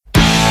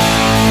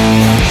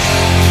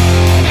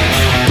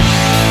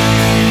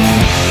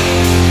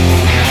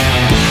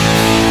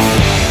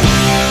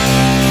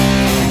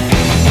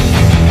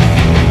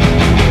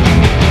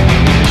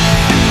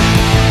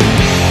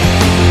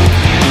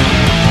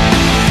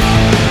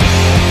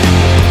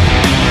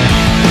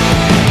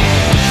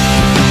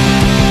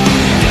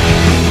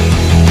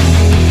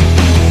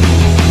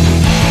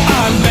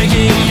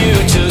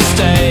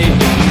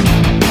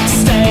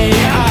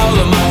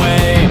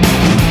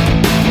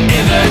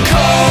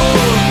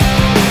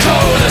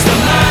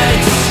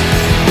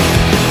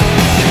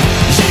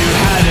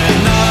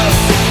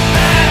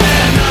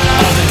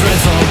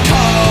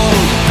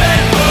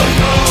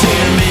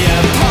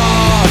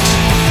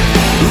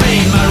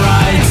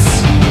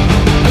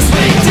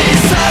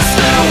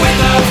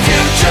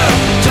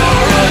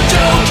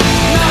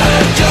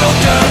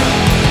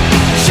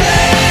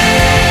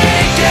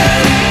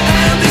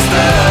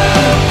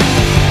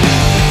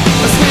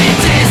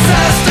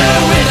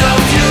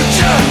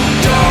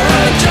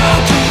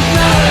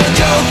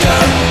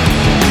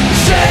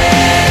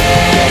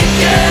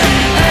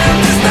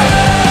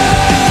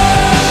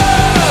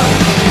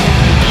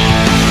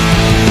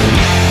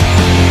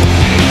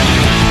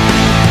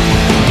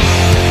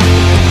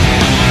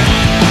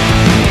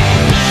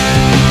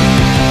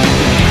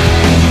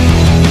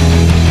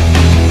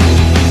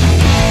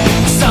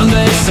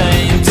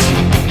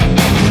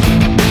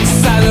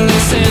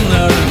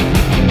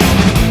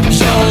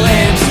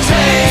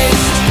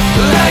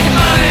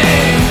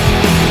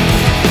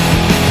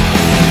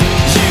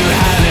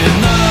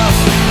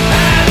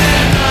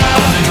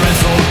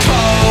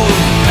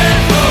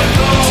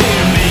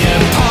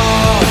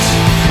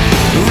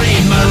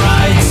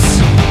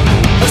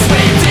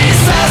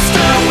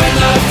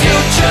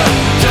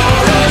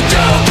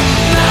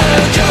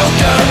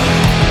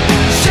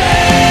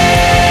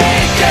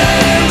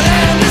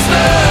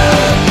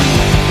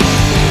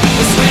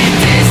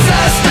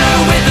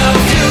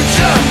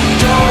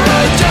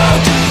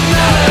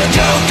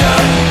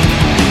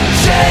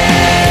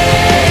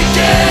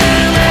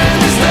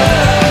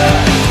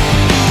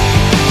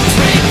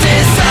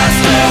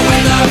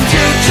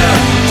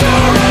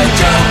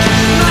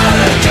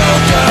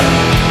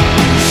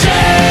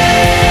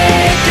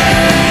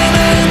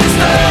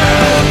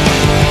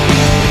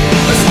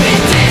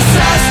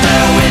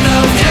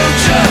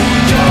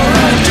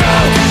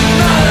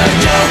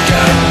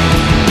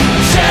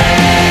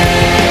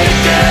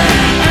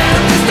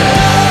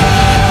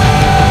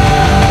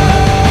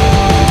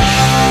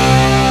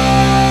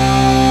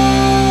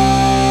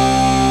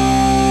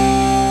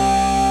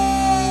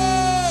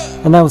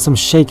And that was some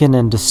Shaken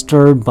and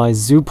Disturbed by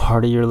Zoo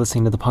Party. You're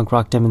listening to the Punk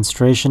Rock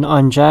Demonstration.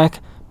 I'm Jack.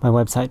 My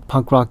website,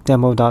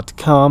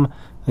 punkrockdemo.com.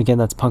 Again,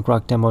 that's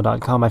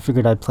punkrockdemo.com. I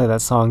figured I'd play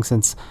that song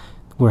since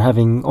we're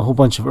having a whole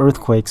bunch of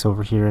earthquakes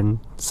over here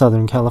in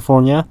Southern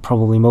California.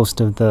 Probably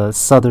most of the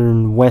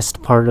southern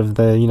west part of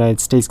the United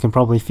States can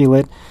probably feel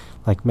it,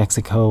 like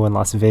Mexico and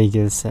Las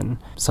Vegas and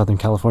Southern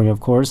California, of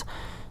course.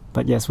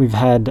 But yes, we've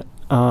had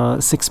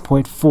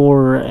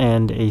 6.4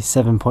 and a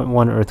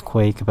 7.1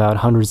 earthquake about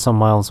 100 some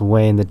miles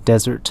away in the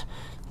desert.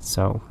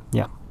 So,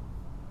 yeah.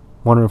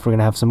 Wonder if we're going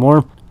to have some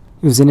more.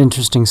 It was an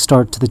interesting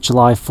start to the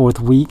July 4th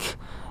week,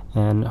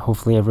 and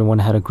hopefully everyone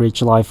had a great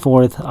July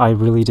 4th. I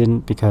really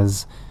didn't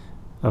because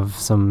of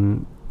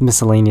some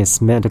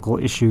miscellaneous medical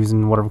issues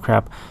and whatever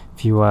crap.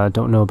 If you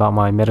don't know about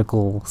my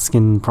medical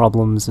skin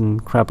problems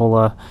and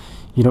crapola,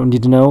 you don't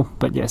need to know.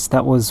 But yes,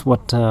 that was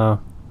what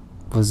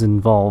was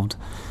involved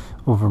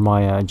over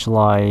my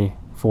July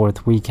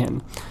 4th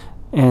weekend.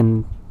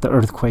 And the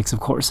earthquakes, of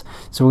course.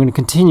 So we're going to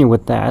continue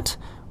with that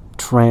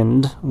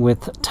trend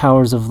with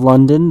Towers of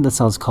London. The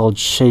song's called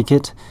Shake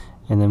It.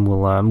 And then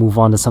we'll move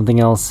on to something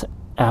else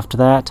after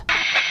that. Come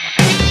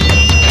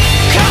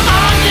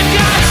on, you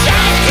gotta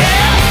shake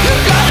it. You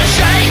gotta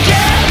shake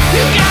it.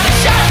 You gotta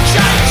shake.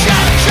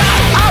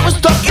 I was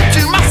talking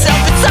to myself.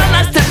 It's so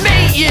nice to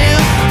meet you.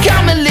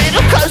 Come a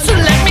little closer.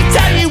 Let me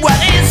tell you what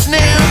is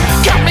new.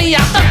 Cut me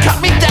out, don't cut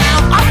me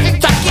down. I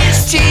think that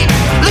is cheap.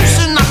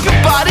 Loosen up your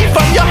body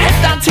from your head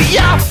down to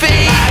your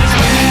feet.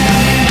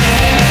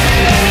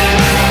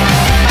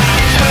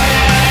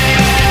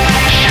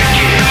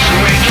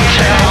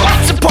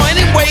 What's the point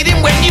in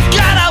waiting when you've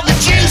got all the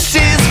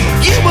juices?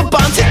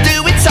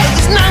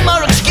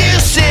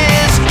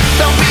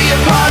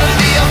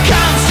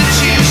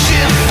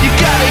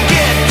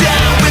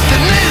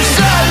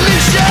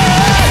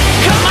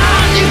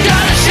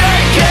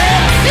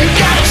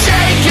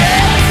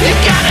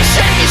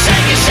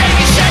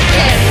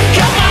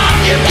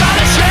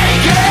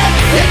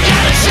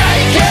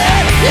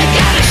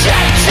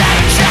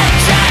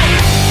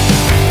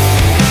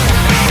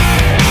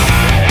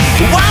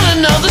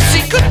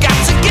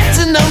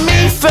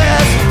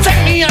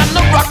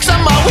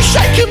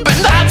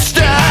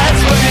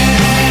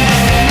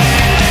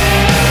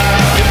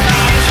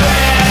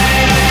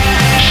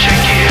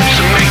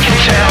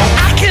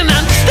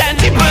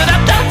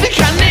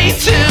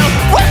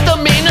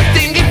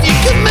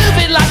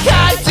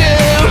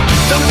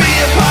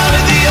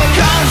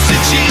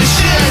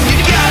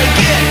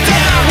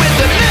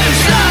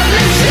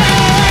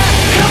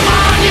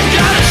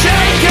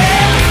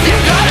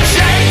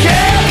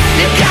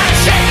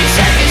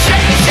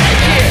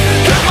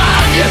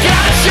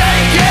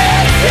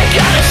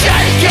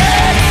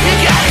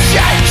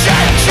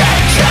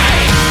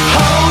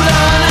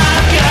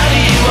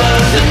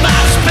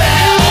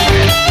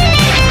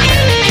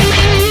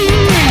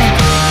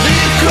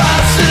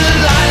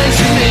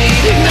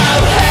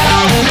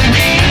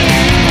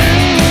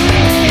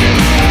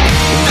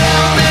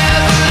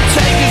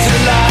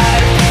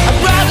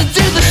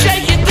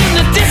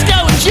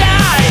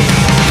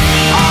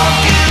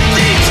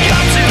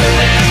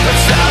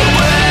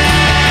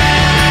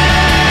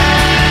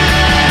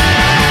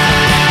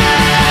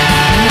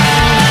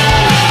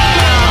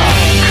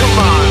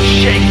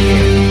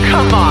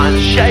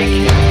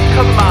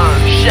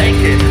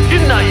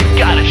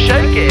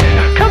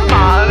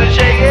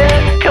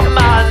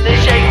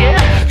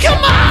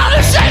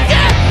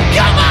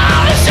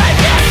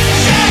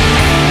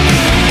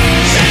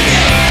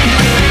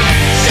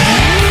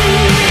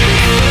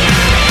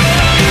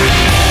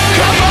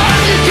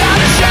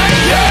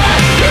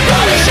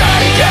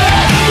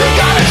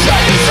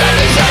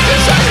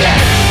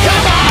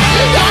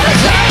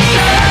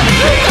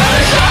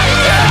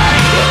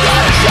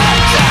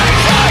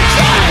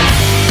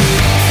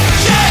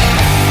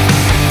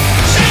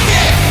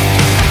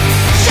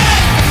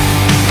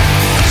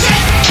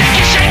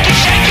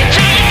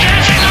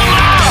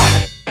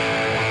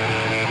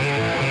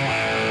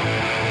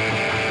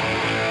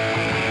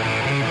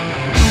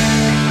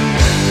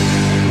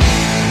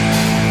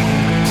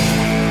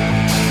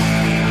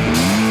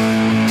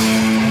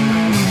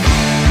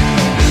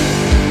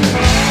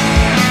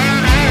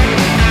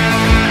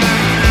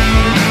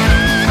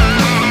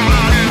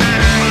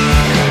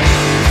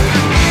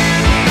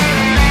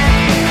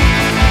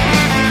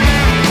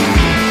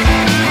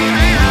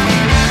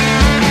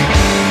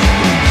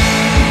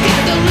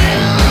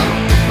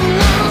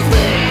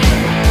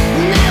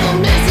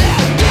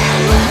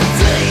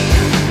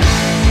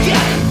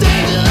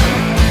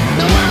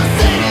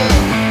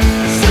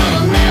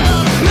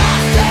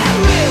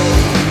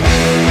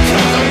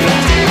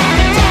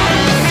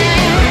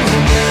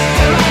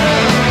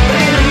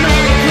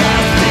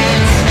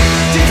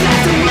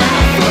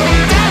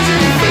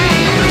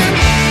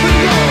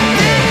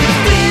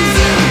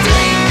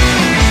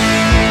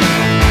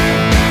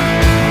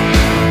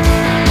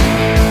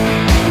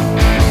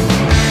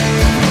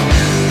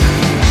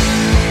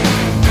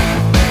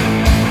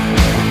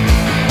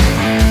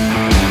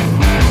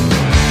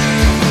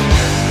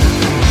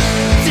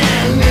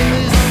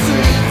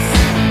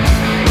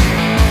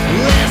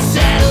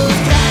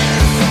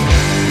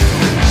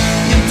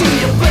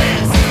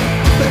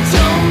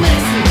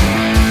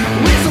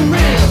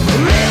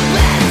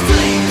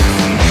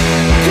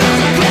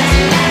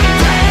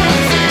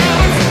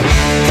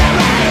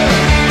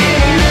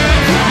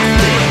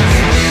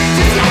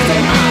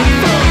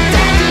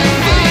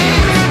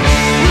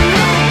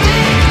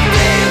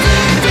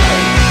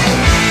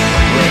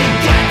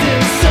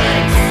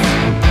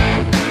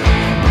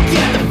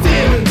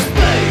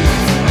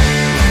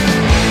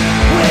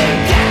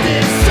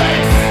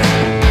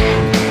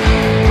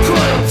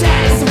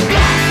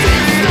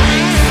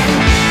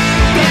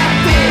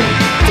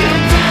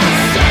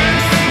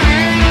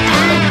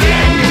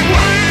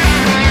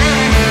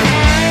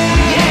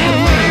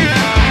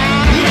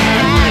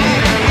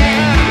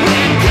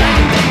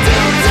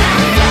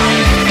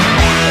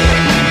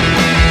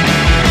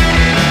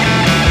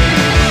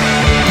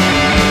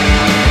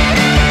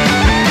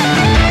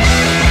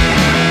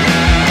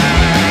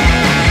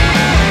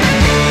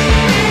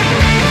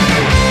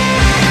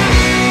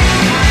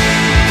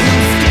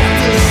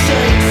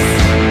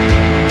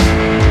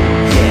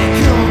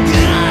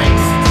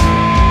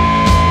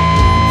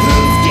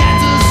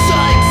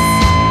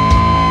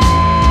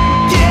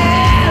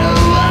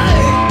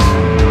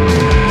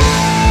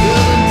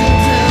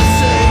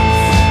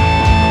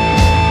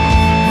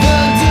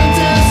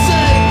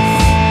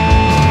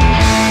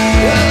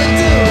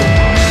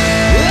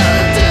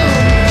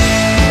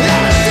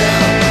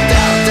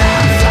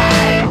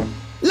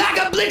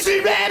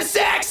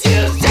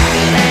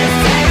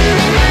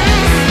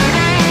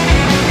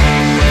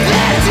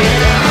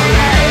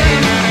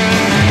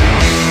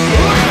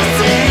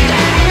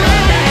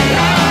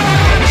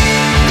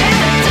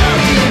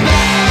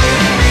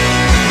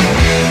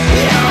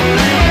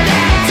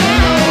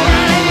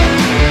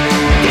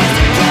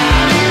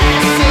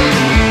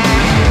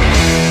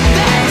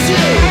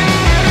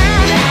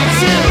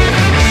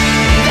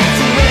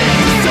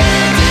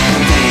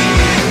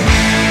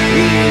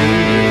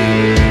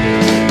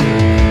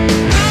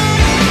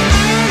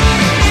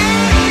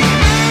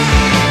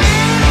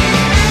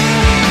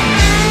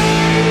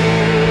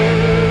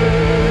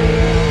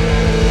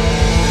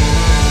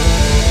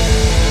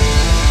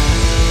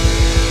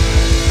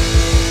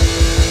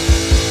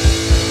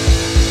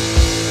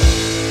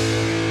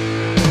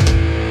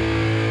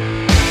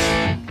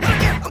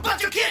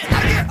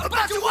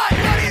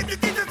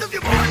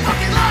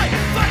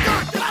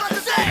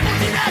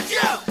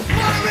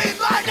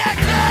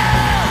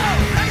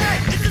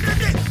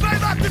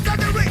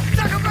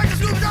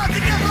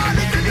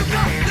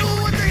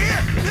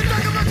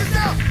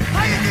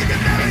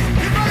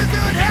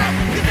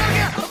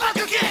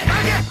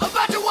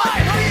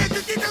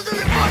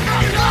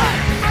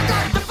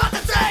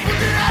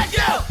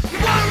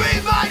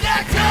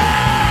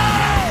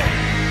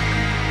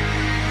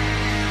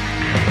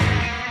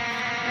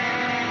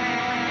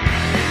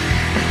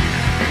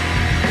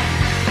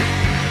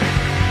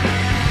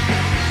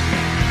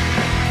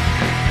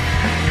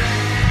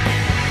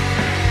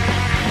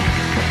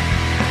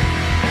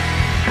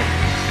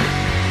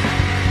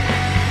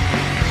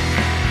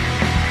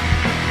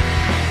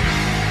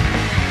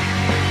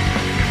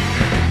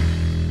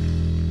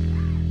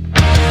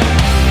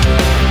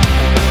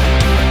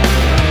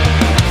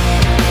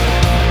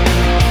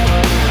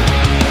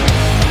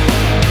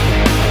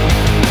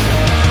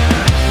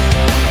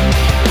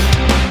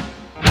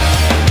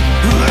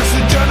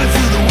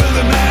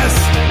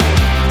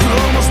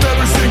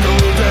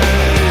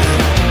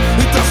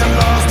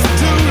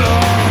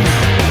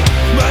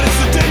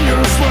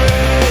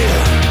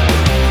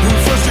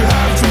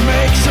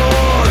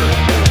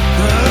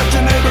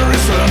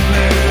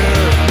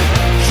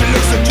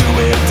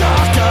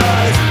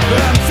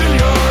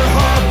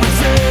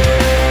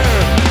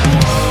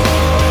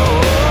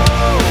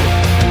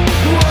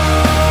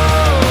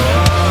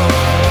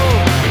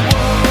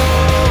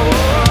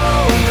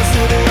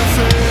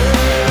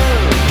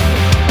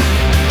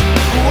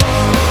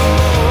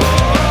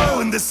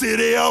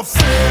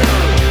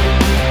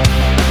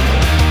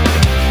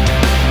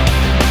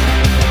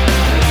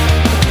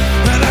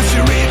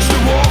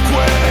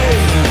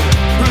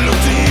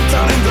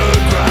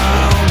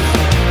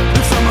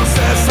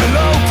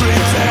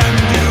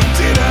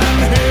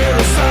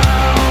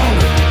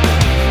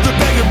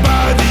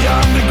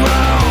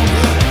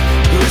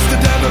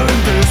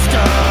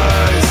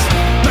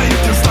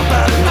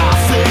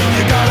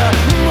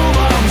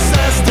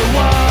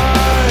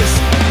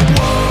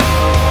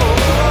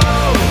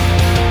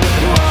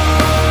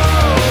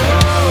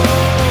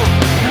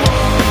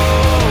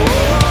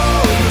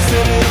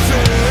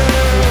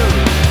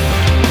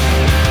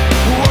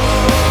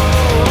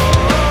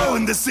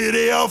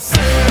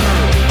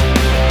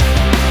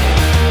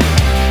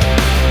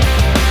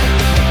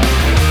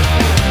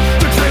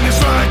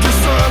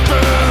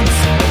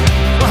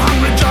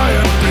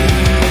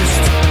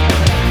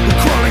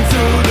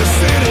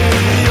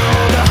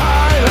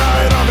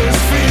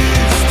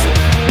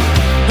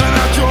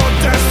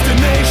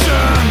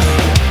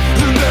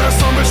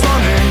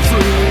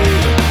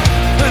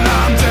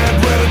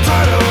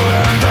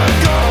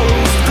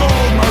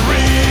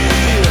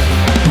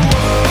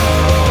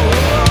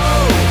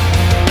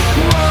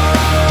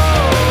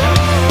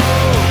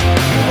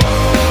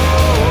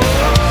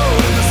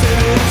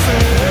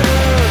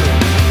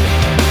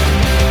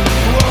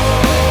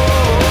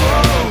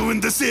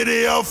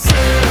 city of fear.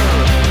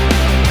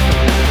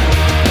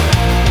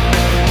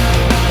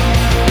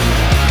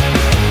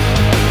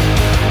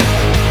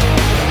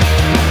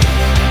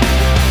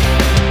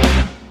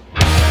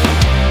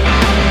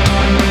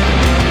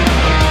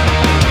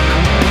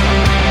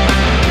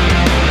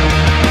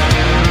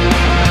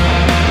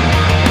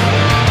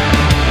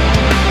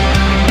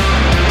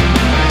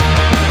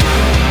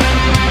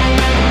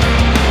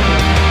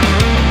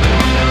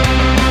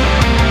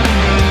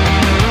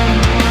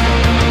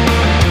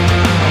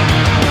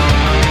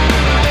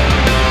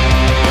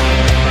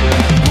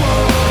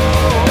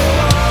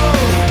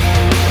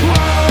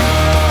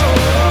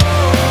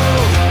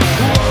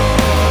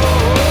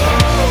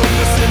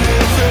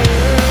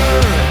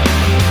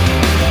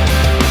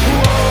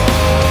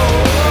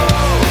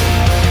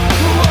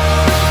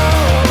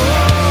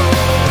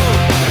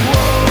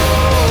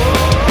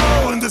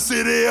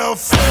 City of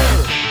fear.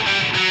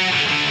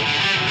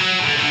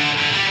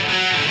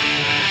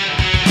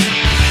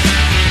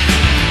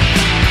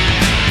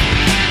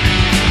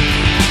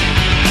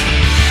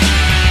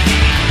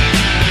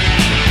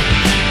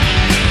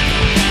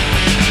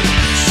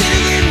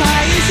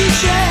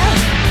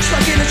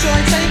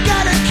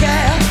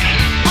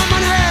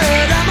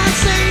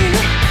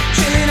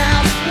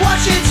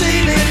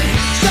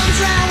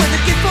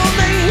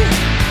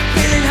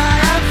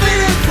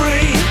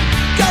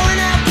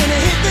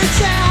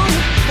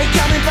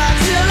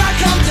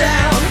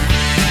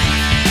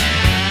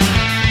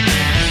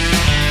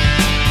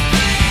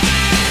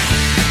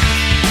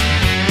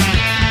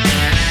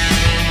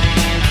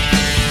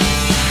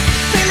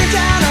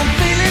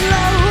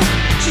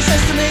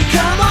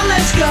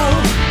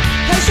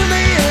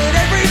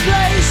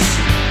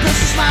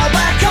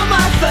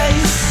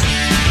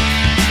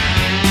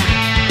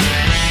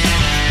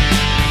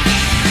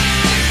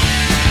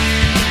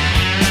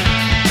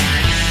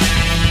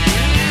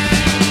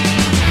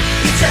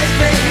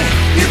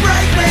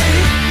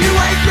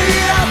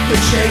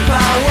 Shape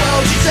our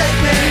world, you take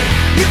me,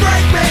 you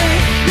break me,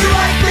 you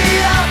wake me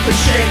up and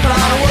shape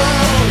our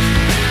world.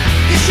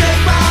 You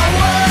shape my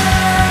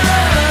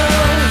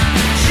world,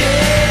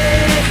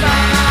 shape my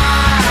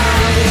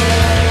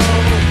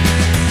world.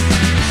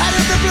 Out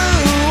of the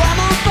blue, I'm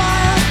on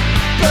fire,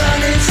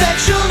 burning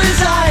sexual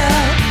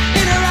desire.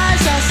 In her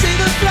eyes I see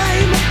the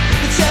flame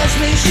that tells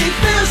me she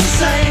feels the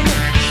same.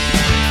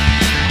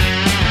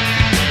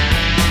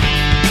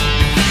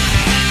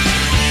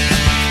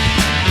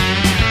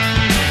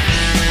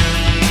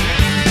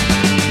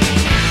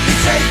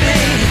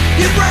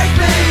 You break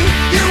me,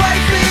 you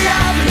wake me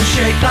up and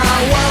shake my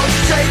world.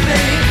 You take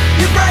me,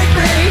 you break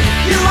me,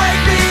 you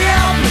wake me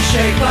up and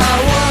shake my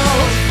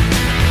world.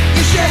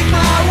 You shake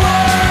my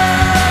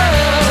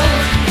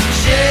world,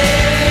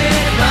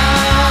 shake my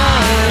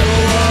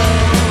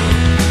world.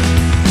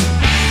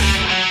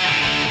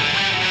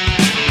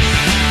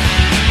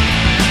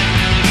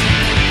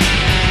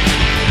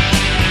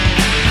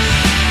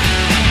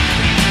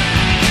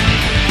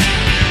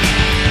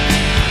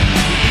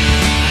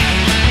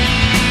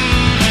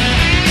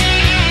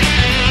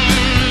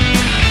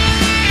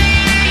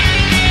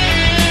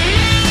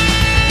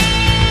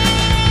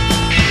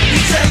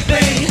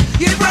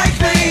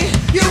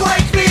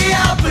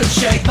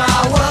 Shake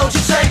my world,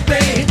 you take me,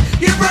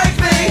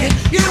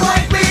 you break me, you wake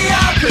me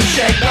up and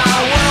shake my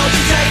world,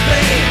 you take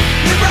me,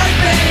 you break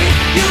me,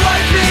 you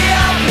wake me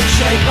up and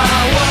shake my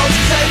world,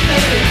 you take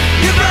me,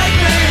 you break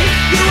me,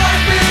 you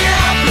wake me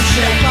up and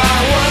shake my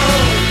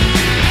world,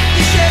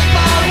 you shake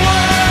my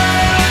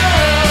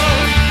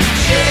world,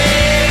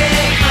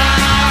 shake my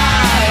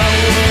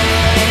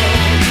world.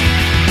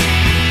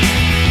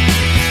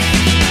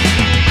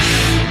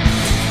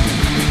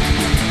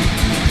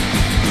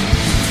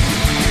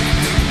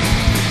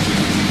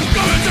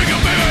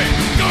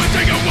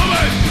 Take a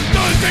woman,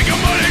 don't take your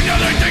money, now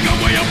they take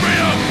away your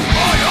freedom.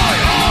 Oi, oi,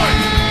 oi!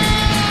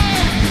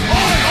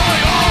 Oi, oi,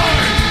 oi!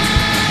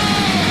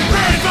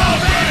 Rainbow,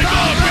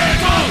 rainbow,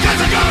 rainbow, get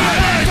the gun!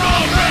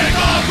 Rainbow,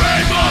 rainbow,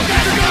 rainbow,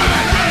 get the gun!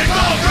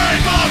 Rainbow,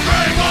 rainbow,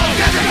 rainbow,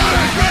 get the gun!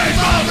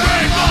 Rainbow,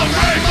 rainbow,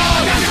 rainbow,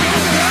 get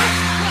the gun!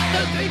 1,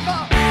 2, 3,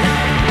 4.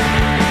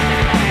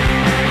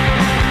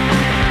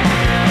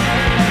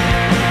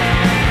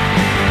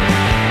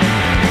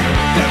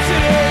 Them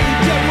city,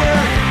 them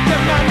work,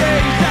 them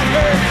Mondays that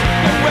hurt,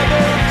 them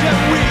weather, them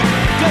weak,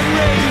 them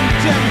rain,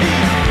 them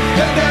heat,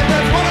 them damn,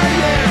 that's what I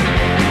am.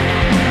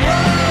 Whoa.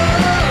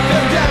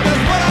 Them damn,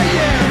 that's what I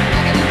am.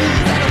 I can do this,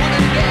 I don't want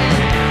it again.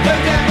 Them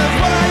damn, that's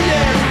what I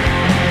am.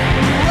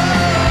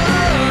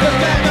 Whoa. Them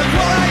damn, that's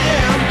what I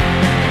am.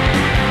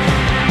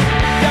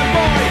 Them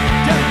boy,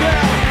 them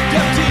girl,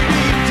 them TV,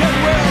 them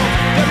world,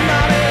 them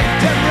money,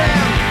 them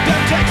ram,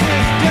 them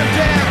Texas, them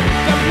damn,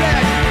 them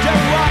black,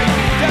 them white,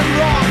 them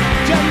wrong,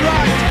 them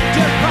right,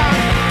 them punk,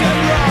 them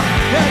rock,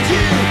 and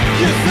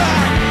you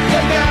suck,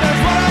 and that is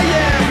what I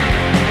am.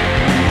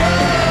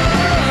 Whoa.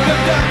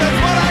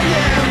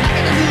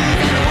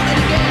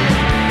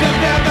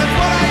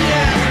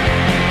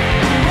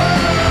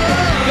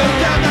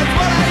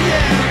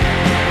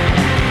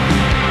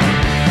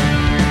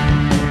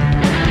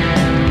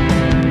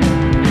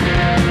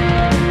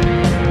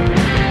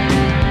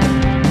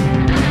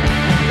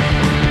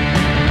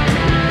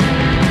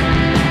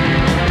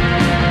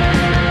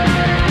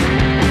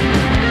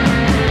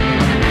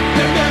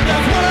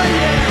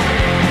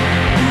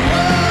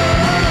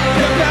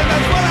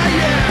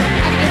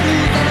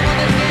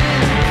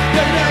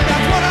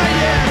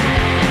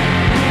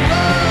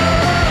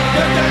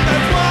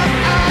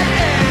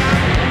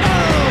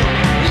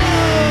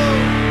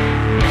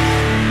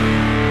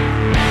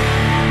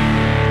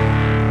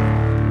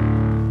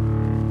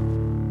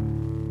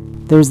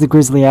 There's the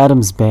Grizzly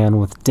Adams Band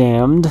with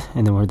Damned,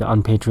 and then we heard the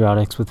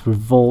Unpatriotics with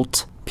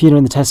Revolt. Peter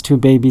and the Test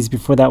Tube Babies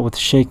before that with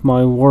Shake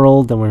My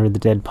World, then we heard the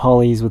Dead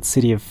Pollies with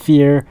City of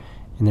Fear,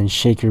 and then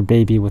Shake Your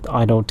Baby with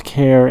I Don't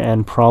Care,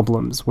 and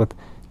Problems with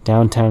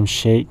Downtown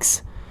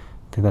Shakes.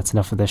 I think that's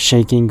enough of the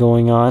shaking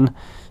going on.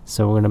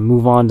 So we're going to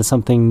move on to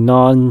something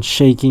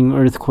non-shaking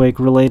earthquake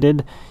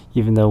related,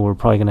 even though we're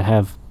probably going to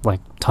have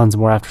like tons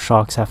more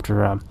aftershocks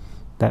after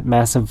that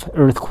massive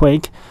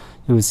earthquake.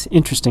 It was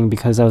interesting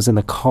because I was in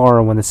the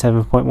car when the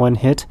 7.1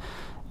 hit,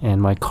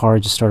 and my car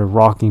just started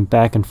rocking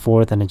back and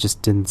forth, and it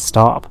just didn't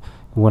stop.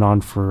 It went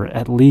on for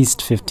at least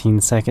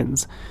 15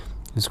 seconds.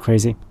 It was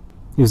crazy.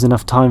 It was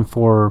enough time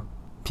for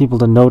people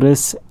to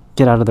notice,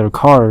 get out of their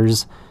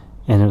cars,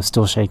 and it was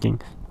still shaking.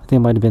 I think it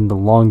might have been the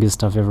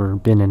longest I've ever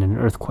been in an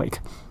earthquake.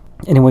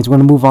 Anyways, we're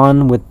going to move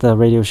on with the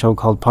radio show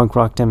called Punk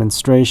Rock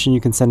Demonstration.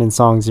 You can send in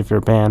songs if you're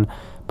a band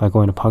by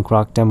going to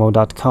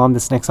punkrockdemo.com.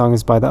 This next song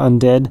is by The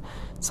Undead.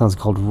 It sounds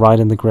called Ride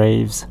in the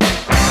Graves.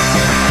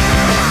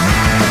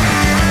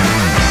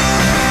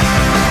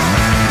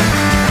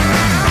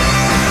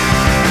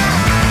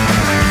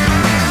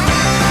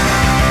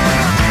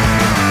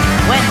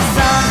 When the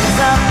sun is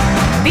up,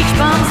 beach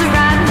bums are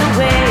riding the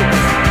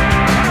waves.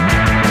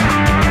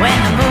 When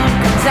the moon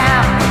comes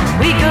out,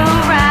 we go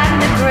riding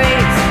the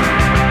graves.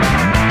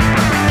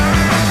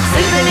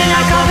 Sleeping in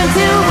our coffin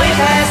till way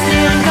past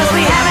noon, 'cause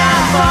we have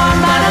our fun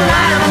by the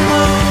light of the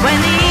moon. When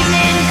the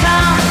evening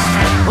comes,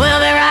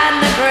 we'll be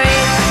riding the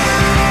graves.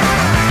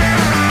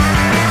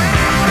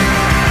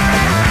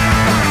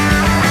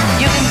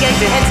 You can get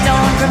your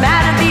headstone from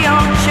out of the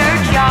old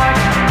churchyard.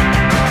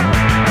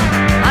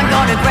 I'm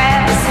gonna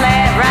grab the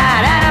slab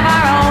right out of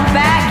our own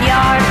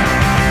backyard.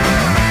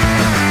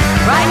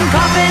 Riding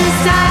coffin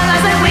style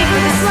as I wait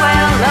for the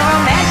swell, a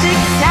romantic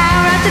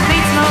shower at the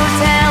Bates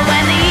Motel.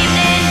 When the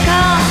evening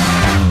comes,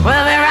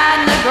 we'll be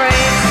riding the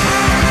graves.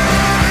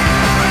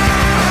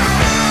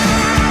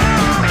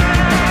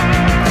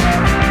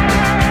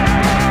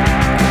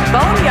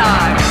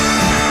 Boneyard.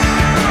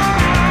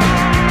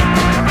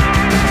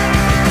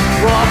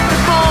 Walk the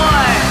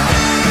boy.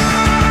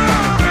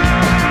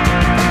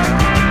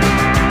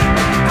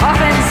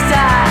 Coffin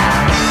style.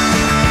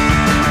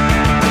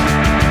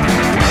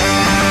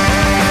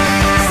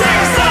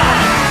 Sing song.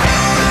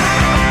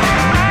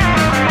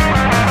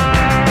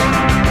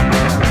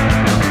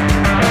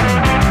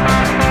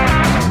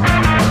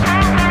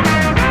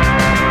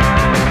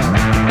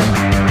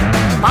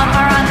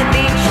 Mama on the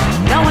beach,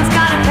 no one's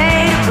gotta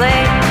pay to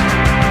play.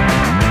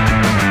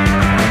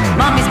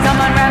 Mommy's come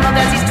unraveled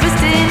as he's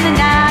twisting the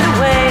night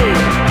away.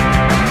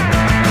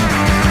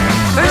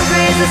 First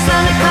rays of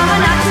sun are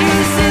coming up too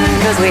soon,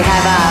 'cause we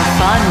have our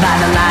fun by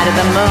the light of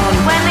the moon.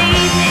 When the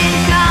evening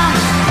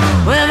comes,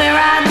 we'll be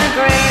riding the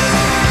graves.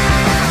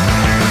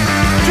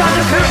 Draw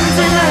the curtains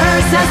in the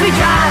hearse as we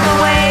drive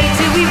away,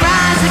 till we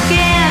rise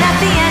again at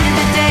the end of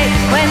the day.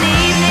 When the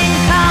evening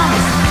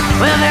comes,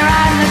 we'll be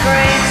riding the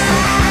graves.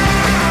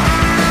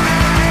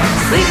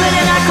 Sleeping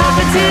in our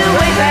coffin till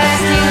way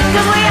past noon,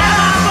 'cause we have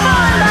our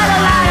fun by the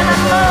light of the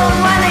moon.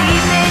 When the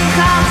evening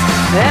comes,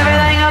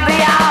 everything will be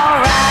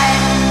alright.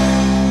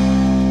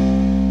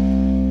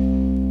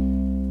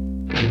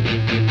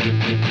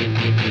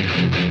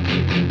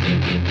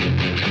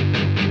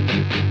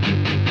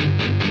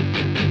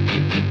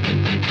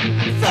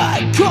 They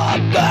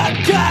come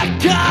back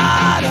at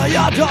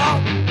your door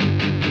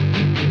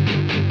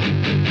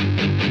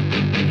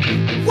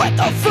with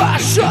the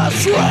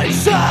fascist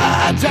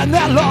reasons and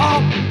their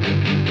law.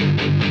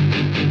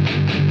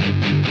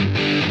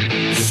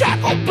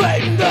 Shackle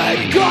beating,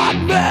 they got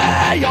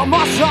me on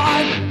my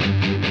side.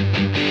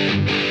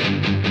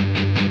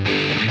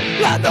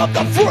 Land of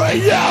the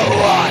free, you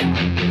run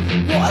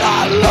what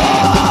I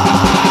love.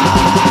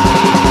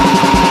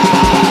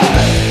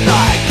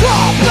 They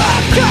come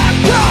back at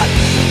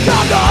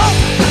your door.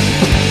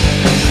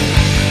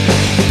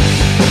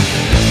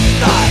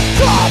 They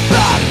come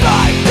back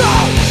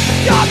at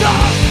your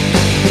door.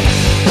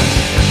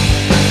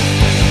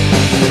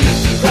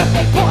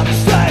 Ripple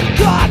bodies, they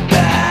got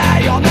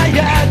me on the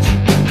edge.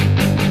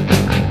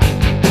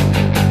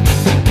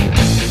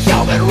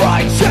 Human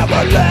rights and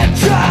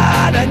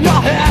religion in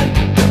your head.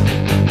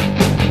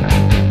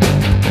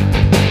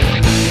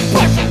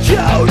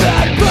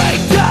 Persecuted,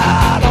 beat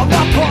down on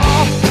the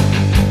pole.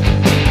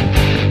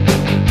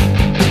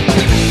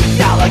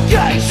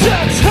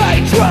 Allegations,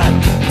 hatred,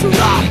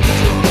 love.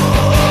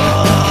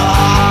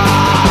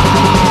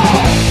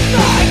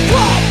 They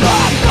come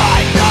back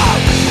right now,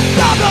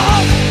 come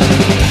on.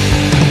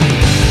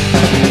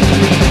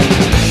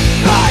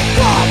 They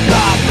come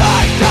back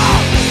right now,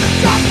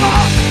 come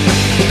on.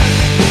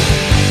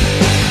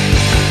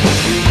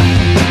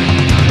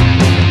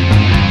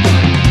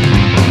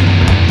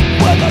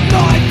 With a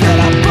knife in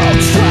a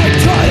boat.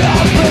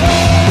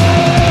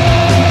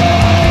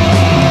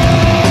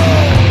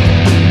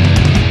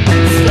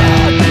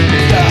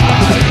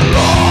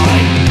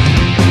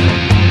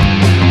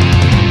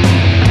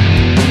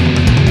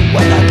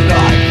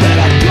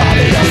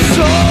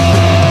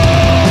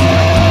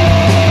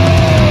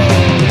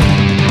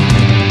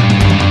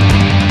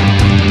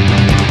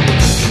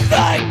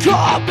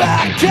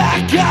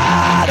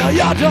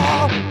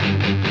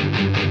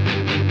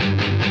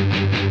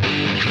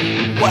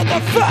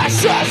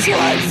 Sweet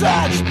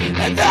such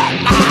and that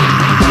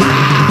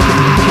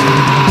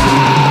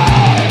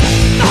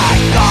I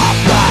got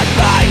back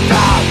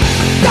down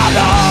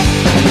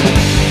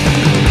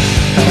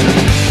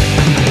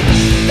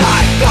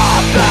I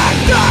got back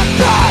down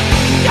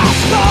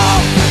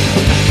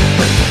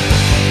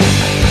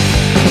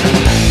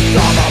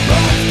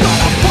Government's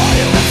gonna put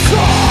you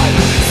inside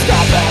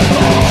Stop it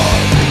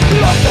all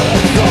Look to the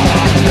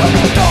sun When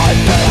the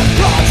knife and a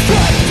gun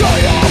straight to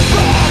your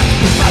back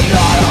I'm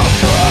not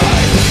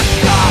afraid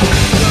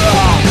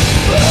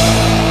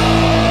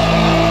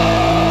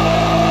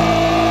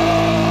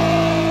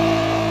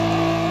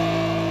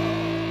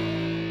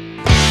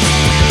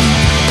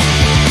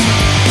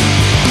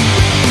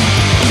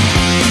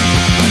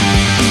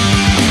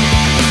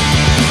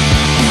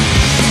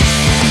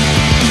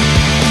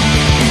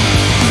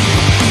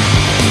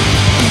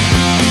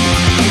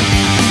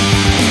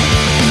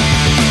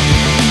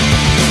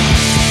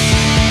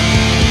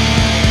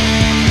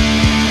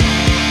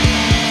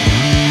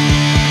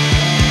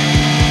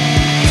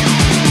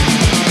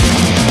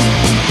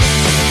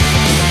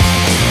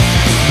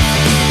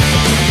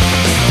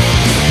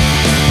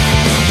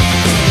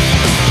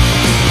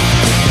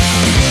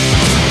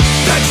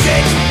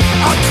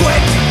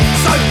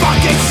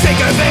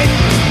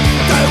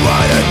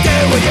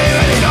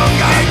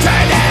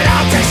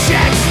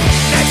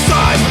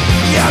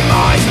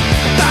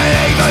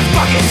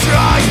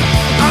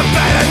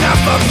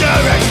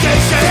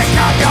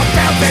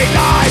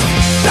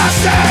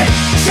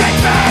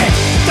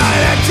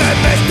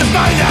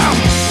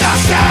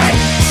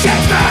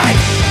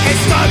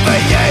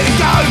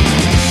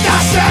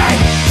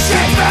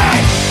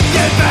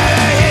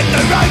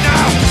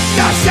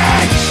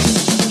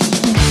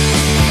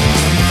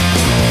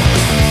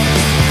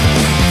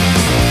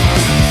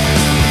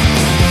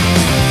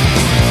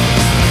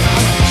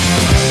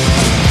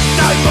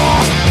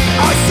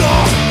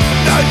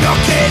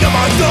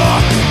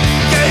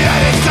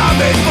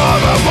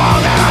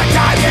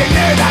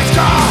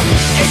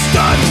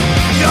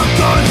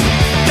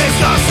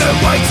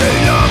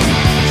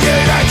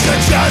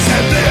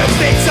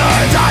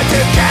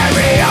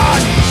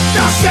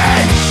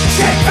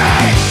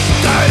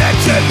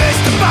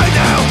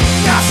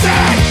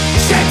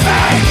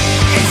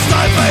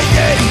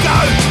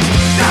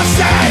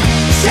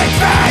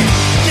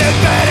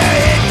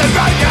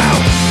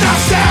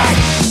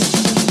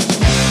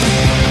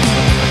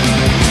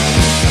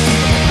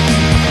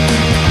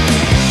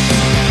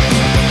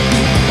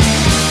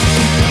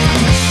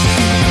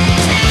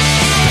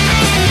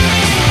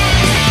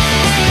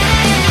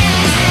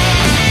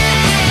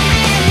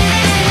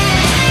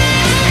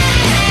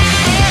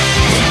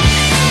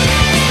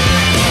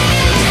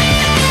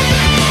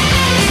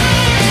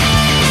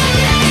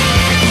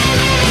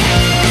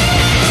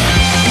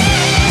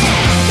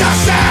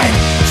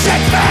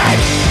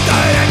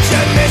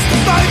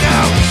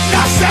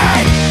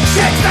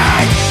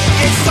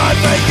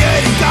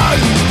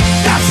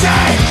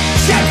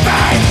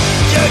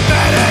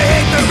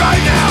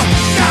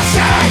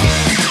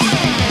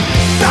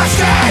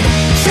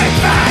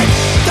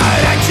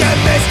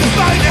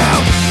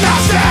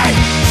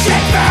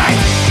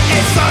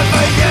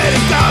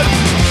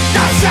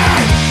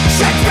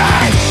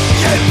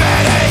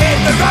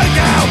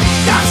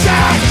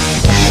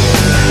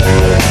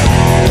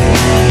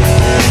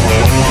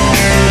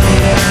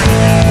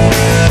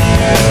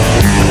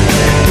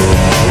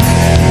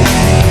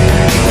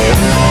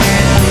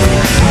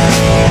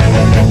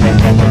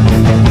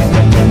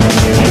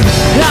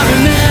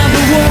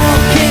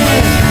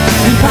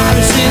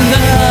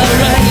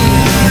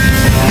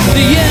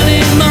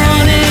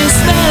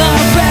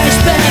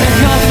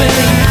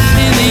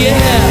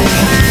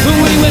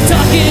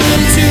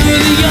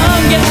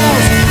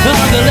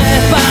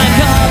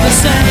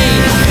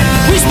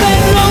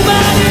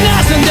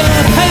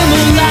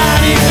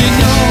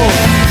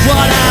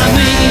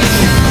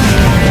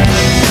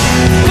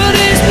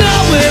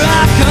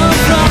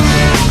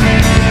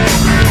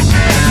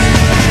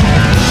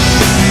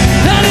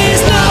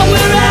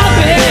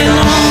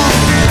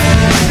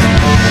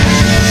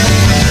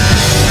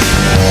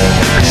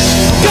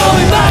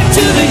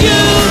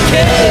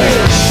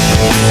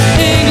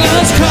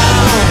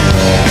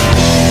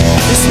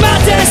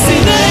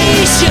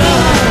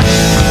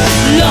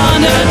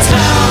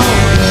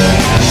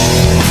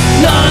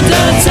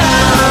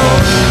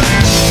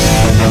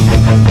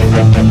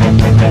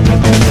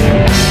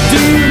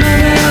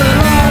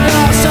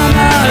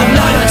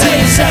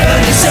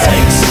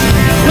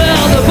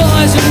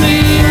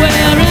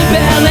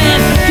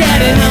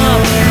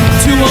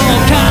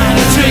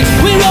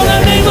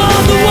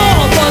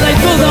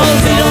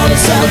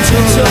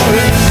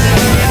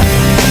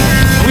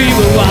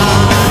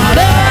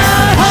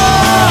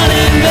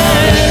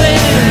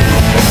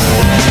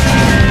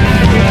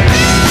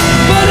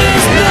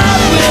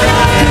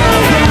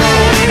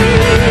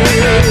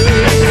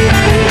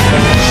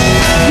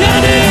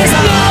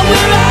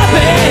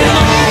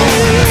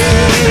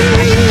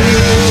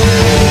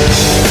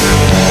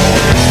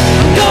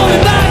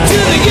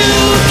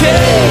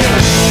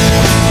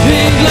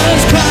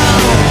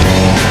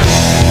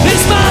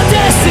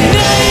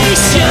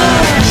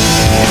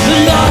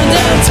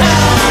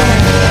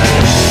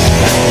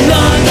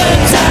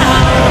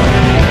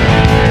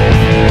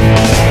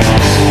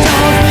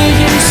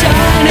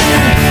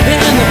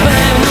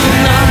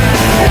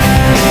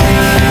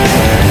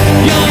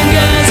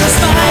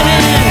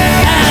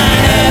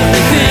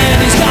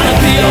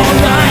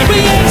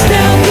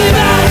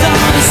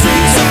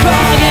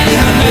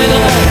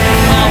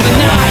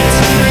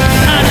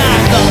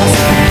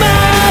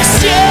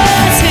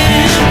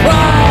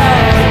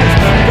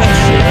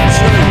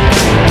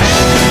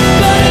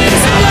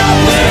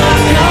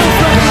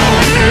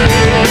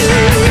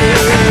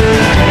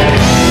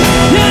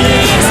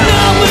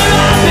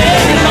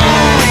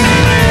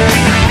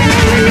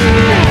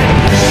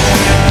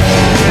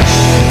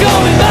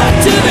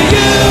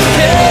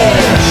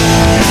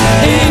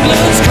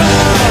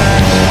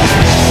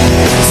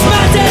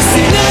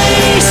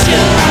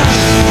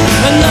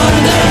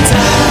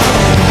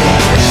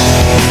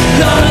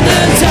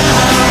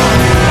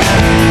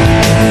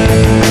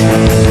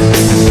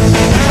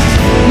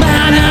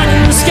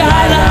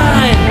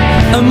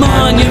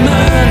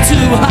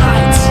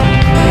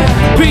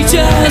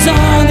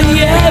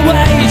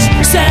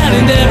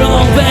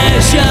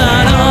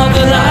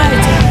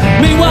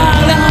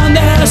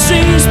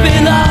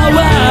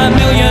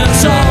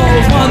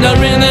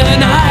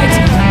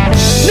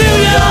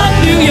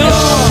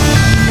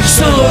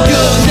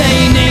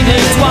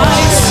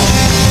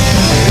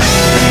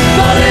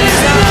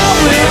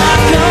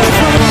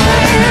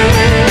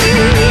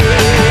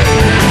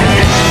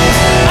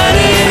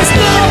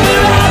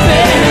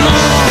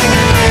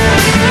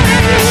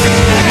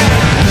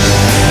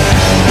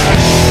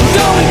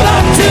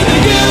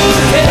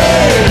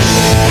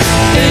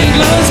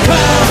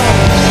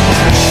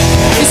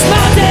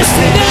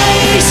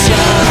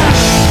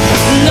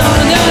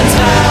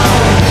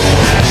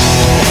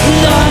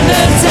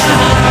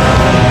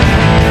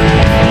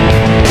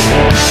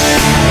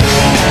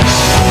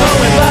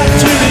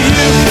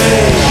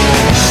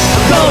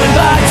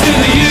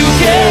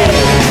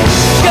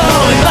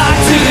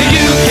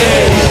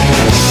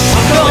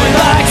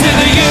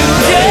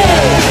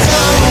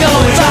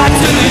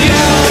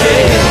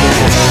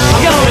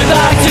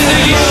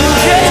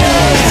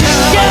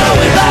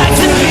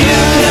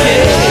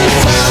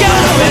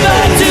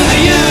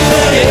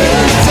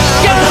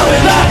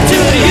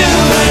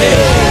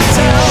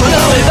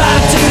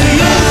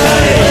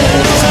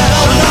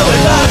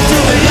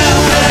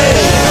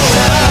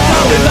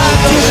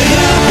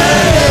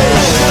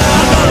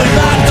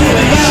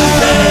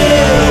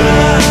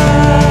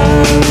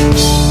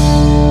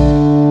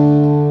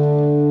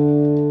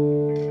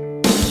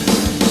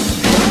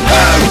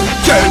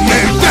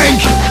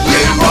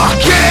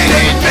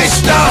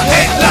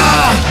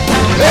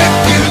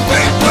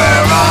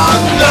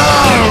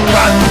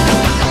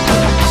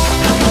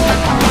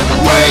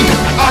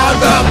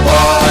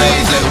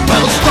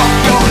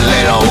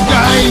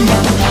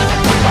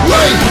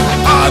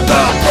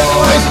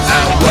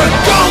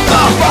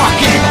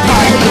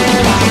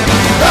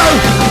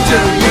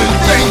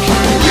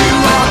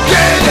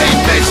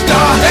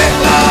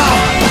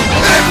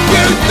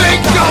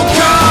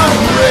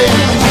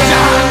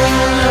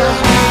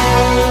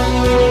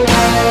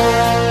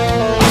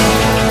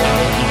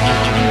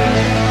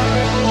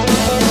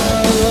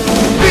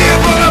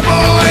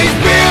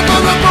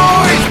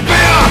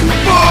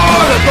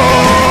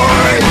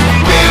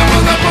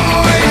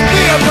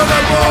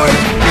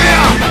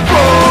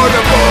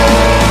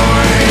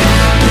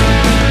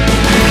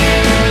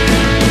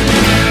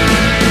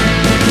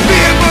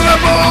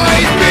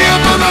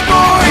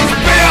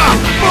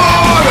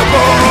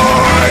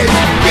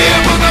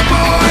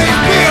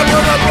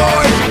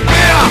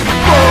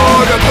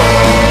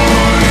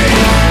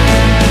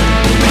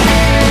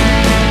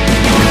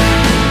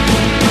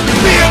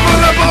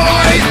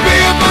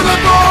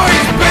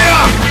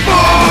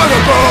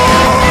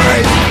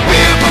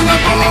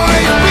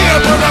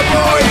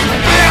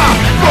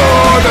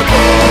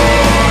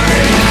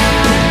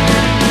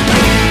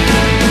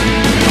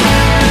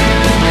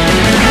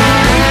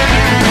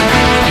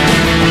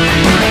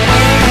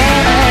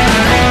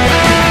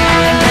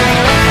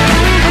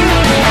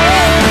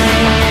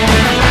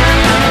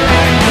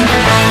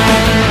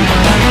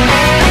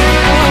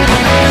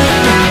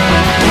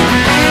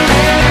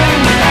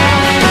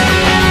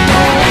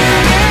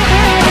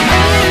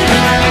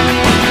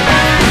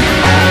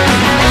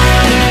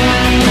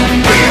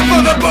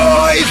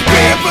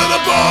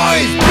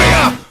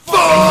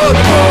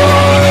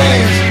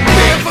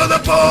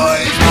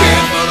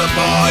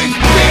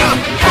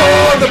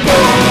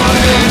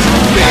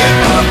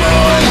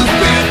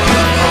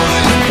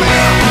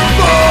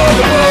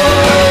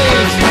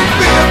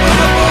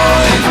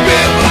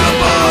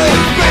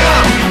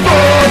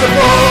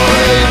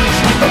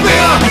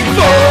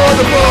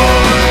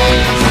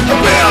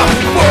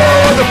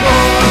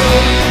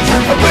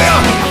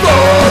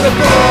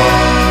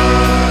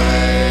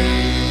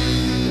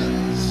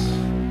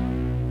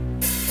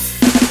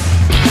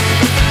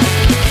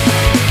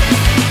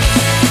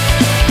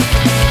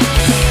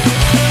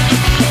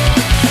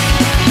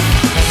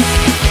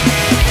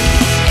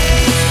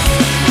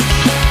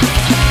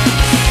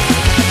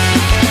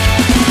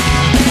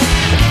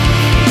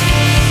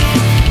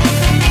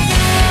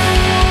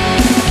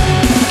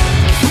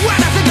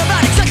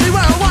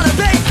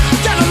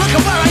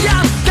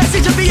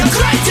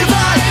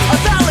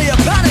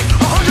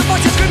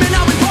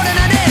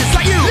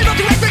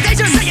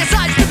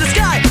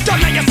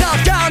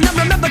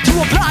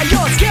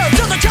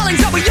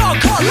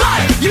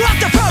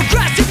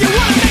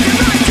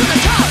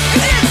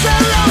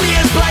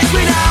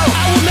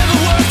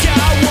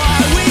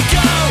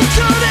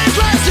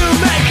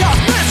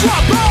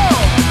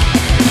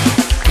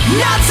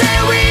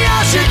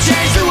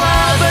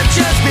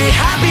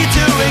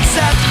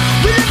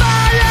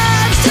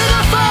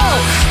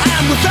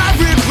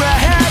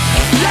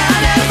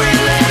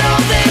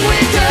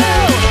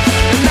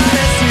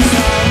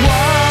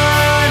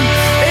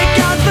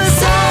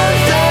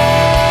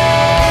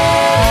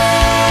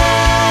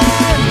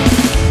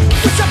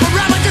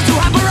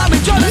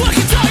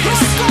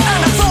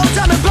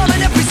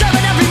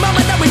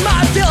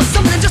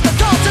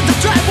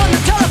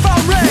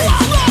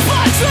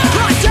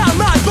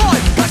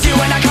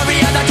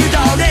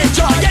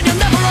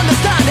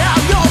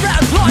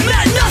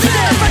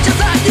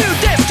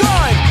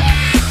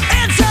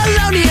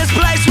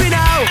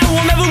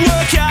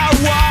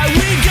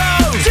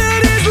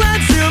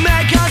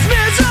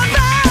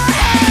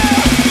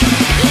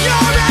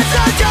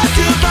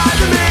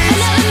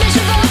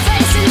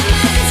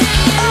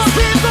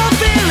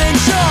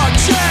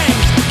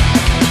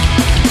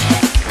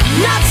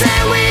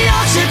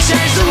should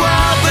change the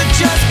world, but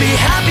just be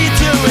happy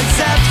to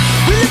accept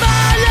we live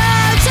our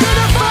lives to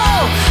the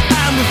full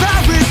and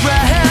without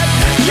regret.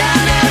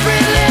 And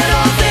every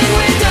little thing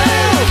we do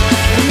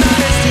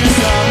matters to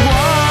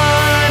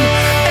someone.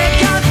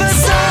 It counts for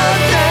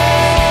something.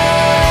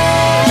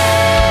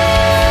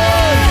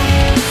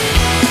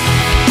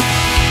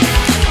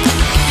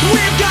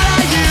 We've got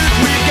our youth,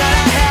 we've got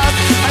our health,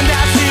 and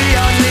that's the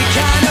only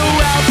kind of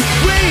wealth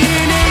we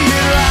need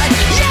right.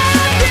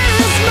 Yeah,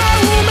 this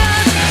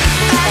moment.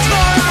 As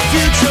for our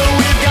future,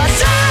 we've got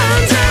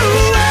time to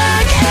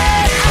work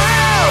it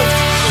out.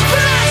 But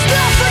that's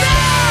not for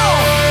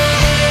now.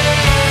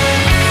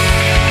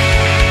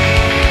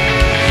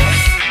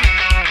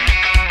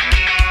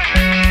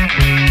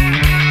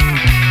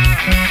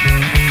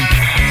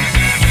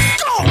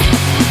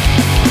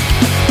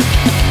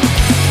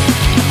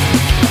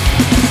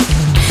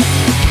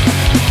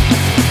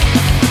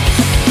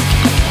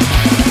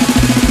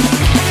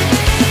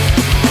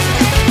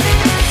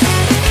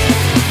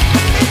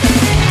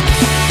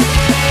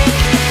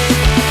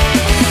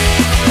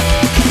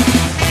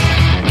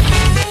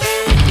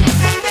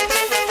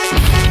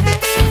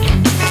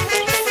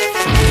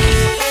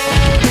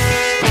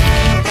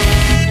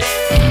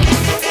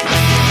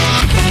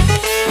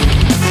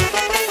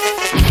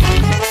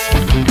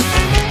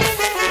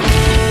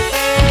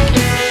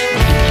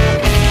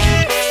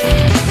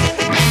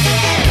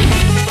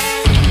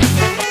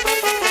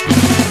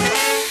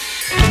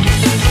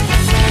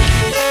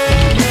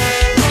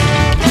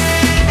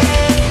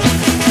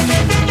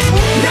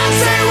 Not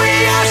say we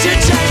all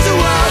should change the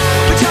world,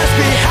 but just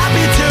be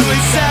happy to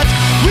accept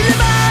we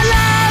live our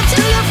lives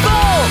to the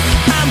full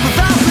and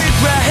without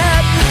regret.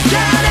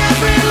 And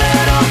every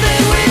little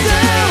thing we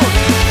do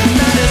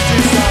matters to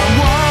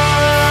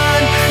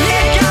someone.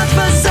 It counts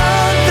for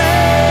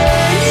something.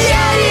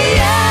 Yeah,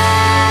 yeah.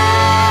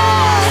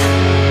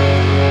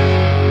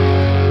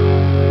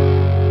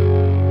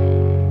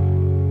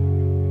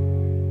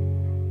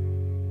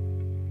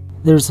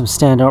 There's some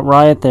Standout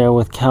Riot there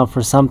with Count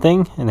for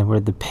Something, and then we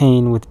heard The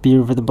Pain with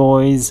Beer for the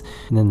Boys,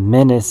 and then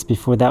Menace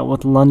before that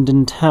with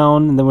London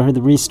Town, and then we heard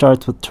the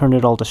Restarts with Turn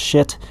It All to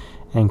Shit,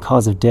 and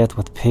Cause of Death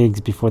with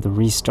Pigs before the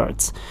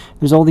Restarts.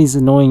 There's all these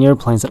annoying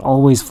airplanes that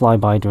always fly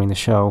by during the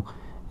show,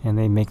 and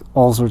they make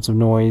all sorts of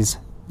noise.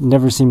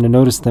 Never seem to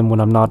notice them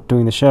when I'm not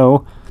doing the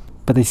show,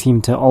 but they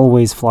seem to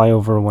always fly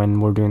over when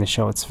we're doing the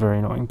show. It's very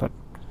annoying, but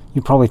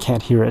you probably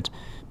can't hear it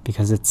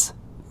because it's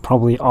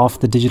probably off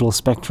the digital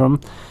spectrum,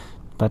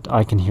 but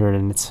I can hear it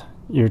and it's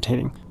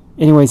irritating.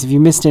 Anyways, if you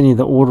missed any of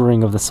the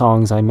ordering of the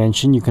songs I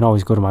mentioned, you can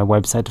always go to my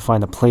website to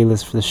find the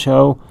playlist for the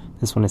show.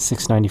 This one is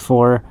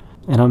 $6.94,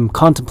 and I'm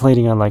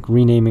contemplating on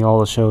renaming all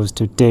the shows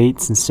to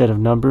dates instead of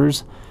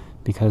numbers,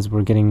 because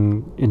we're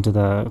getting into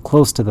the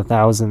close to the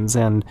thousands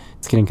and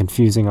it's getting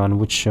confusing on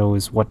which show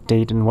is what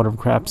date and whatever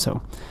crap.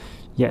 So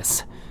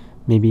yes,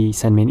 maybe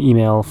send me an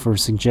email for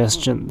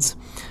suggestions.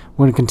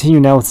 We're going to continue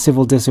now with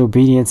Civil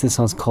Disobedience. This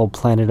song's called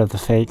Planet of the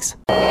Fakes.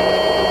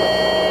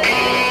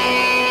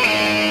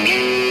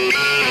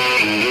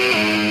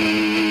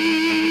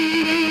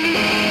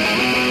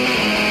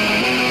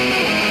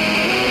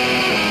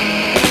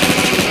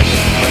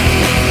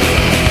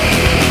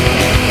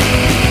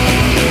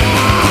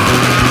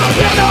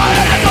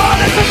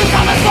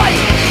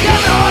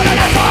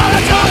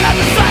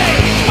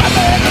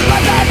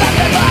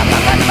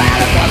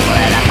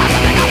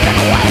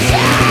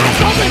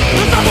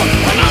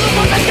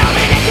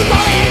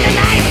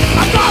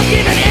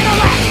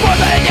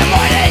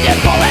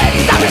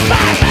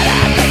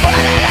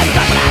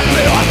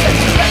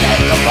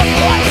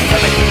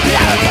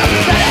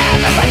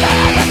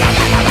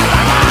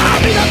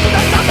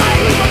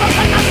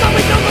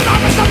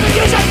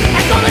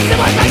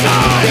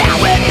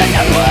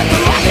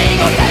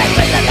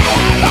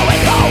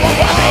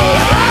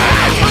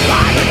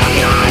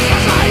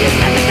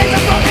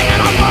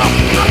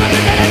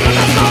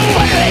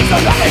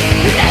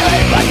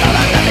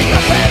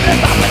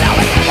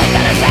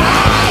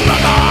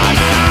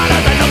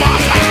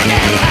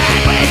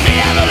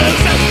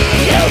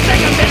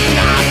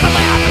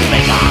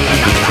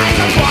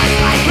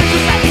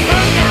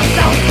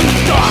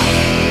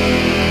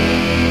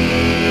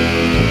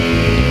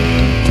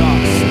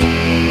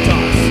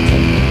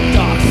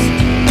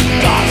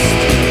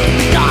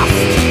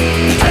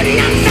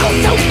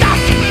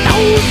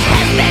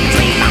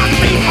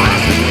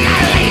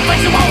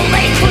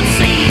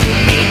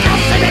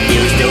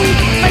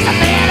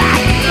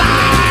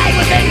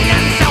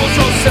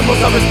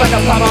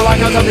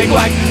 something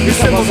black. Your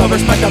symbols of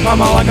respect upon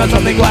my like on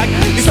something black.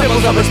 Your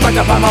symbols of respect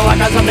upon my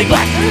like on something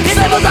black. Your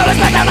symbols of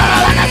respect upon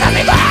my like on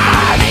something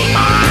black. They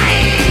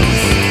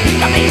minds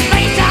of these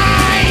fate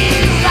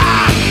times.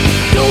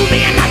 To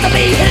be and not to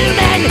be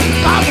human,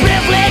 of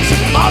privilege,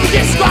 of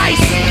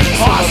disgrace.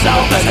 For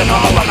selfish and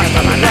all of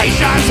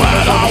discriminations,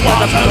 where the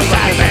world of who's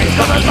having,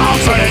 cause it's all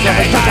true,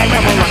 every time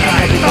we're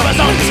looking, from its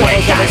own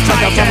sweet and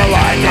trying to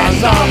like on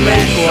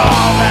something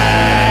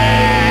solid.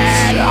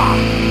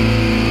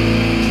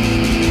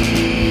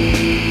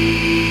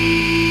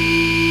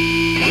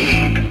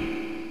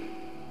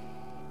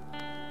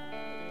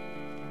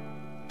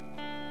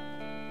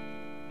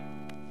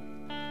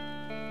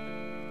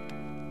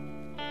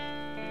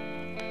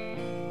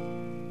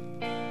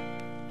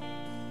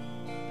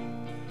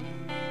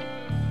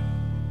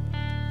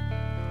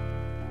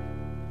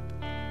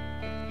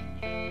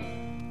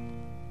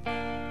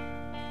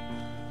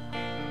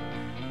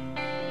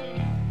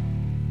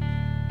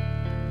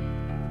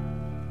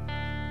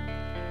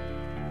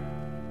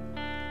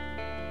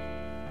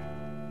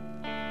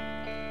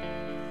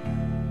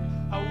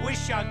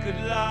 wish I could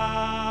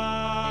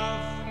love.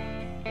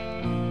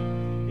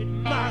 It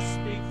must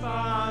be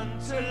fun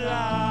to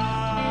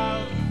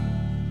love,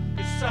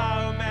 'cause so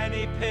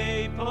many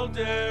people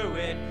do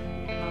it.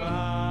 It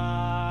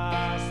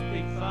must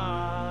be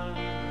fun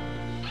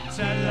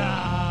to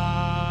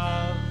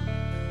love.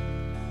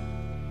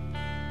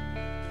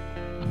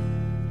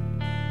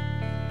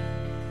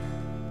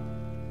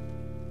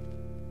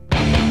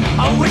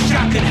 I wish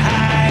I could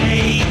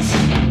hate.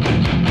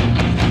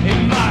 It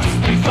must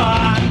be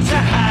fun to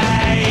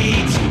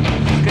hate,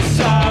 'cause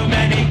so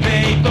many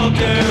people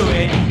do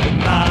it. It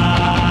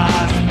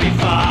must be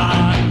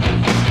fun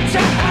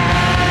to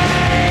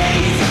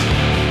hate.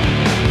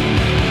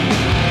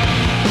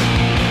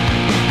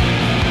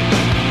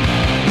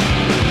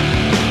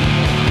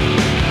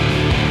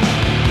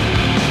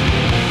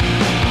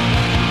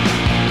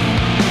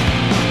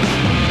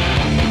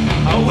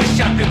 I wish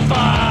I could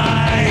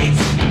fight.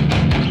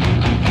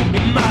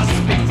 It must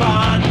be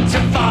fun to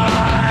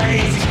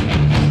fight,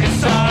 'cause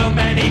so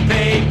many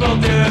people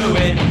do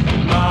it.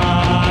 It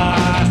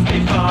must be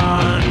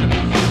fun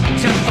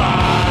to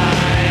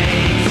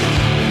fight.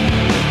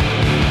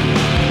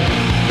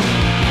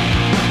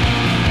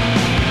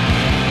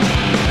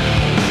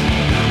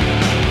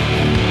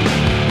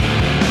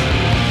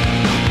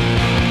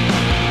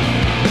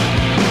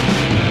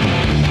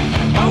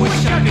 I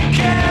wish I could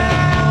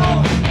kill.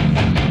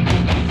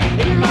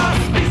 It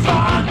must be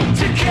fun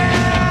to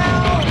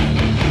kill,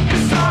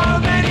 'cause so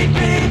many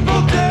people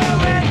do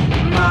it.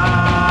 It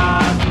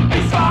must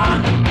be fun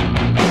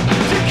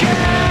to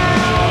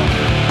kill.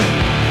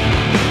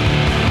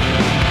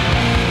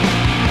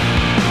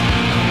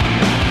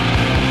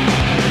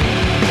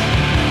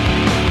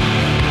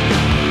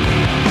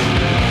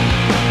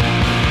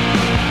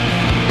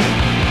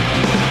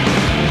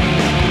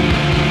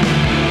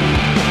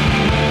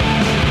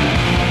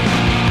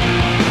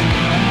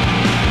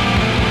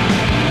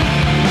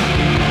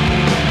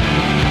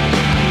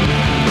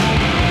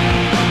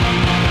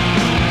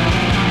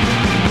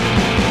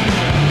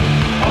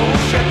 I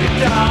wish I could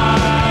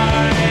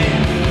die.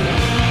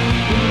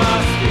 It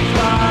must be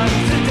fun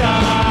to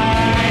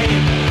die,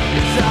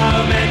 'cause so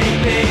many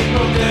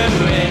people do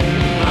it.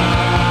 It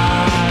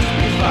must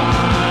be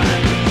fun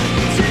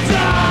to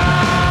die.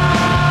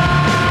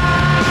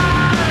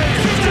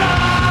 To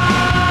die.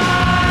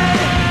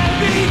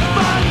 Be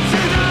fun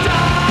to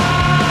die.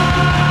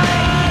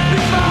 Be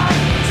fun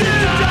to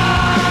die.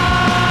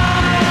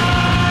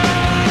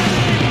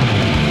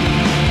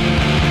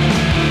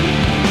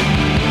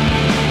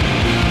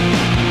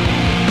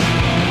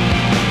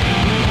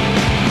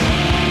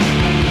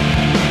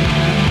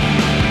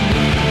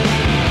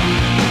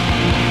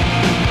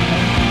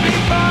 Be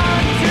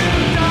fun to die. Be fun to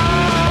die.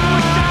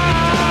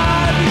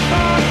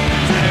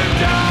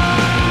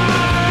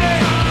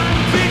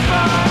 Be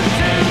fun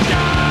to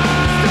die.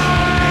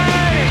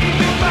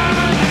 Be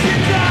fun to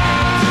die.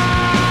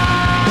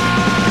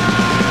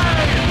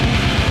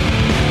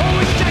 I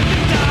wish I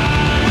could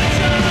die.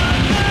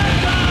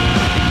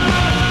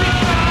 Be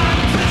fun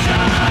to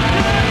die.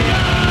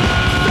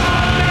 So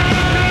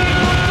many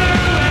people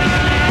doing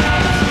it.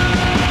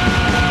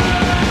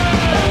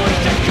 I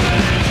wish I could.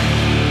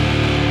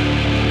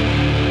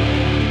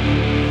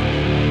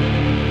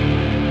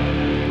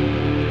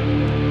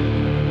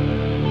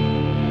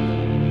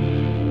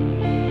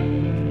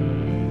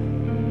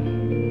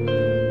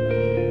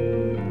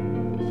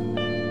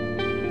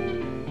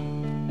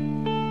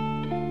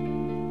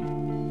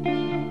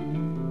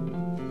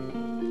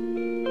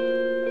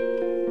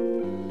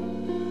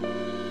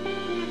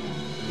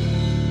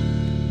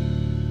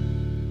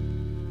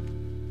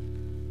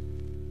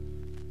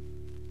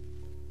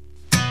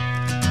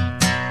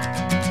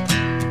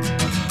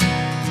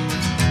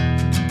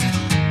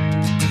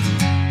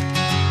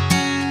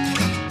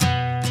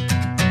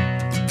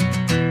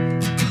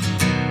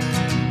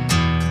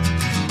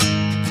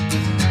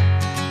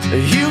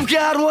 You've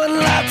got one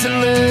life to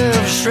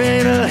live,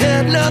 straight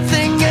ahead,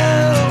 nothing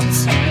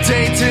else.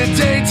 Day to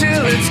day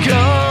till it's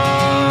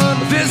gone.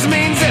 This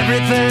means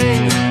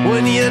everything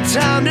when your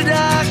time to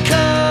die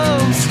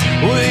comes.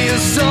 Will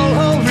your soul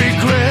hold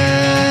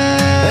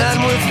regret? And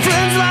with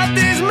friends like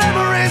these,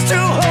 memories to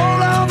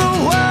hold on the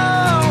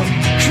while,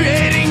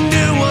 creating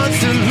new ones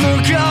to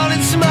look on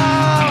and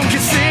smile. You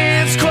see,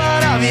 it's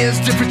quite obvious,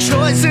 different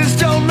choices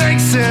don't make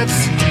sense.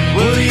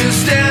 Will you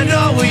stand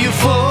or will you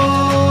fall?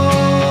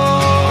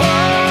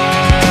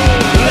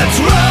 Let's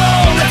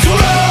roll,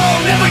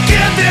 never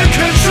give them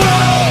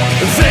control.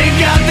 They've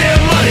got their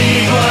money,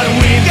 but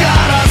we've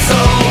got our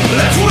soul.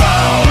 Let's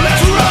roll,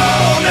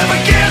 never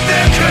give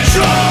them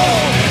control.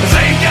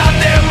 They've got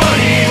their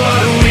money,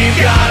 but we've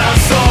got our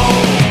soul.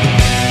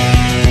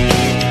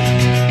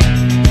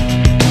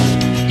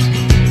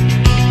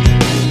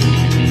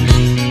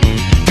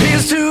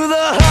 Here's to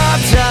the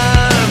hard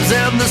times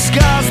and the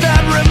scars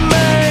that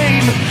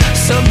remain.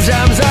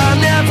 Sometimes I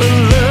never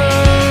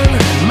learn,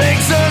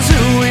 makes us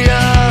who we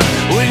are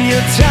when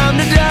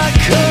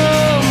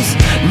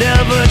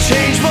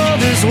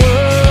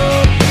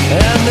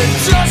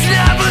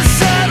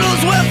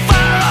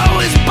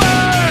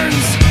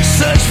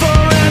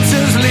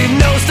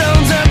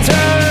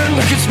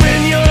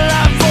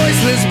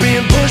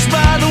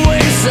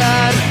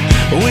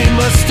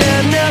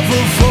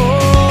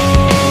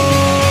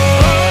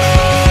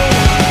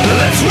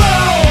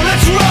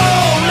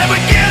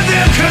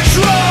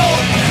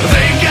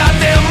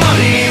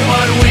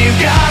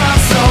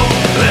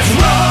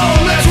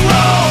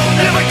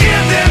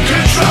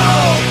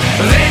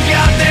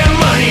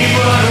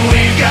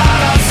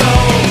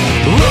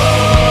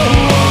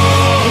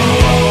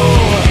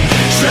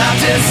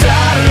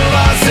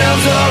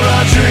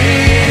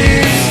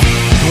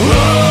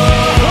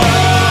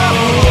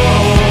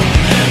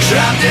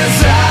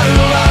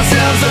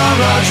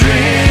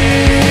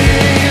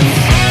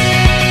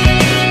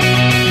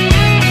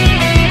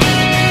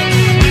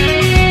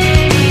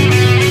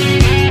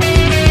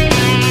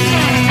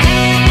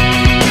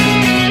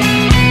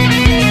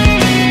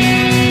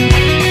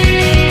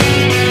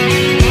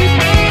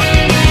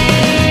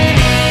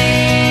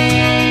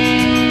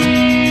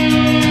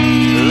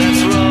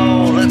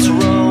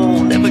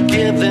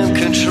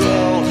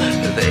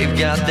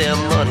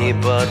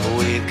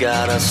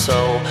a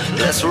soul.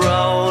 Let's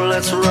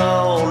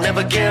roll,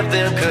 never give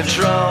them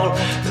control.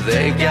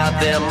 They've got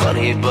their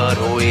money, but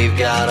we've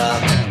got a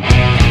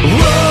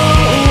roll.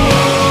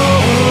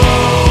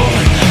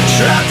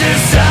 Trapped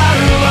inside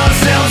of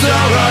ourselves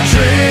or our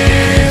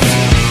dreams.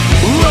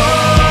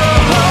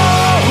 Roll,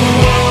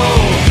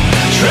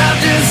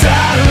 trapped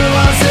inside of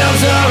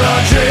ourselves or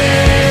our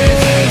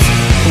dreams.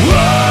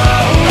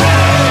 Roll,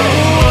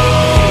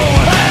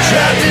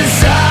 trapped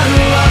inside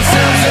of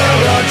ourselves or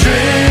our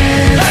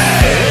dreams.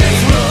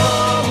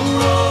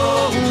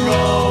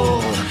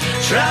 Roll,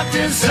 trapped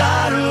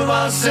inside of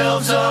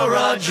ourselves or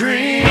our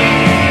dreams.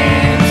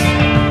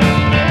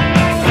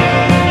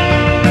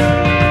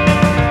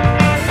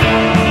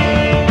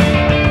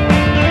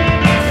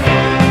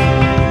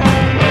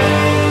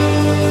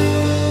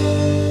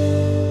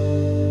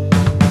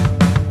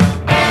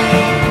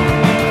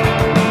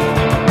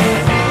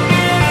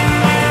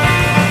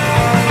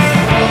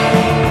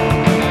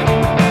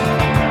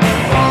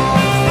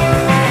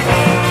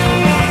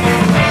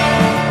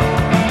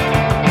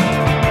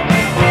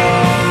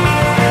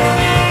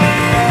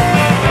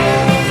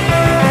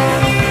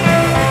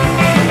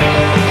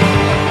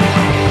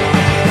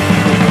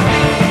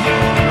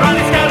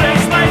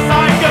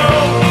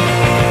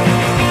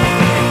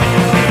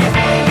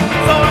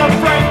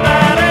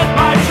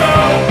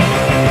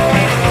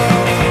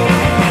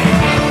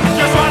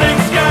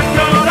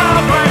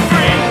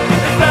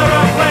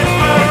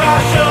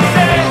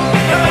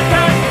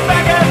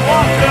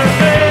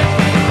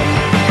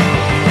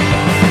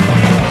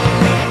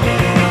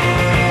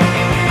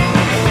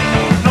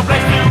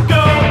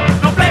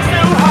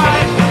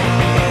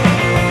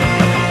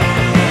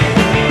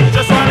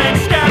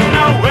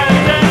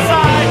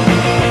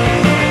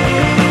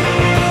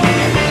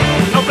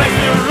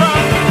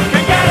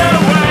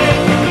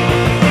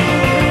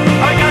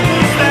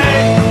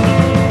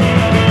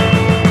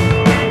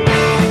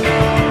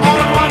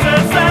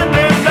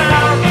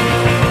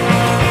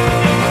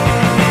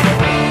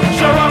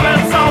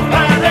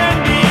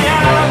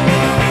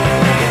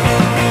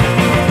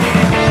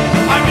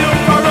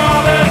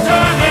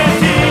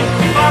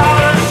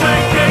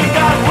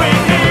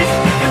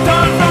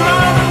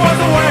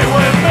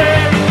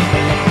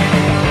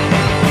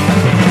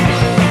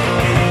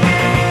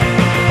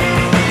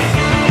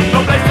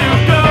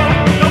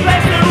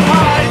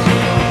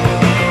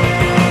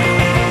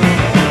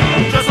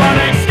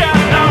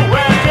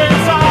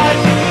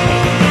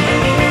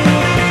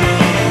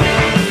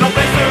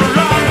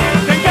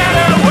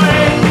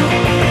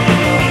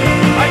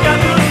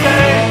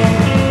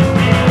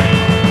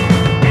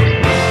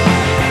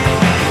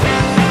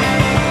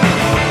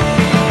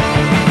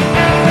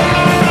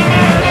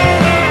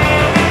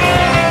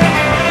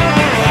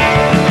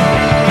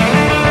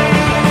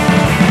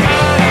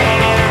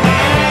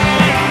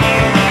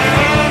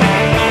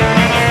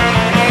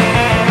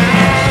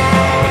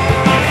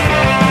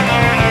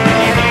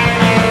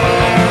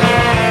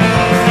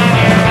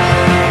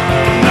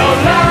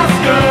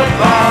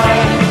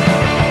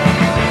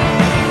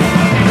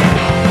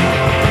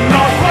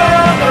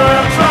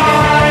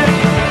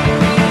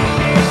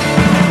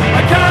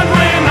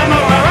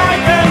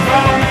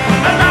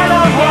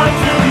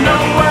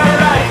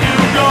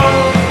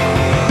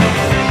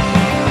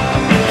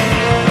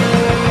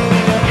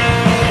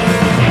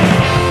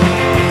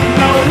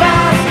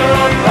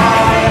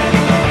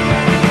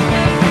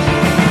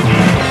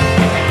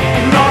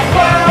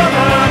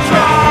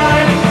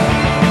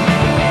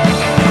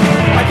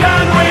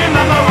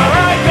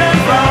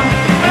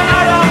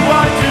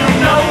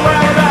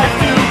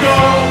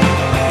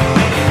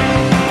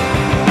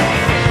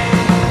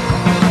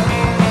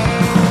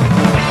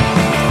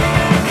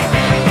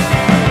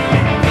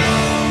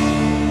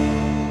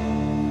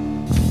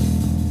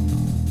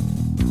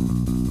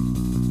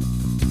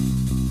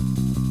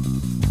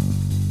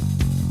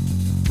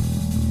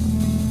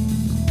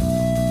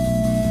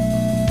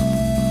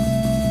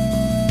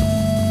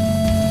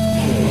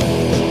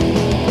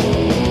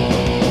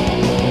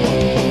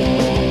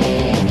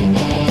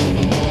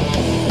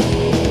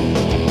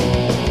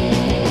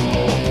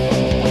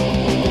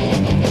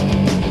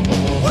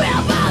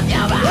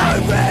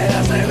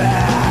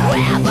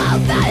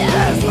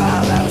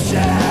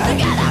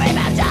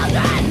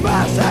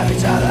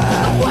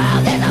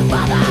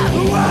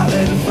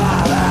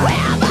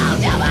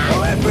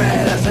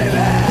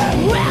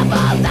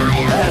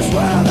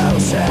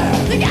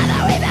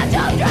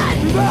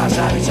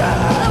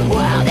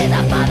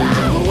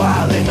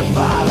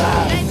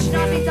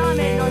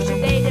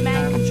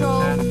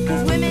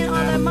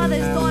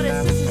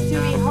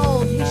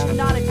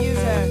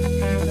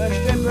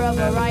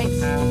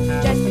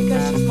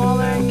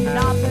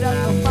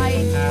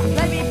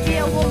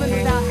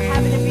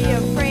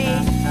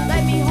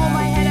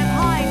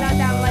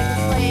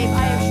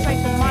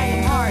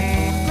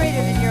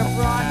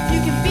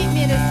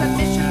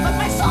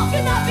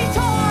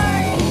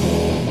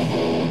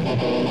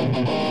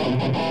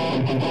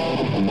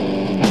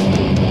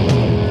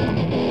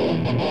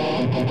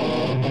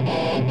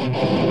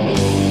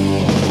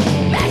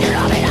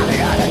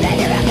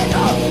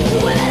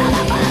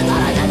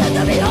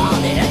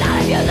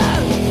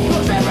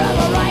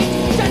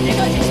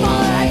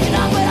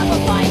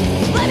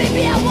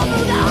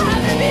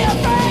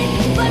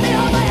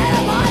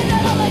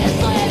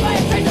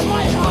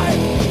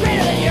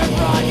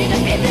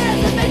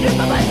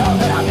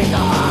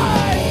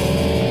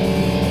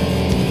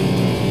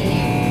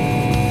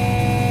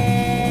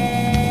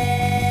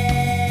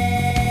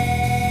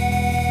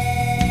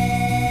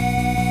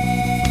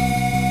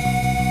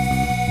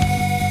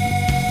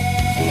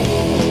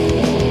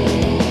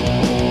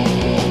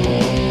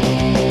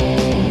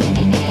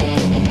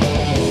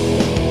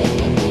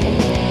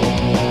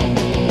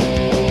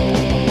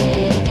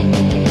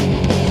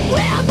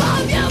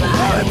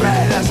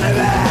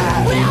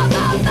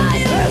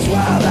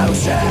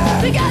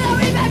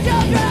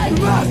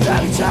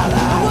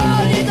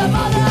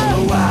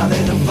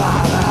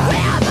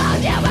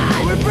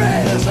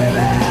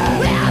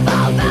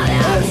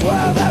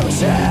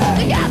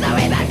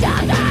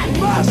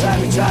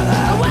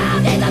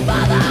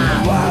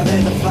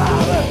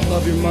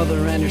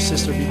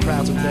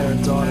 proud to bear a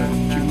daughter.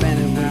 Treat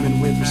men and women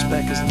with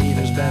respect, cause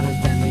neither's better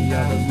than the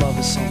other. Love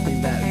is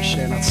something that we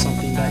share, not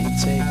something that you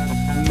take.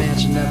 A man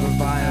should never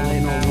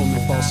violate, no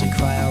woman falsely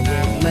cry out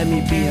rape. Let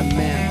me be a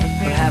man,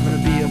 but having to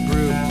be a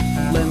brute.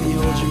 Let me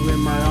hold you in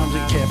my arms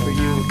and care for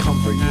you and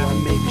comfort you. I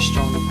make you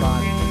stronger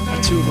body,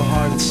 two of a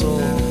heart and soul.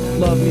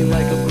 Love me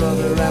like a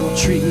brother, and will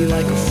treat me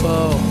like a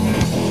foe.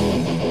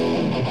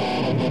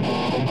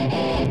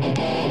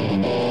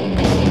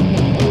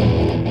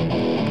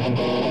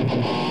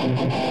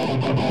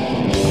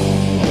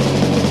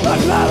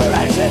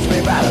 Since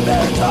we rather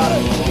bear a daughter,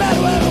 no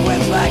matter whether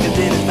wins like a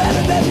deed is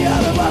better than the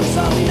other. Love is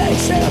something that you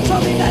share, not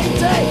something that you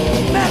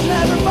take. Man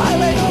never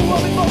violate, no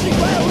woman falsely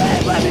cry out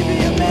rape. Let me be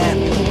a man,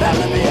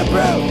 having to be a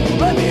brute.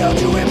 Let me hold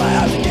you in my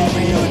arms and care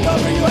for you and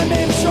comfort you. I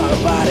made a stronger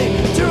body,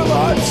 two of a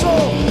heart and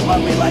soul.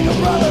 Love me like a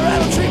brother and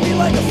don't treat me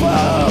like a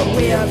foe.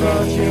 We are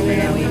both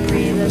human and we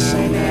breathe the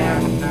same air.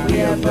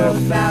 We are both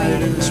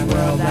valued in this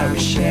world that we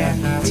share.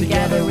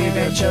 Together we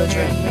bear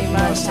children, we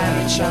must have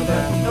each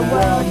other. The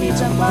world needs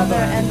a mother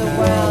and the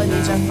world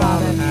needs a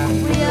father.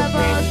 We are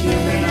both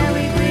human and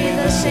we breathe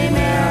the same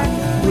air.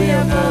 We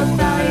are both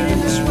valued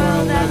in this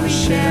world that we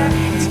share.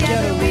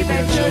 Together we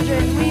bear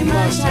children, we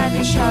must have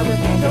each other.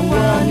 The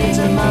world needs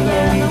a mother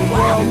and the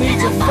world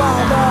needs a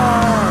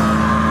father.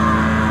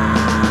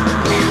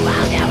 We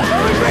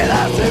breathe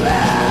out to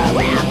man.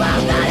 We are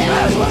both valued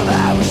in this world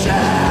that we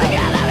share.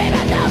 Together we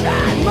bear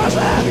children, we must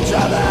have each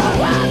other. The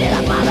world needs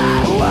a mother,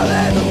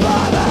 the world needs a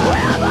father. We are both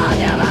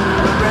human.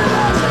 We breathe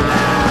out to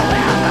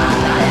man. We are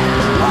both valued in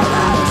this world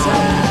that we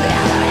share. Together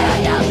we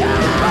bear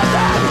children, we must have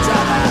each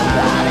other.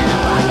 The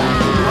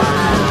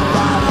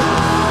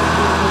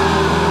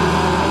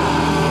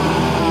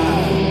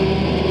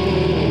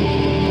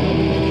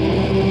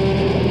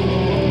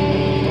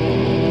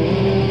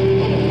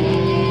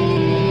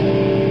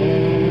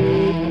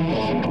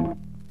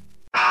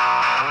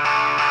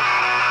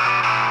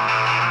world needs a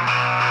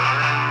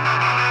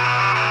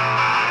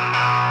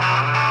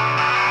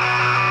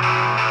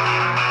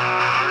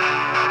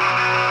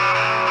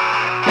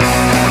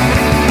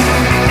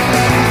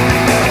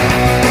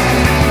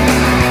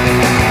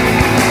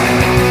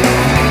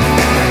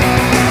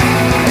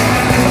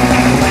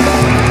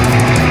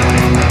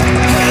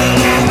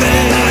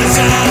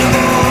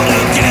the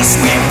world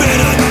needs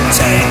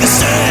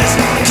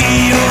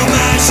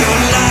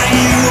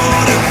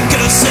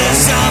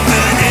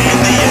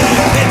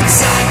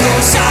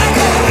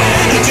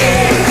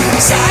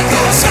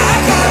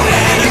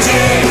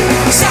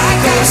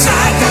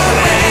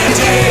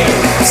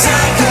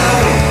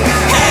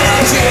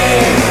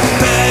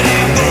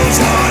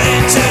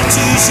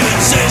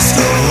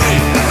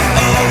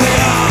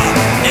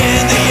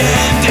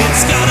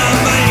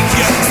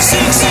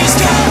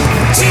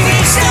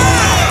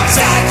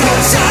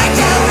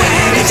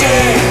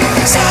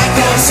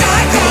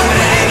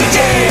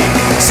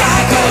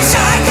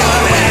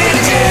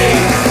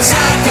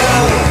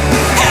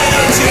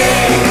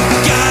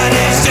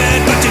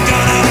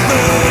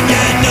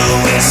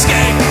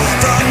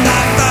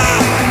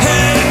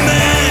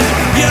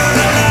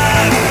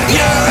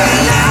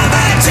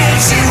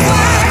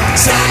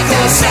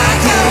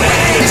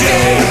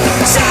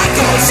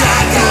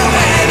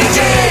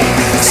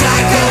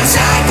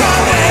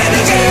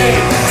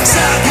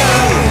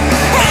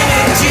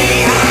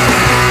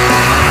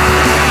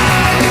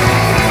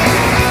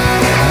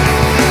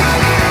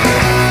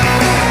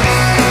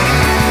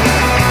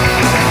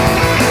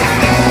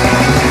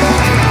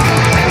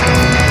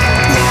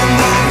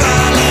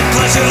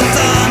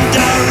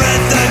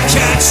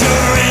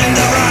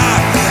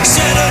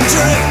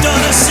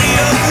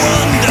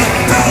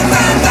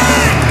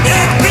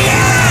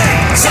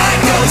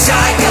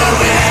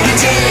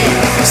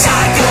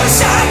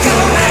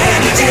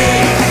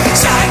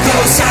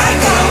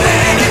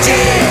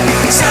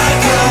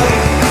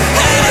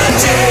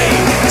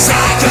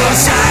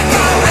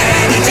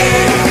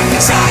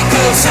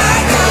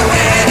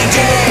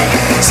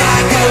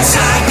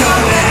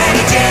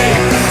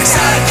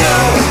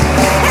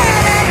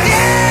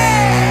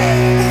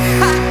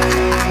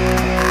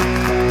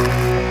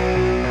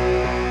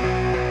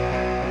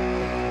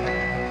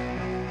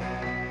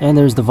And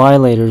there's the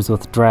Violators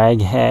with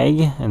Drag Hag,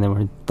 and then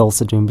we're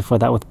Thulsa before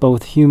that with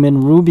Both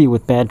Human, Ruby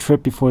with Bad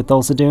Trip before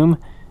Thulsa and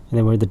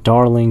then we're the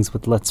Darlings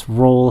with Let's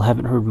Roll.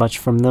 Haven't heard much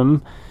from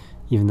them,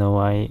 even though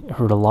I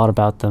heard a lot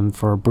about them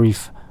for a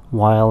brief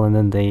while and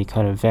then they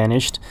kind of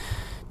vanished.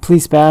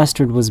 Police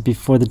Bastard was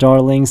before the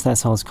Darlings. That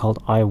song's called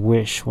I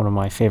Wish, one of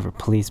my favorite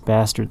Police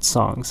Bastard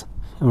songs.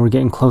 And we're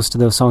getting close to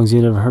those songs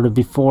you never heard of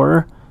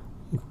before.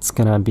 It's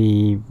gonna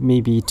be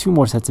maybe 2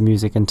 more sets of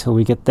music until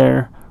we get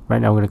there. Right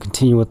now we're going to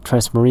continue with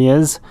Tres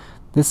Marias.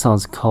 This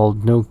song's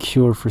called No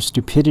Cure for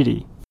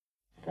Stupidity.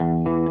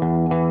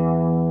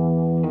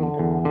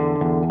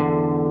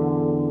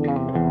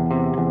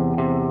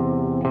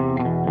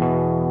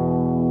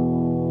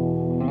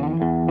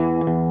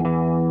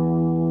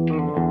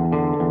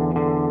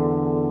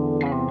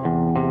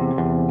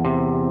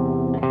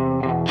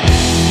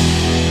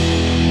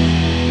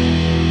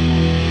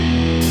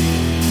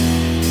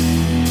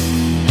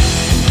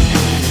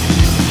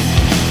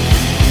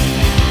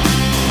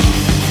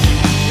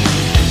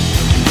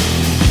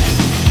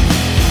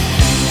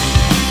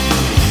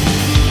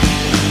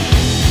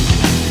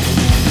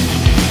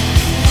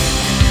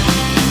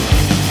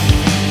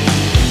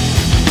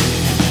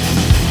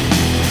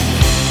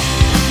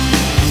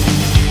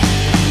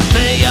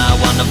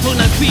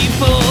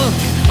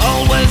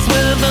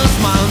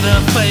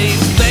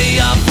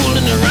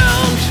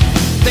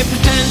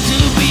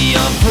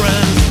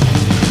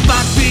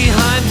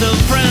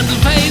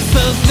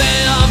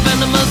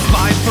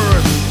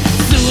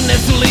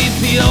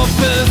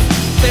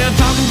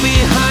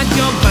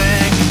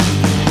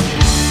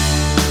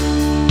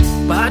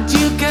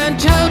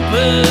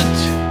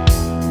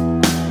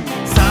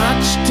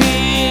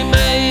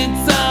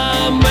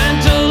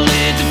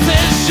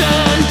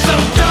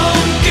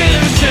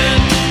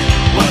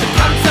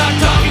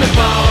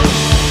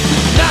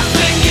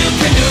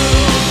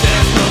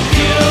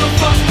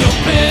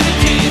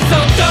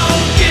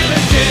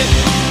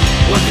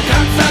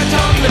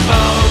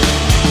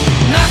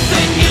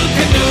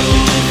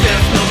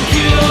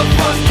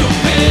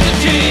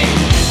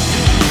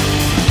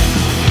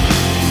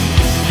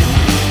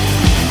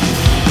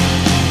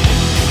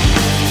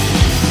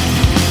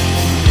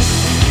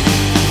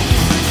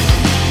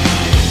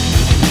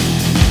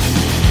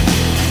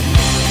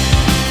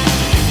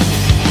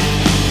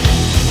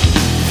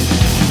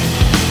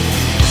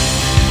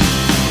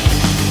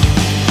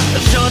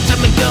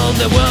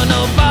 there were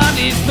no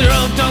bodies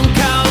thrown on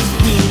cows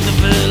through the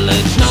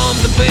village, known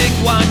the big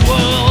wide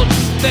world.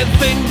 They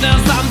think there's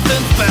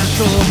something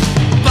special,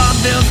 but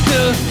they're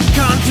still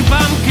country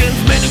bumpkins,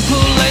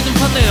 manipulating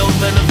for their own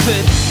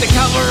benefit. They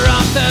cover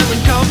up their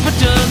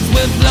incompetence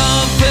with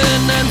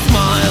laughing and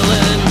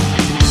smiling,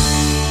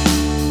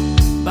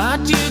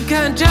 but you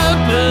can't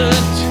help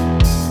it.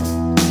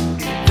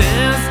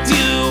 Their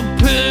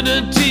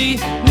stupidity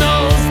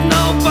knows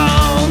no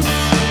bounds.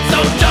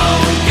 So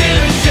don't give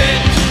a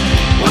shit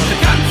what the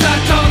cunts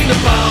are talking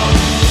about.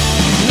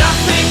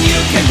 Nothing you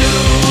can do,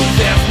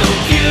 there's no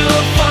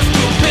cure for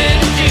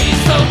stupidity.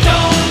 So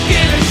don't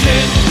give a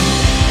shit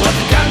what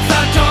the cunts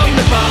are talking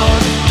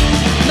about.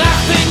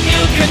 Nothing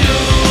you can do,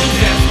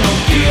 there's no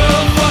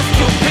cure for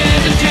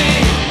stupidity.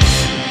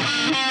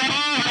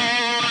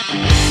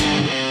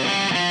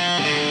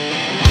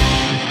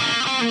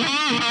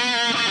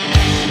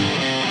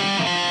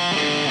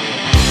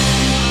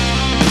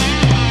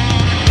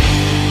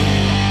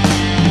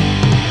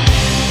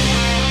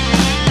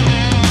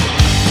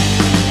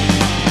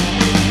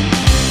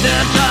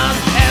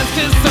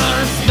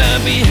 Their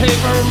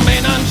behavior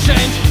remain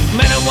unchanged.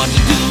 Matter what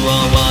you do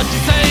or what you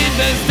say,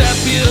 they stab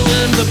you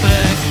in the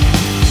back.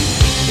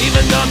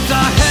 Even gods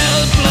are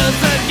helpless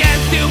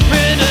against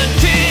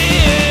stupidity.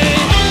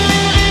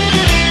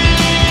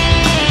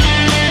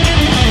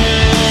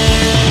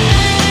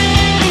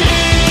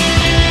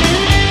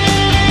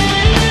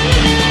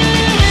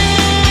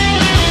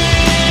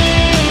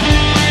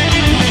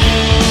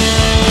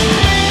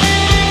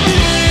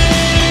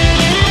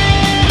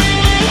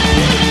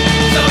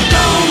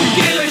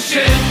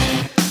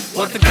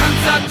 What the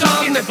cunts are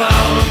talking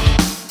about.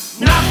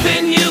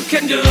 Nothing you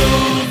can do,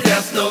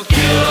 there's no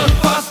cure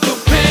for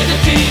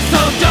stupidity.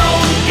 So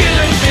don't give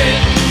a shit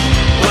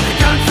what the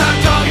cunts are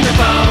talking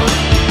about.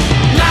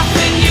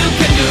 Nothing you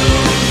can do,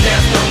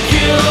 there's no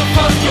cure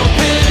for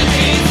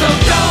stupidity. So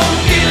don't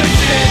give a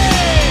shit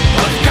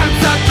what the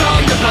cunts are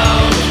talking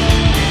about.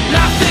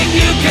 Nothing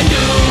you can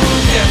do,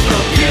 there's no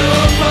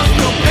cure for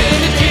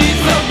stupidity.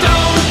 So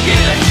don't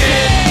give a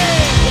shit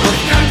what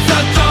the cunts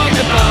are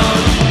talking about.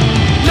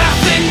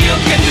 Nothing you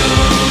can do,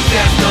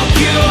 there's no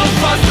cure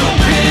for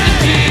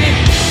stupidity.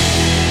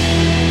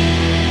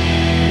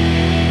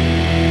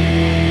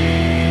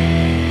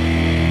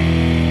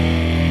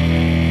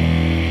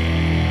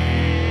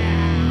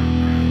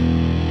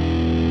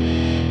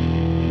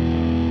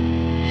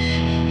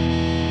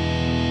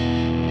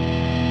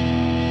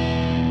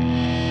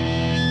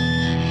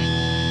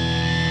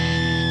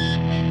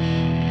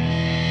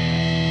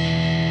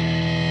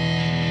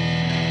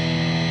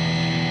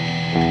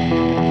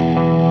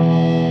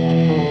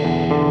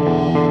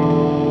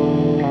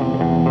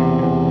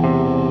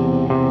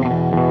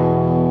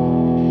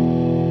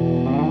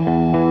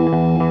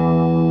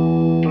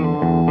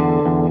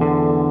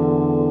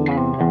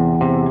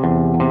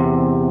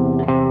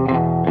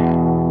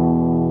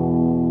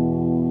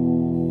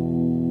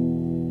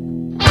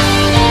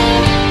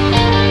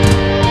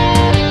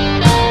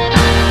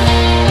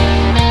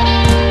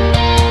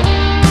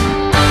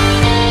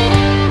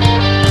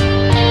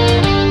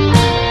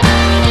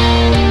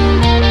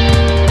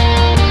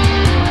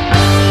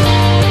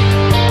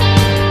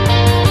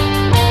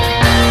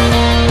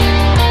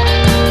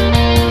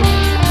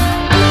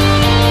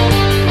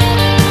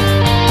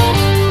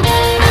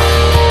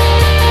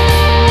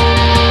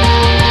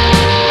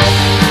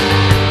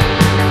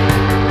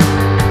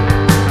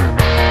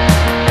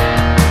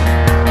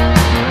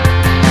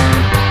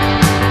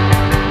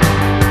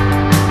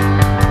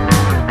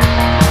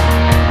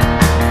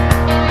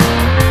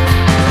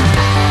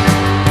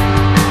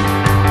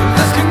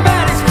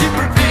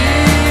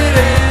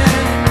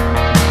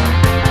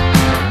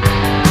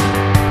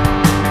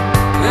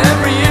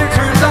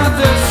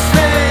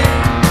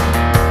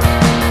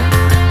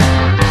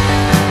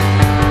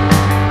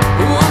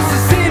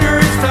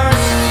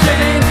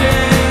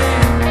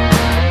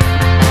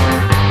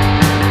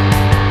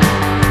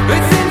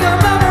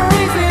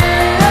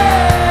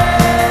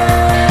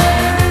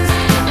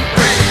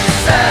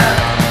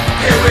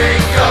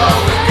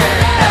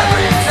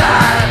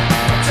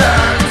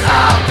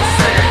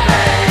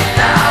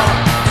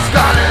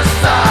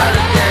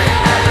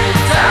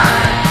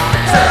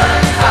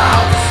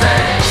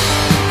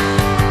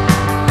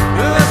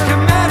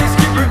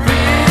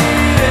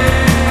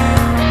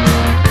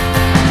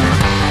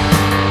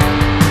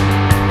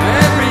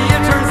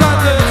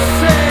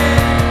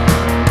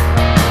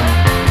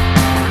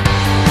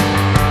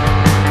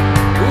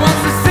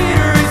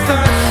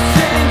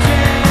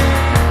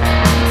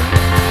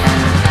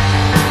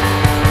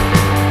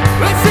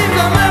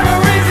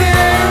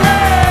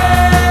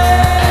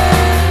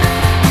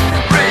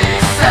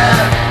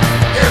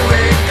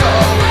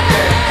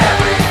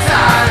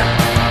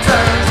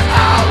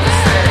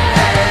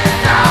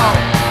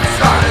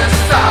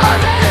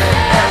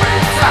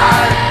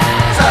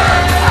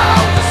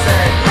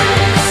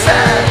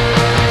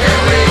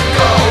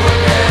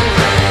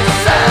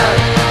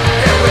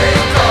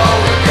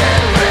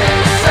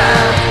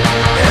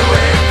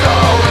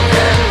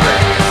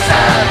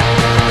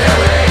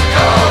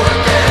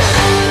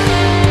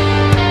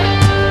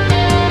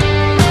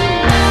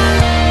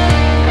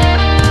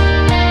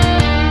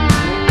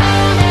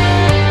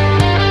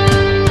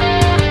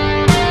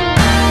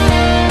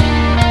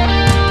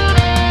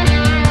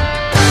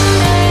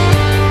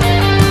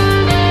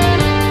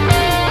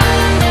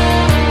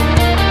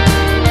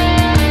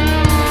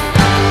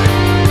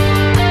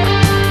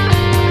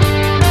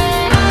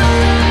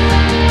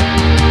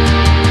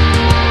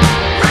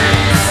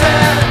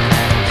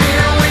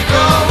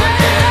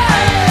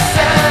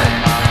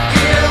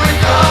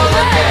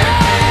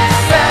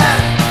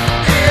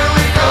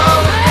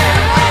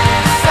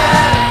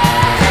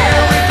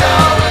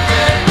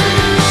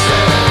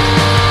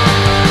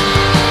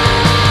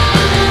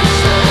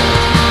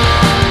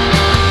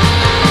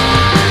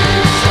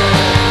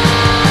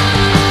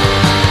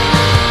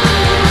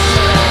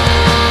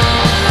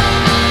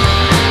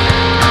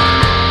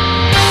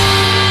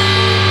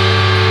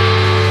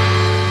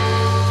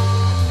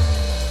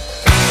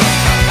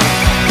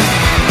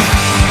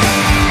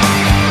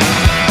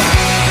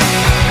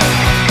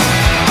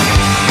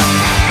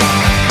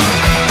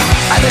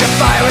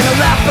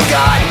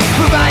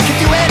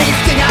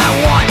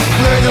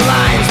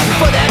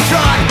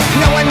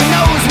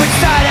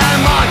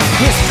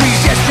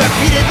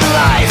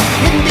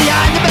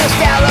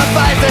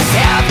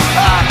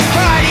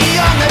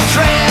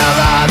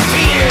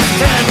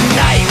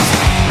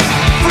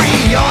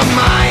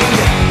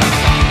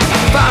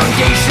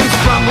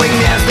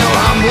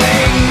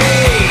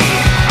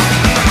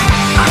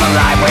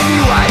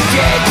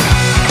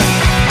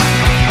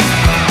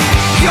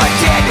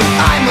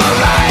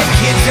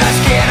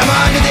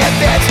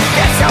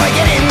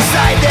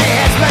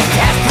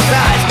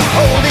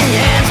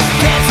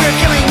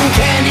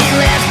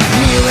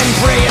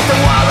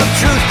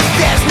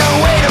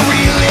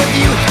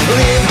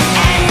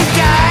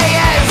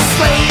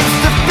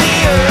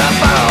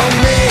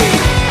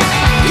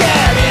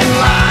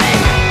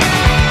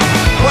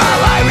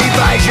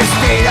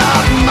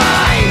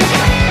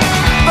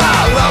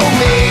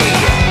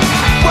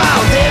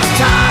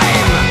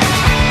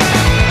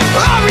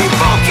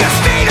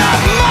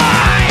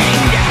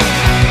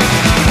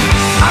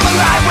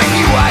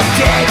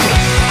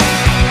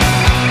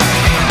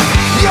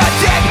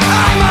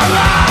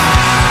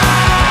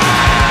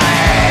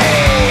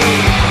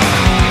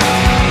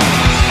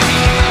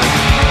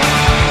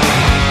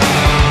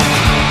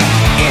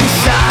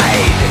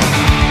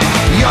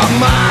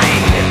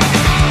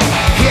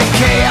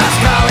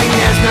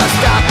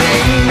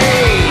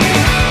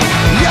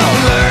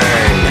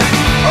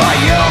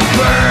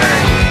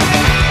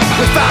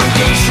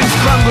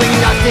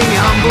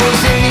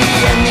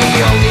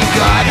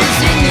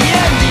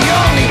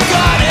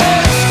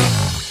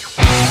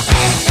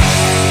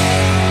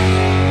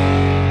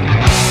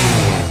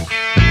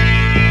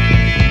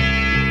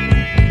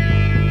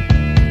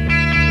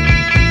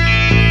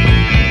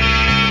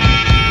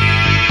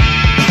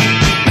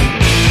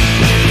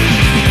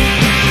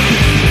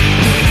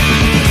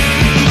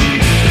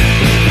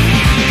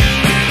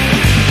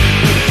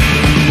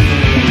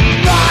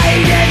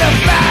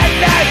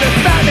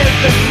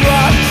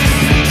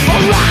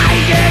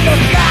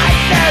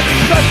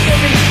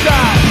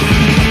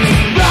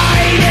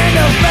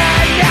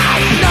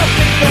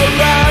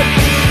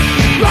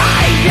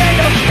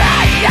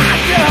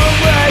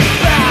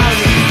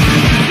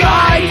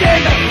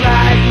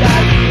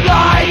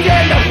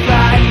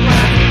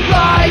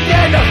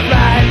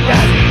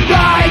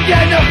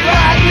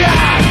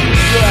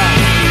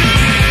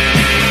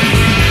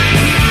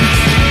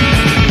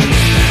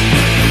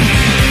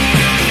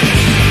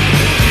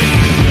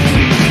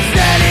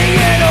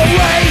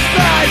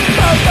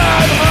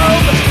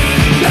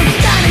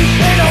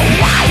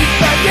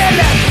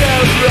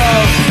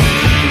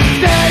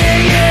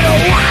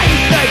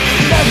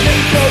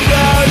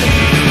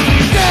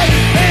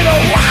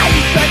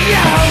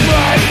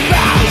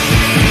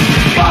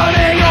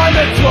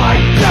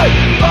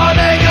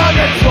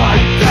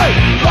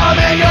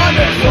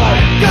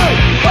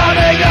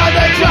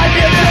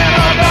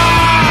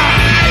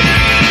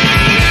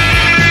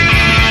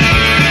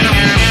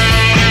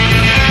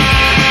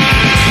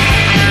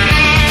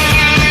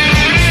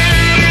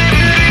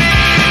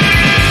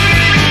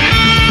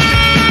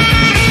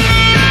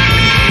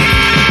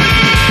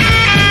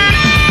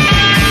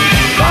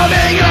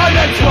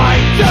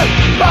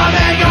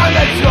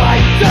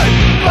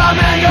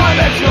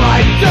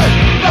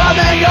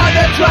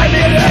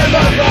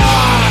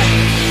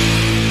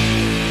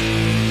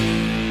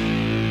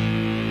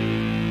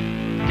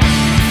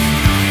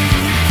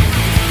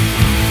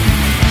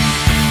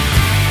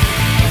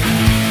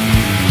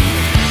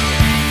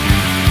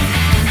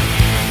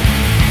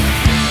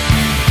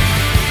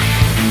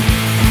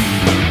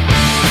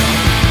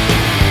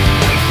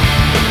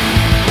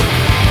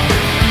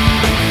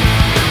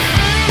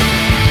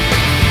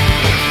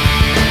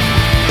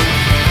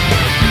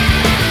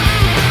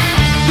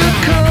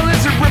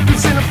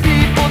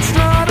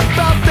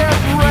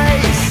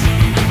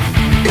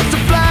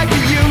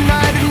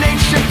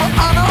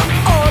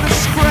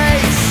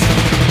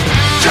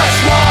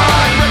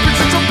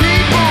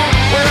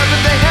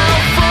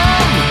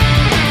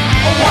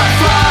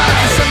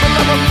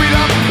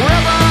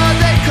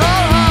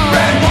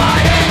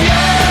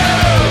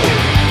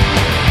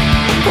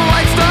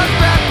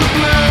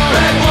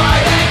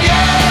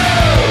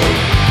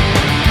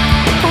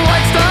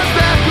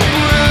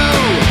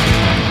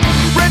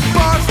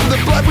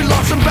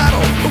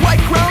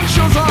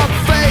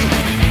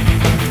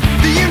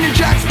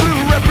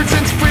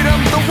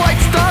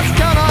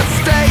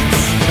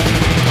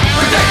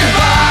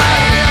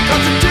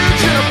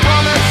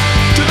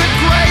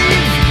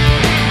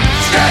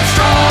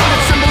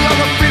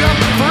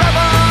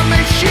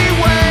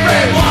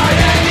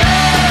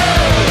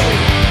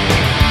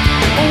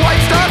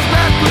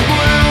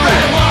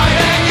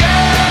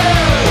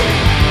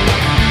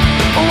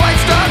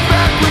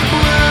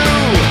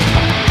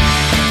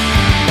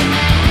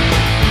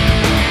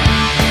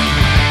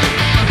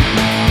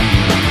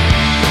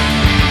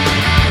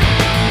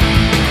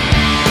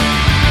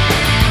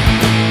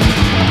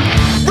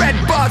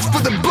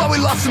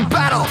 lost in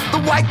battle. The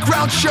white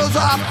ground shows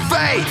our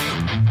faith.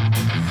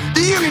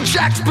 The Union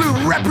Jack's blue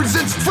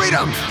represents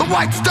freedom. The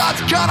white stars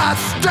gun our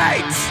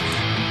states.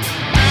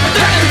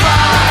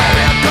 Identified,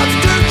 our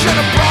constitution,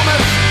 a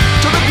promise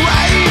to the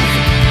grave.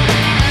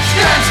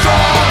 Stand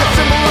strong, a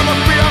symbol of a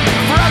freedom.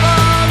 Forever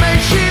may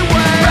she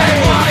wave.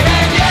 Red, white,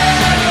 and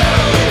yellow.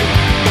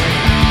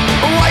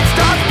 A white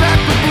stars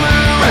back with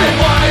blue. Red,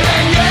 white,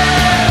 and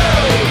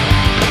yellow.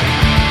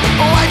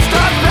 A white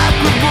stars back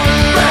with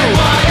blue. Red,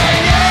 white, and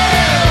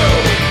yellow.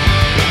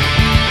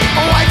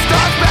 A white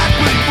stars back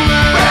with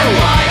blue. Red,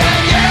 white,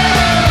 and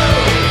yellow.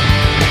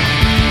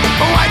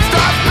 A white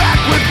stars back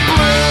with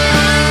blue.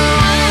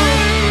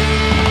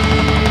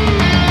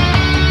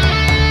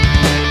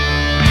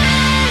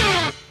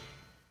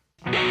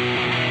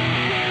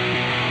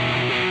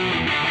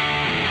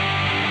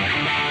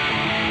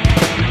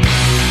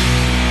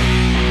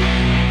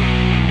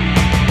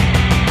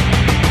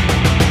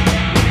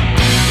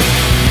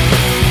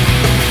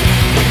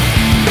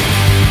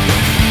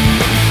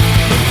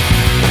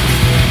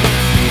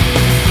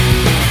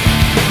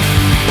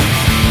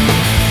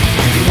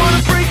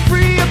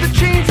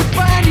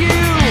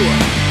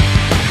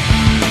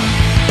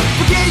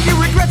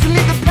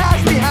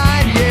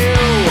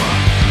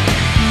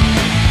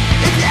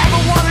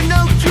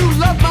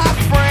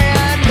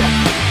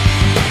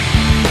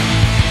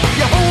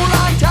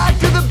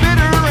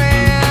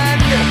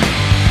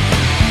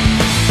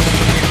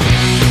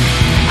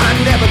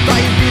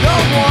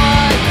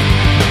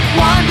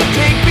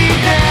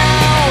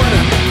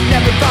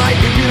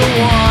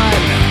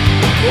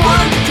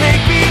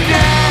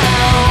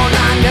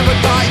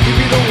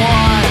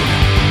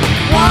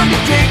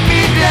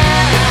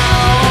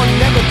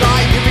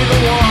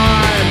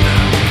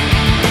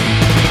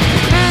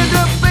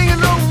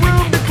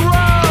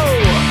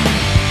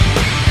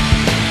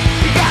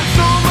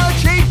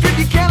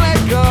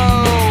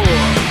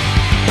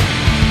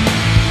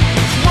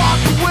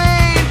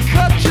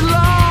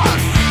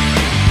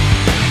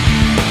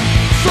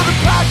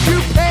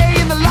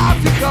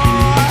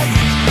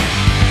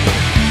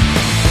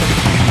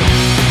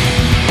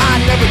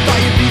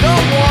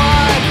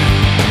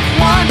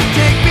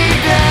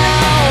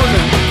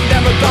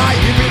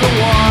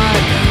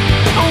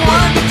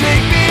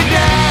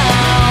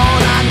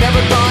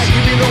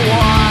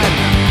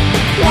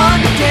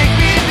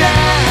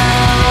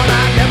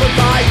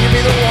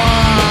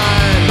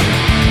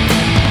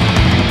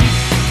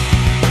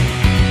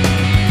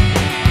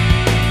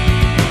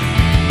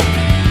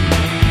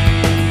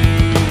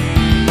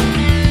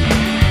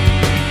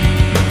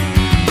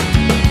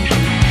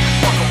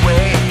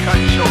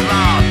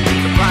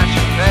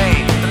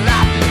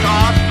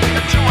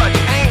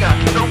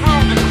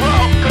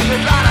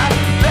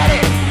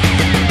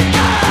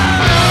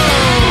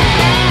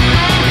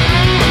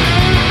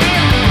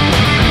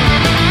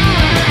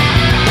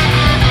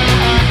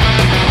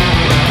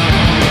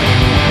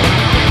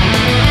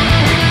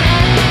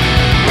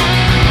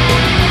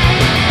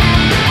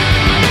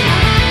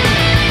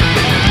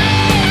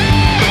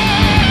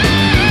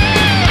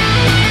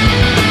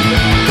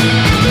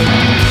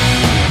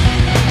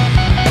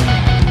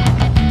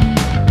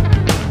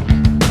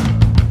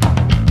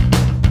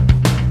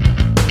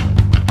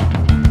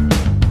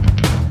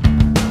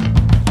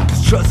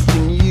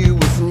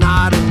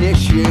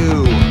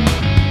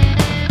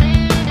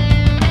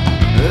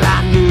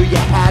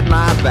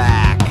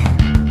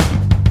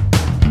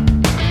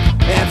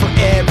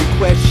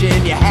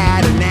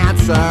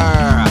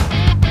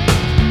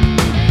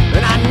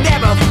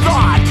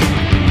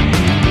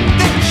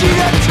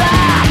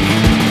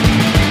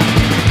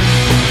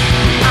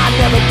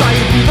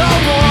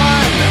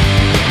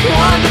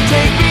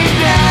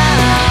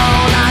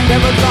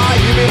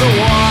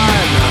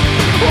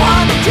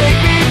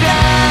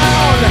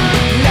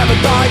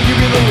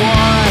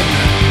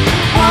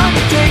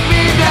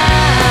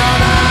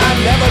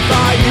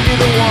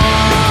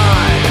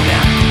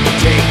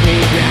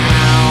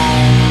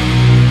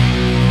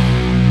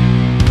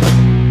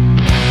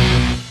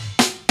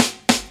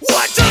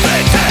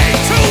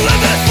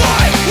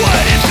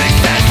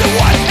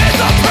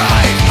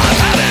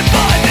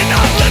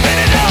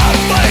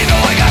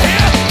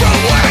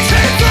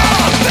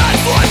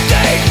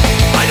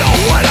 I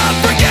don't wanna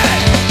forget.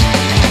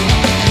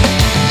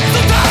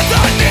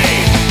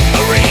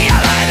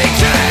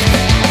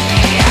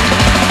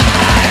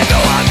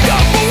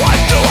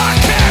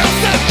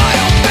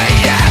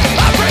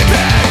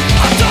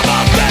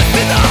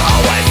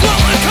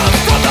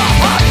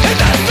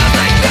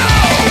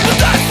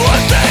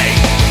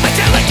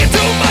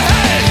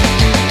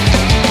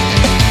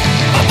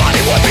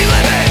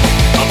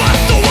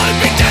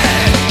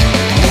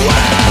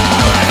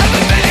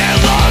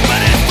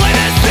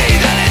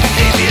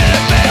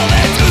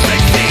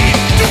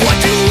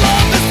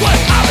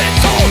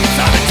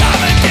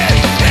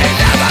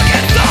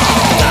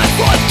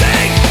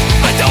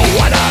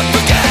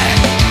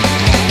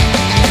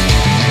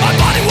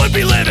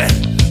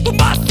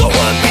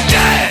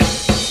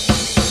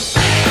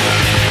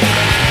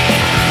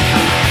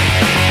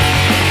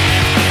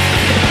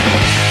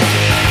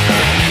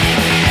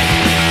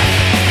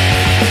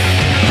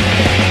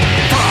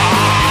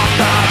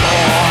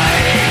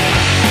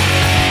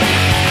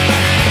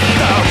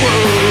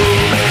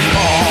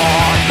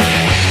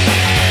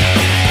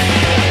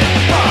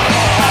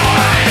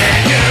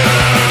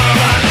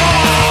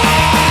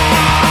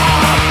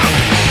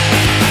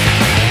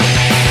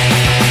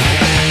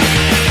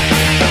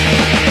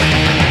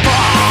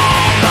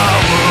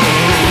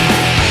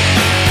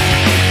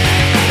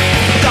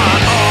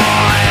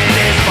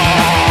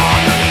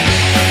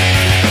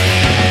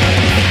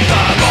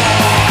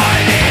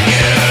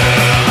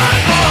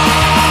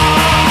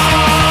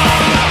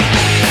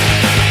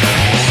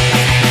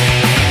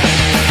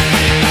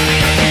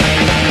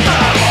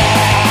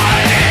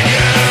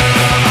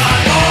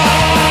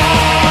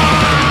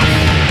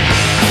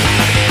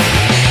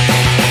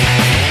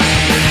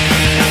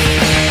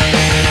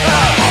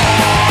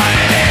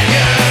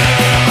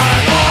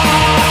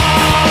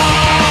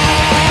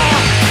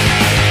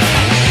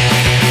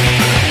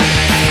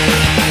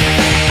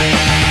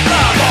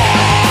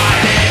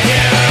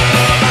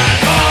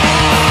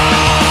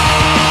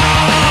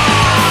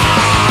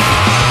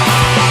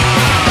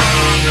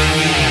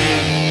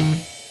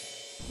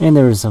 And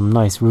there was some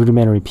nice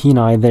Rudimentary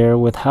Peni there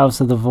with House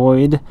of the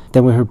Void.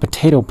 Then we heard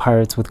Potato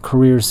Pirates with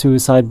Career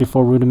Suicide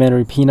before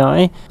Rudimentary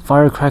Peni.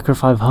 Firecracker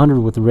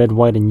 500 with Red,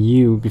 White, and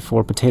You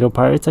before Potato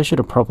Pirates. I should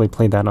have probably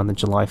played that on the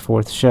July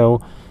 4th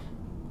show,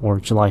 or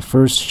July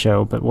 1st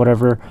show, but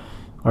whatever.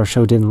 Our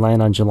show didn't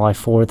land on July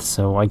 4th,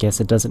 so I guess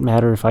it doesn't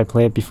matter if I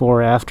play it before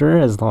or after,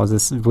 as long as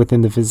it's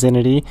within the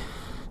vicinity.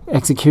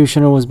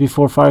 Executioner was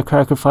before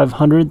Firecracker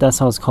 500. That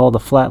song's called The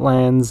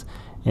Flatlands.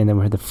 And then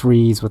we heard The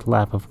Freeze with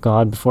Lap of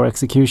God before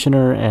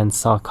Executioner, and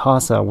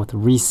Sakasa with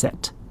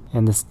Reset.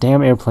 And this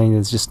damn airplane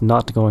is just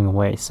not going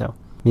away, so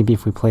maybe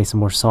if we play some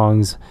more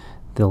songs,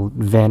 they'll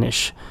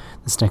vanish.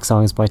 This next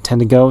song is by Ten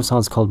to Go. The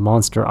song's called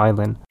Monster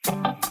Island.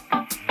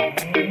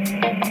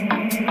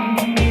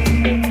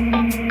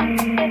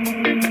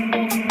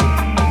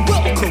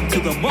 Welcome to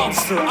the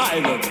Monster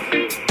Island.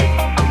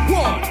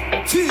 1,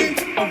 2,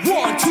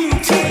 1, 2,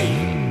 3.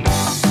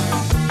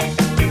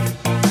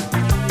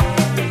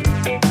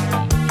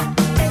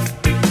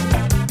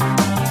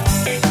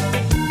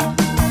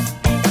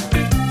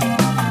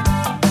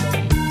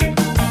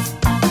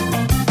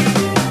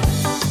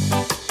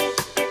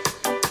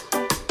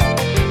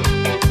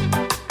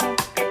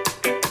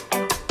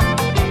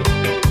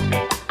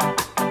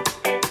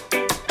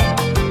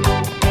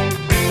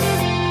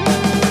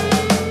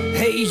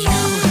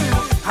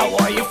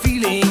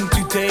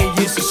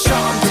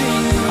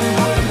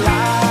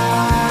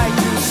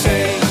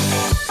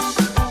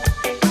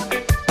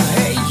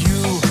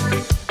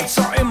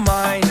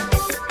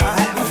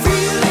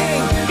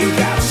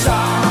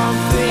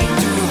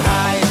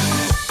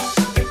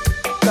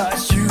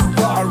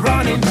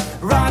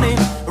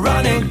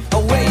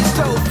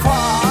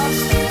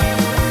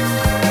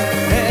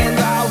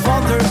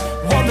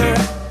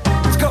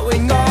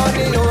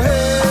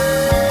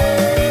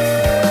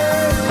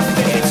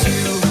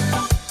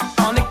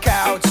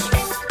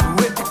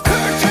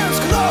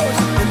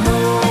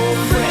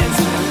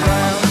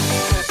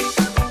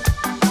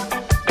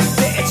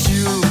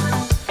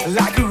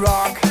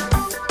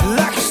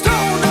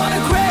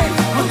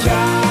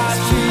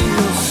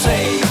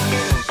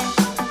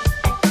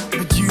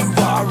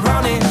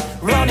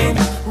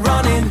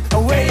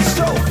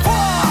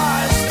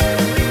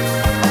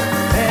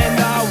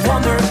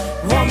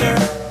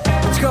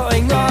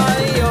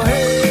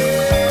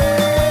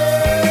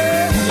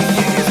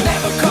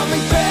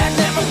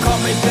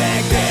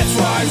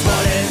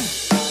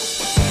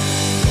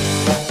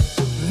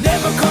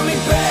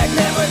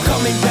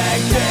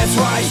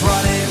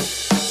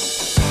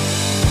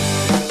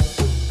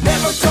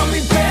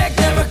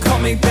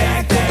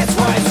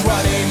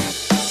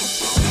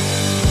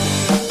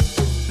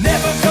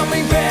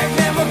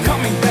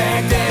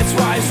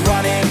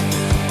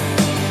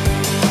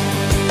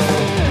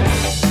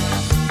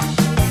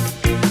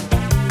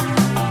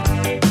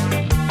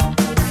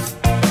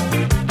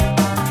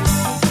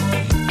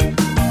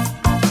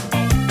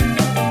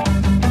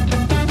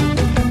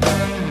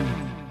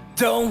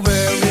 Don't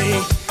worry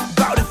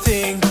about a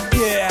thing,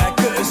 yeah,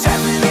 'cause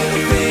every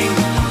little thing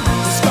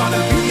is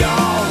gonna be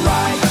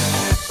alright.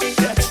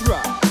 That's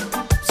right.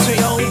 So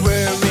don't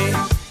worry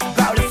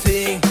about a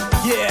thing,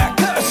 yeah,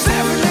 'cause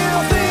every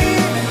little thing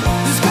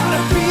is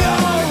gonna be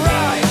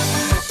alright.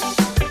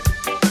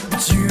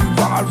 But you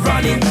are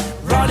running,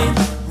 running,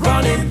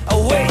 running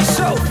away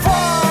so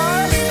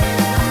fast.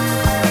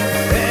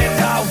 And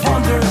I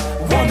wonder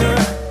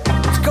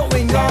what's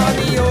going on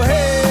in your head.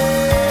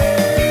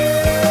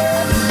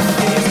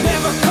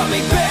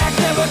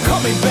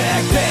 Coming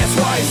back, that's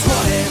why it's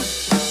running.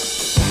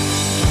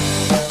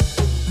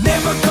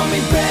 Never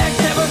coming back,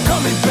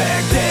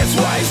 that's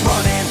why it's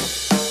running.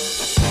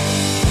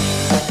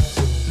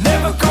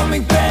 Never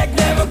coming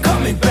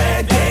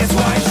back, that's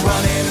why it's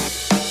running.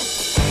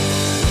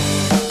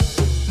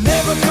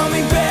 Never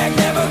coming back,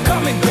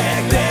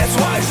 that's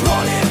why it's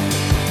running.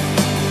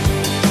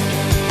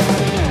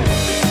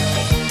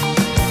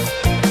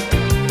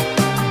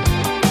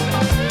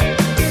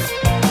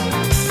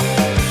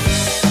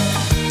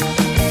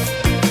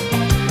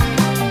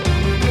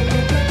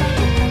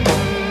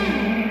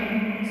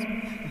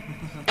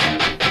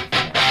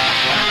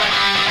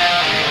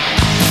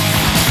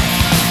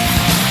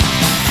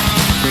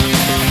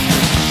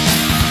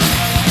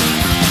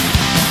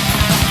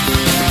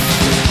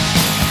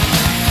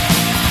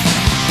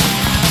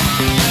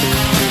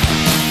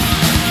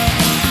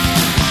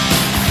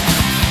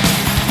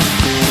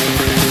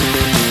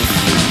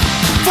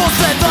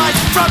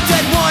 From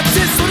dead ones,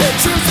 insolent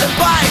truths and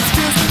by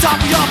excuse the top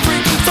of your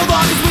freak. So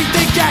long as we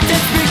think, act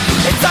and speak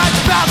inside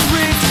the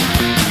boundaries.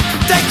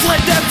 They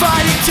claim they're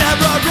fighting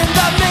terror in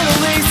the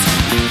Middle East.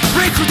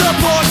 Recruit the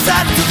poor,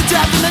 sad to the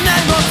death in the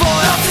name of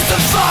oil. Nothing's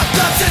the fuck,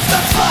 nothing's the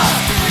fuck.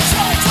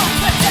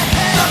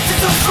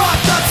 Nothing's the fuck,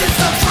 nothing's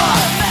the fuck.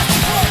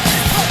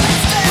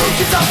 Who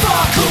gives a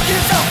fuck, who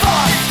gives a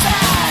fuck?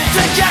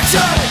 Take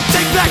action,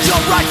 take back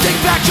your right, take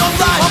back your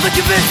life. All the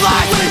convinced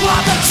lies, we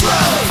want the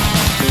truth.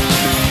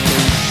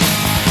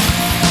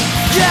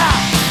 Yeah!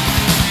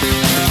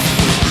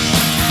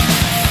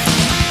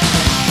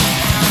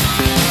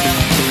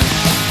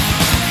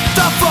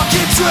 The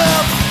fucking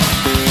truth!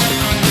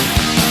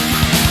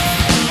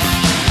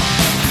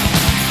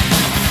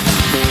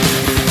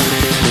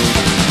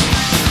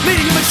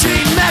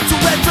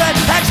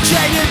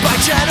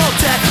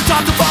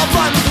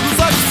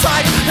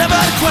 never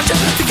had a question.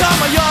 Think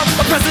I'm a young,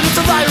 a president's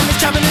a liar, and his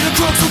cabinet of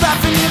crooks will laugh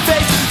in your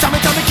face. Time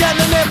and time again,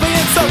 and they're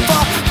being so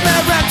far.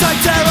 Their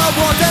anti-terror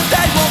wars, and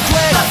they won't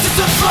quit. That's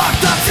just a fuck,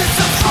 that's just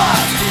a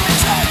fuck.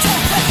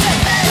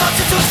 That's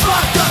just a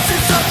fuck, that's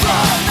just a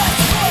fuck.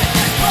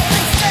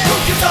 Who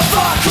gives a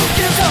fuck, who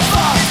gives a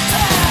fuck?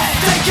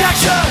 Take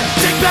action,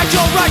 take back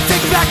your right,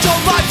 take back your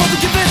life. For the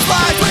convinced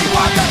lies, we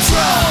want the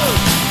truth.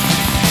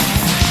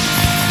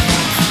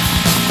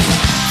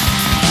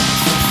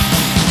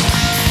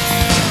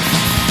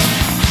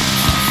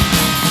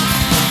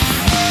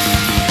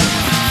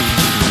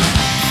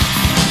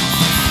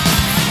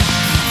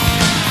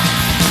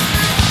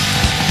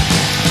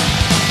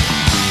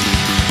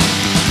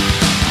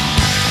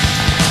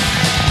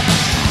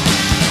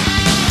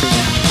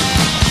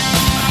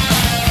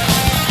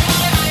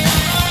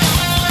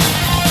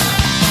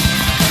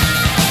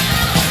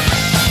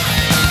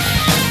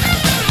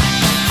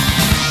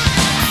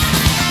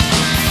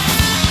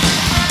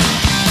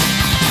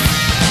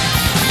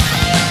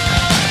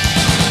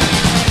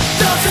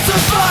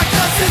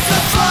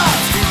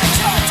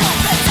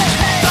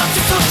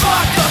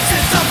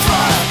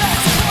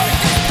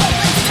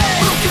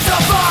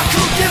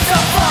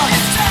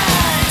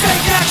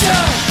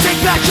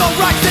 Take back your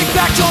right, take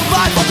back your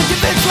life. For the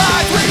convinced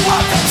lies, we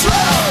want the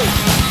truth.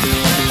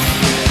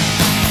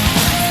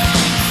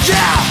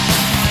 Yeah,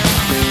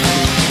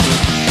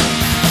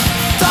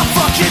 the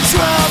fucking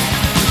truth.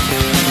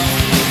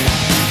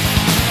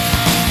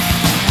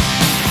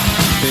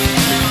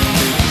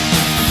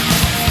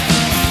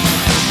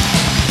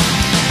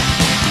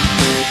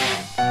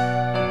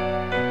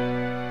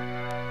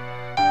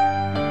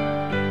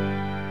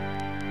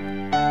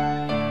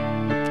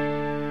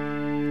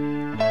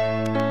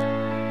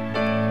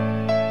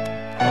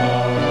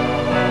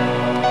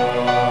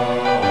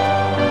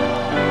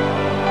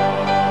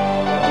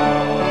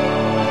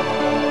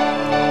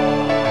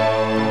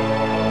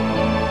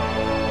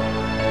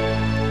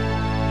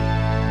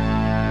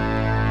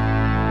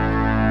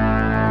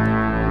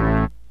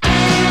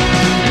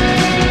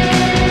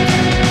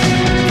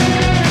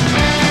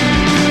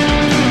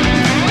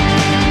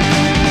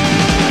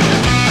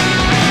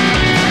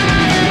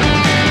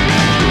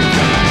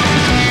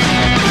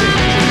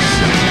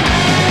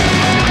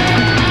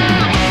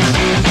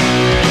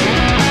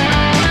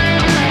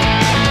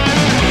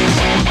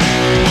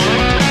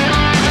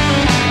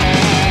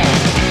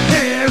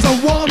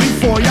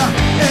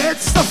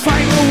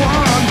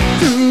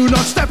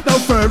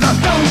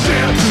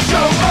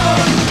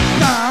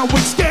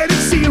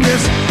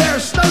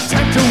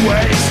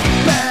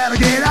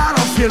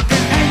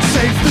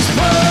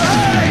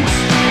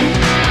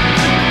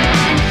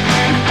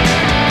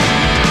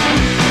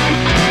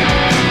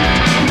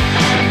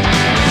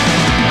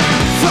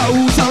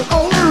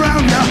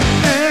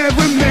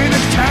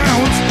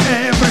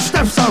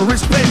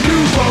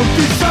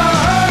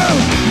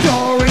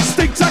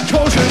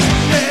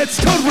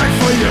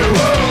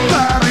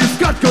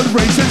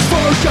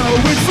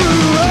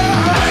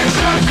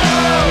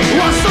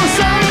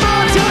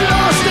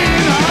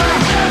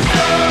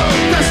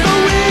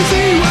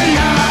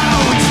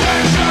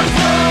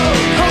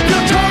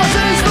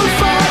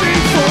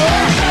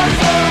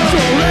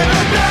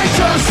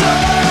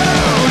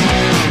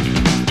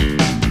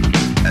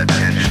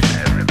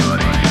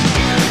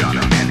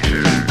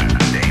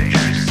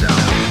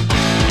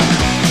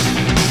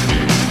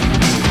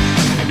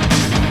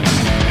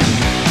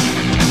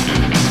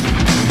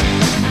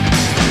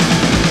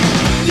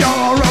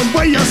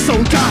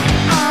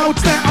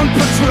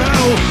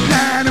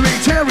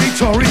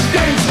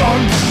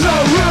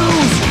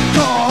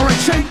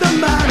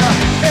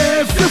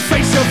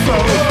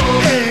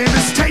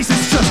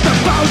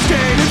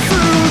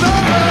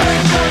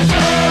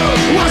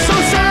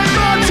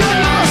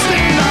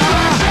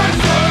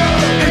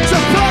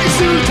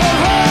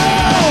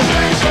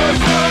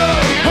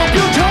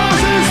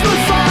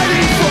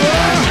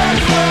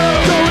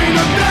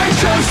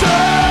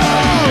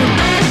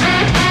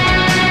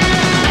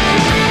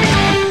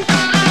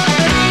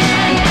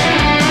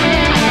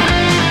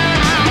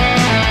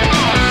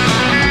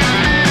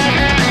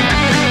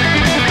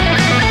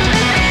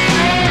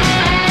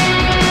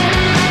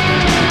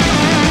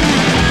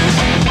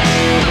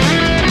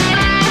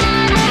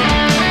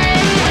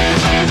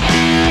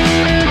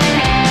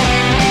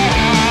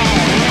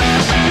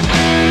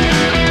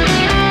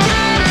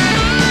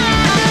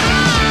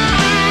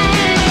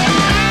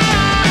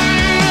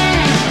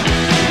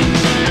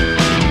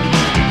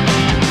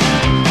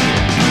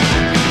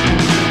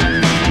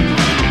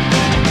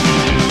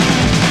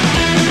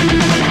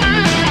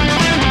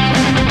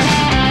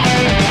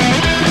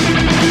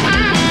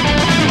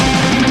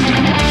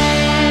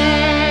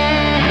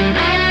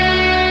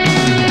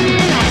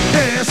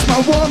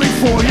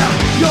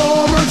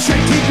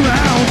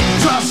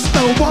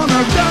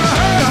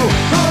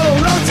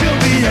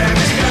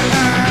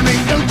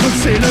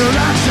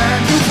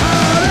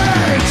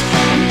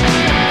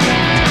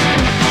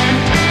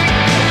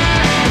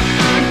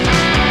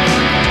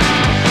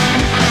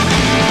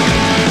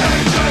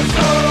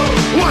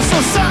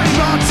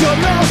 You're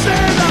lost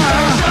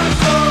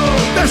in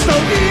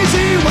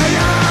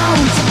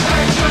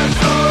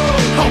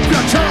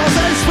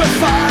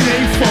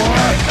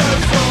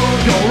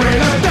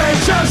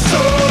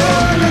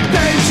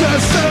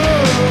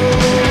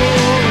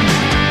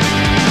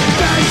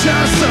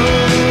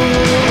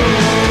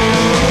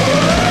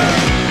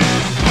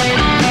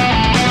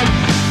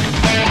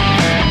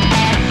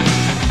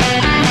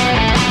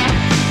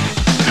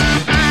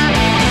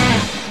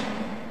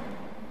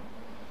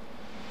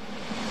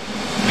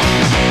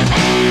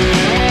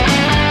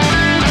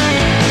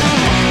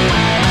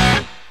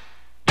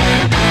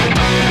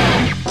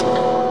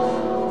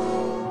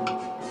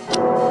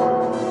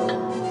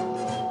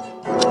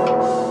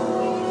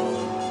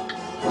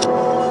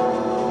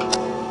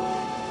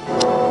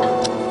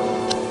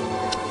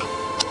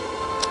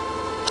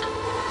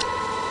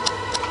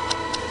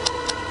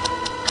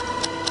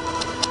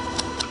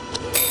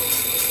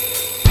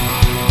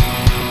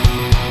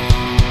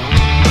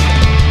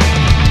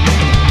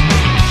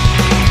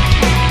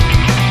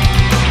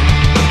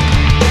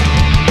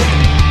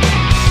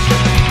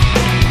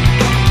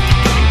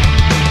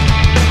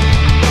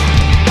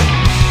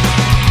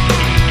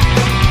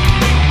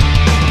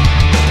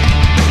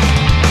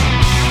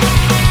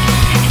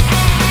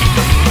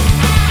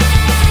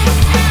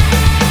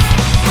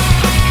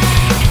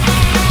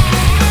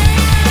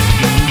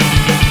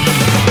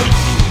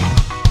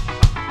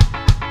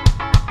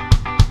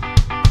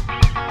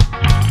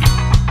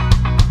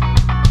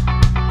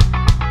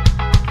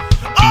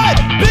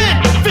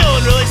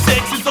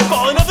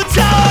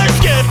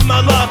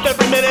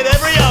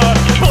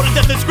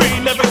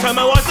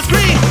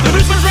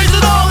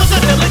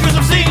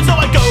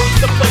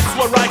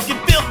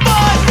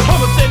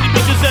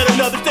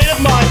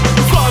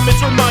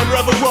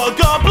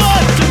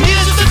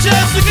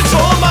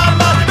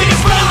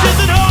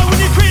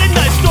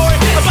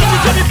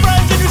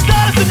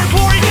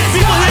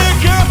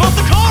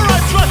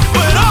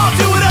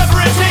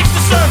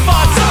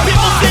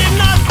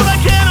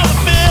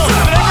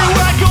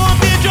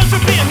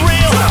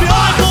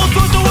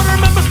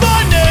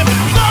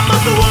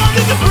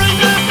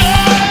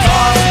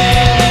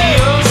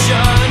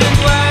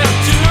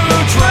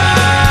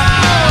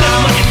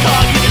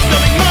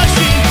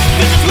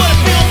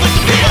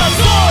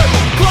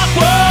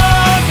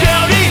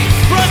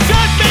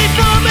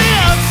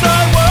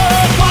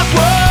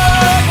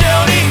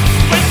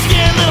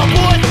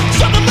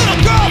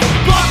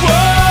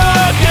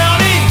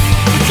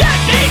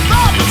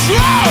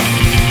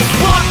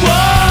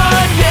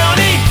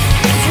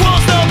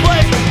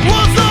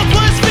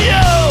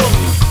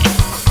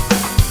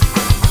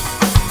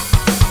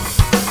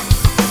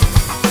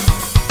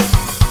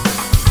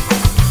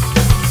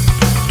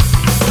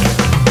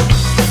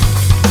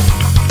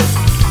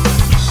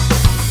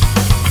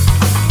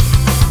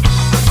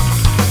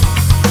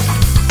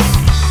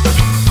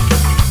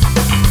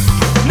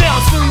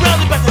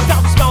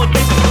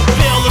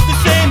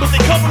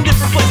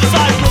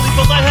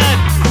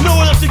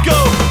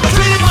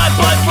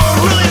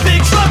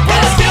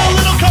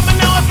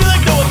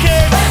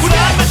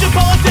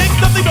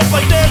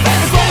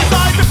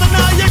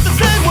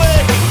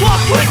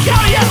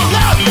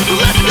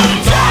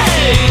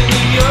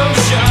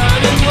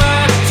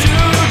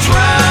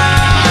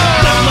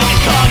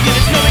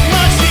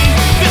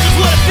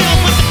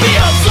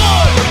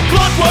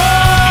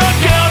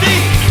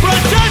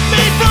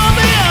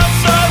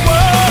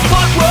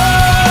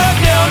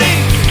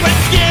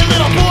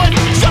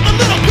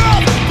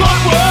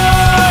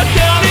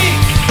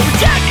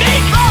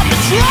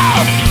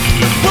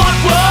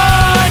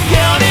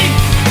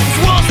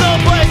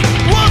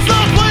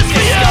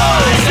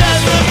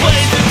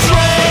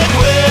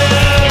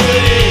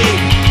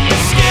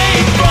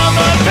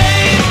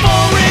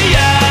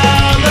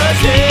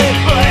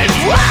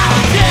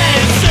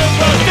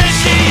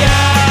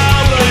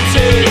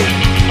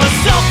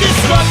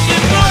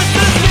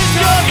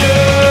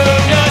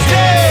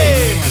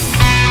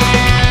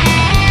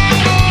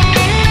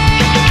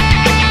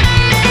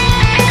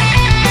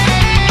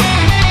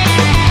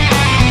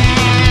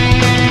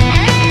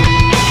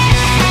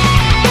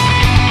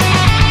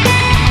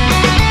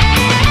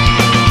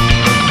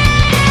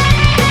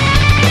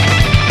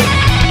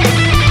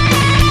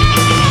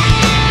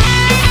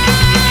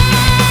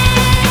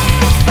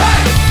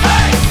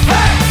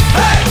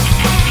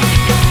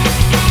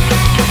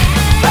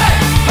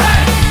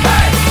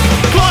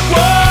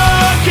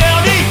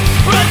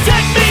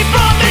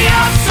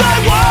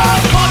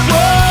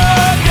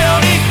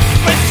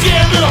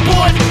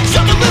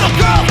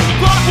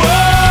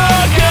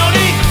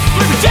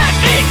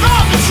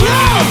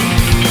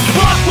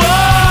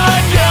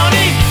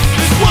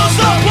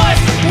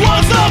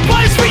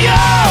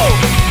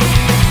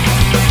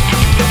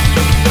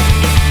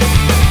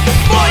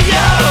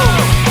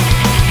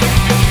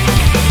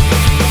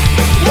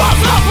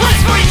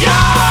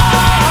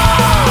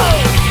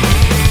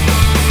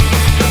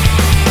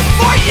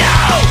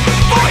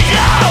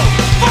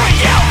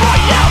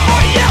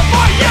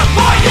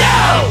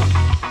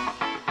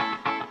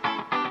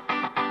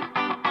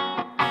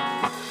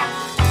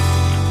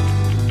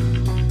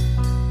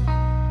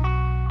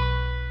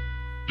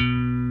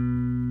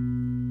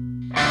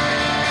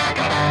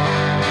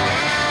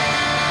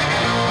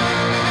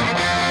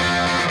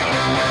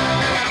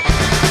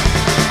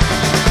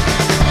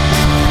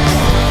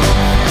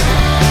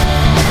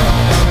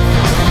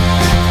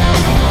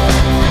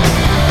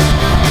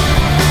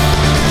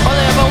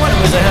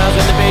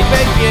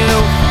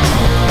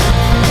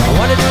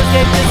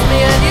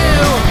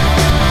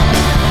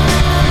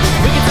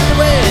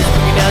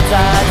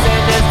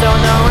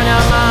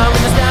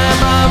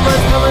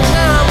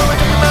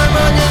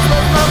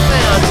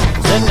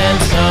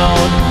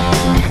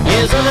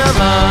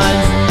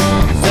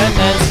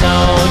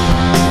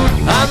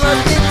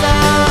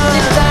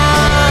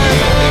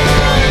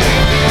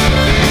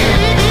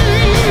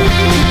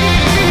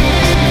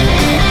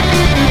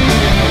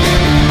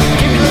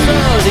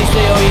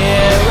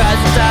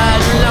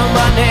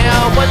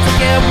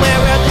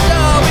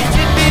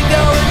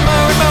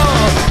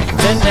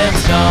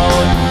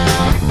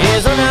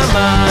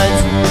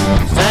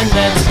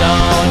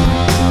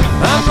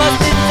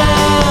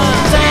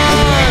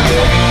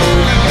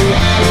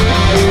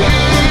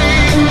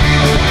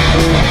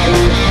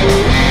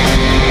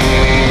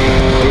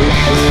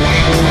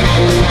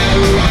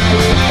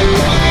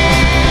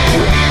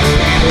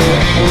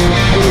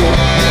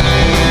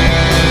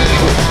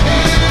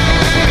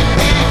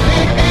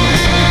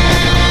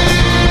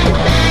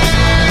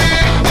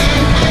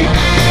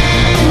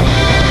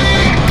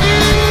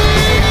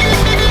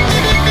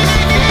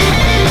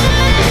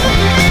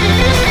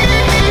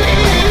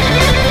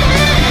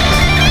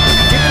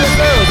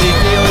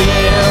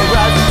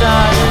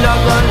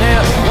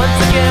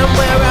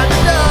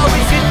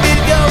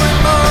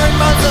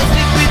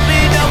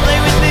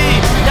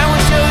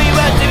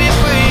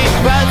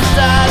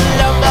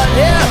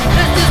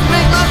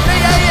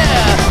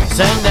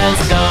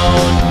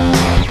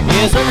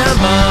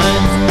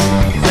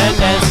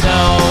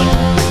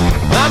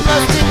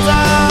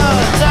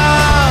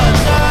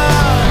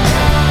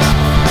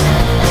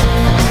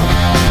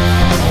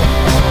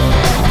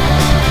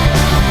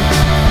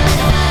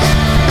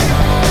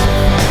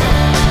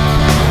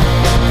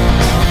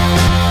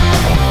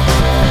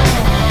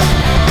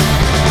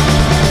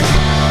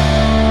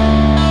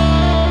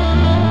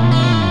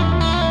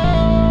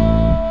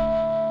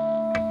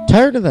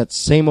Tired of that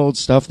same old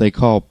stuff they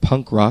call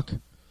punk rock?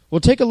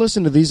 Well, take a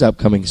listen to these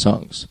upcoming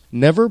songs.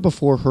 Never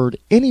before heard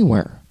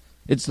anywhere.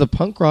 It's the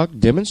Punk Rock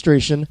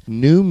Demonstration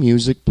New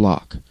Music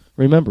Block.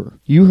 Remember,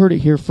 you heard it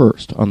here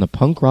first on the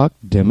Punk Rock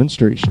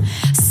Demonstration.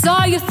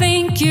 So you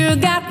think you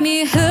got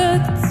me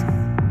hooked?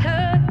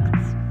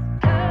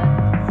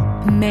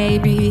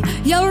 Maybe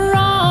you're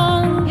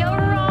wrong.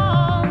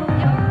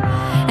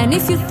 And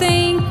if you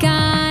think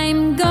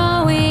I'm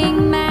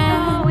going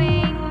mad,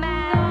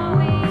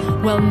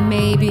 well,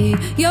 maybe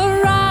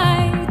you're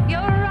right.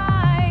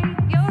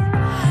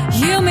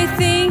 You may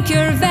think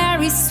you're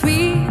very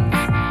sweet.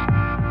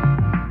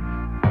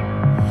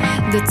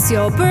 That's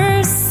your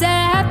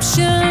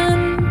perception.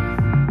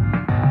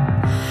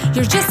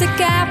 You're just a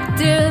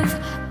captive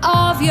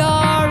of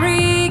your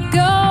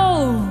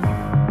ego,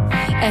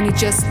 and you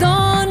just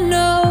don't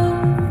know.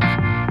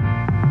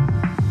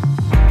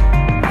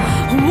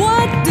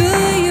 What do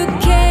you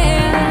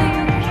care?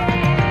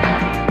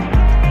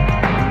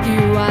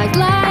 You act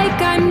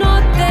like I'm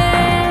not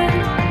there.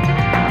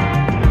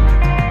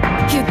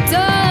 You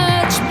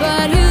touch,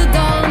 but you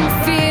don't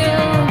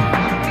feel.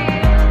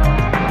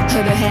 Who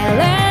the hell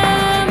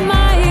am I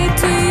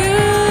to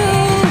you?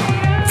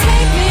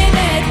 Take me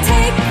there,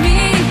 take me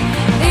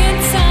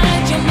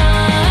inside your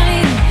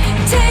mind.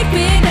 Take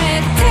me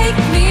there, take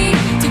me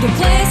to the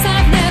place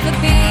I've never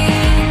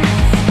been.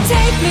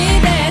 Take me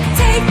there,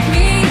 take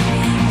me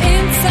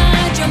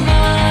inside your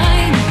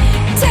mind.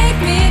 Take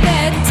me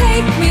there,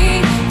 take me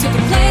to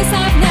the place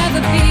I've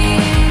never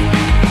been.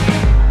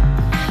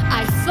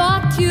 I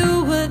thought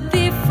you were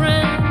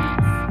different.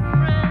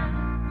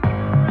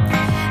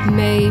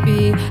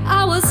 Maybe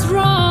I was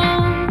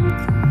wrong.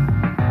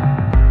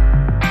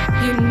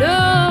 You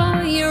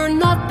know you're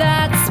not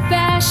that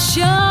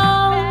special,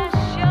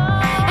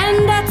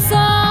 and that's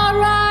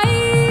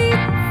alright.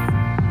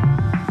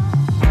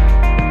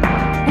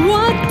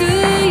 What do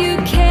you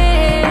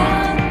care?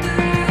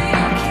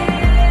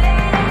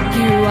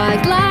 You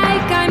act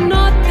like I'm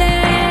not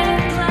there.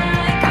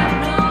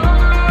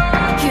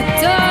 You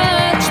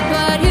touch,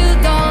 but you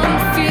don't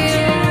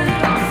feel.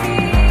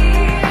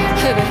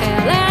 Who the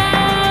hell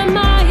am I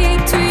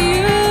to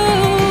you?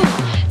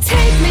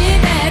 Take me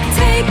there,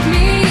 take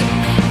me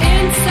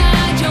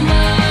inside your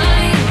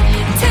mind.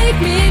 Take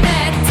me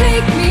there,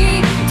 take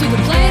me to the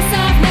place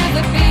I've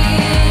never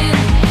been.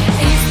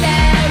 Is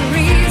there a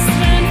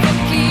reason for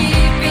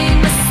keeping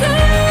me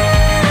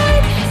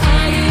side?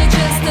 Are you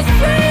just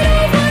afraid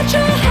of what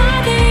you're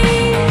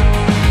hiding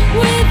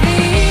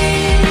within?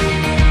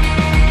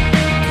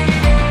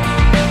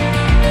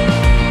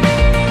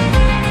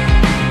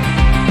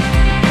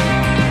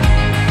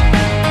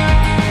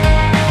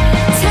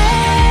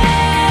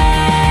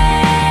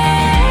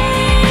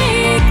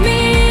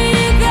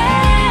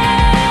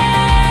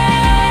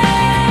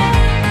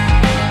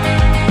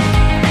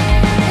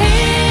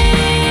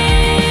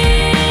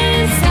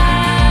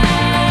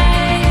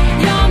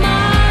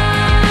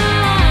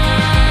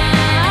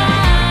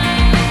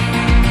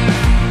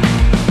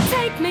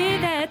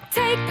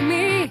 Take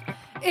me there,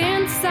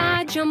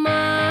 inside your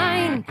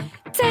mind.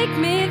 Take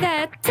me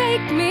there,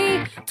 take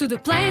me to the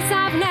place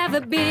I've never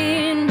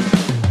been.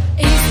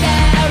 Is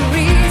there a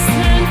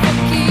reason for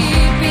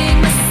keeping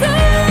me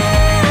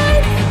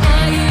side?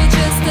 Are you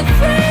just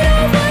afraid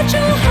of what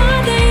you're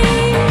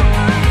hiding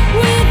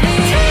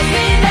within? Take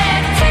me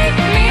there, take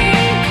me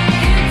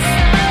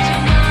inside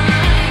your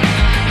mind.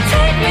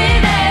 Take me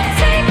there,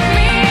 take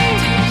me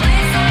to the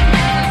place I've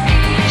never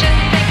been.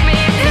 Just take me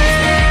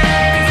there,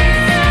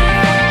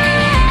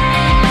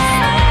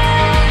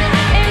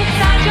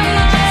 inside your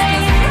mind.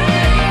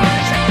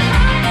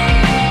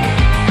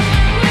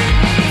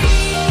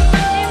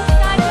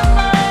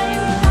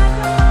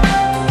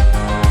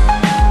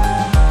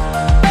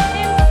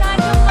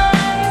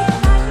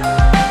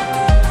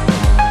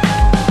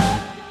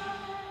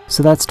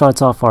 So that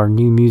starts off our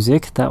new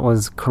music. That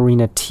was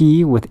Karina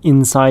T with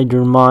Inside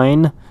Your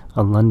Mind,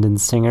 a London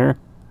singer.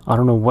 I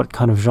don't know what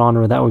kind of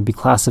genre that would be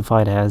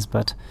classified as,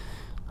 but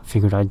I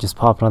figured I'd just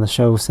pop it on the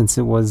show since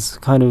it was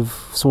kind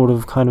of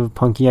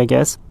punky, I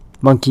guess.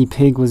 Monkey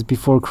Pig was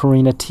before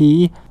Karina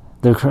T.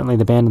 They're currently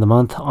the band of the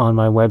month on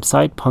my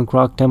website,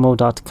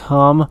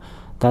 punkrockdemo.com.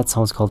 That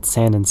song's called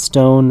Sand and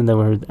Stone, and there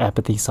were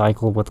Apathy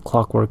Cycle with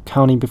Clockwork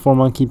County before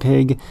Monkey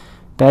Pig,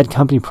 Bad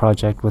Company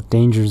Project with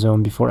Danger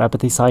Zone before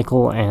Apathy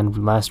Cycle,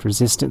 and Last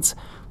Resistance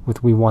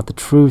with We Want the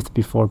Truth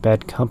before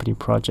Bad Company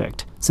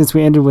Project. Since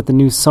we ended with the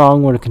new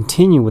song, we're going to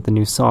continue with the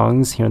new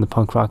songs here in the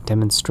Punk Rock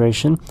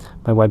Demonstration.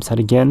 My website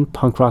again,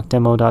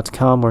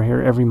 punkrockdemo.com. We're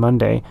here every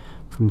Monday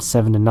from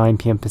 7 to 9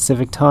 p.m.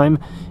 Pacific Time,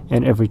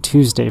 and every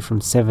Tuesday from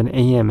 7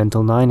 a.m.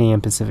 until 9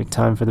 a.m. Pacific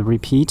Time for the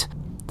repeat.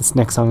 This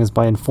next song is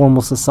by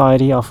Informal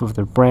Society off of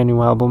their brand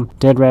new album,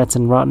 Dead Rats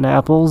and Rotten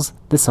Apples.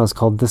 This song's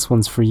called This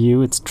One's For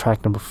You. It's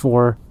track number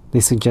 4. They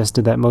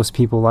suggested that most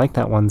people like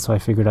that one, so I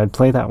figured I'd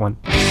play that one.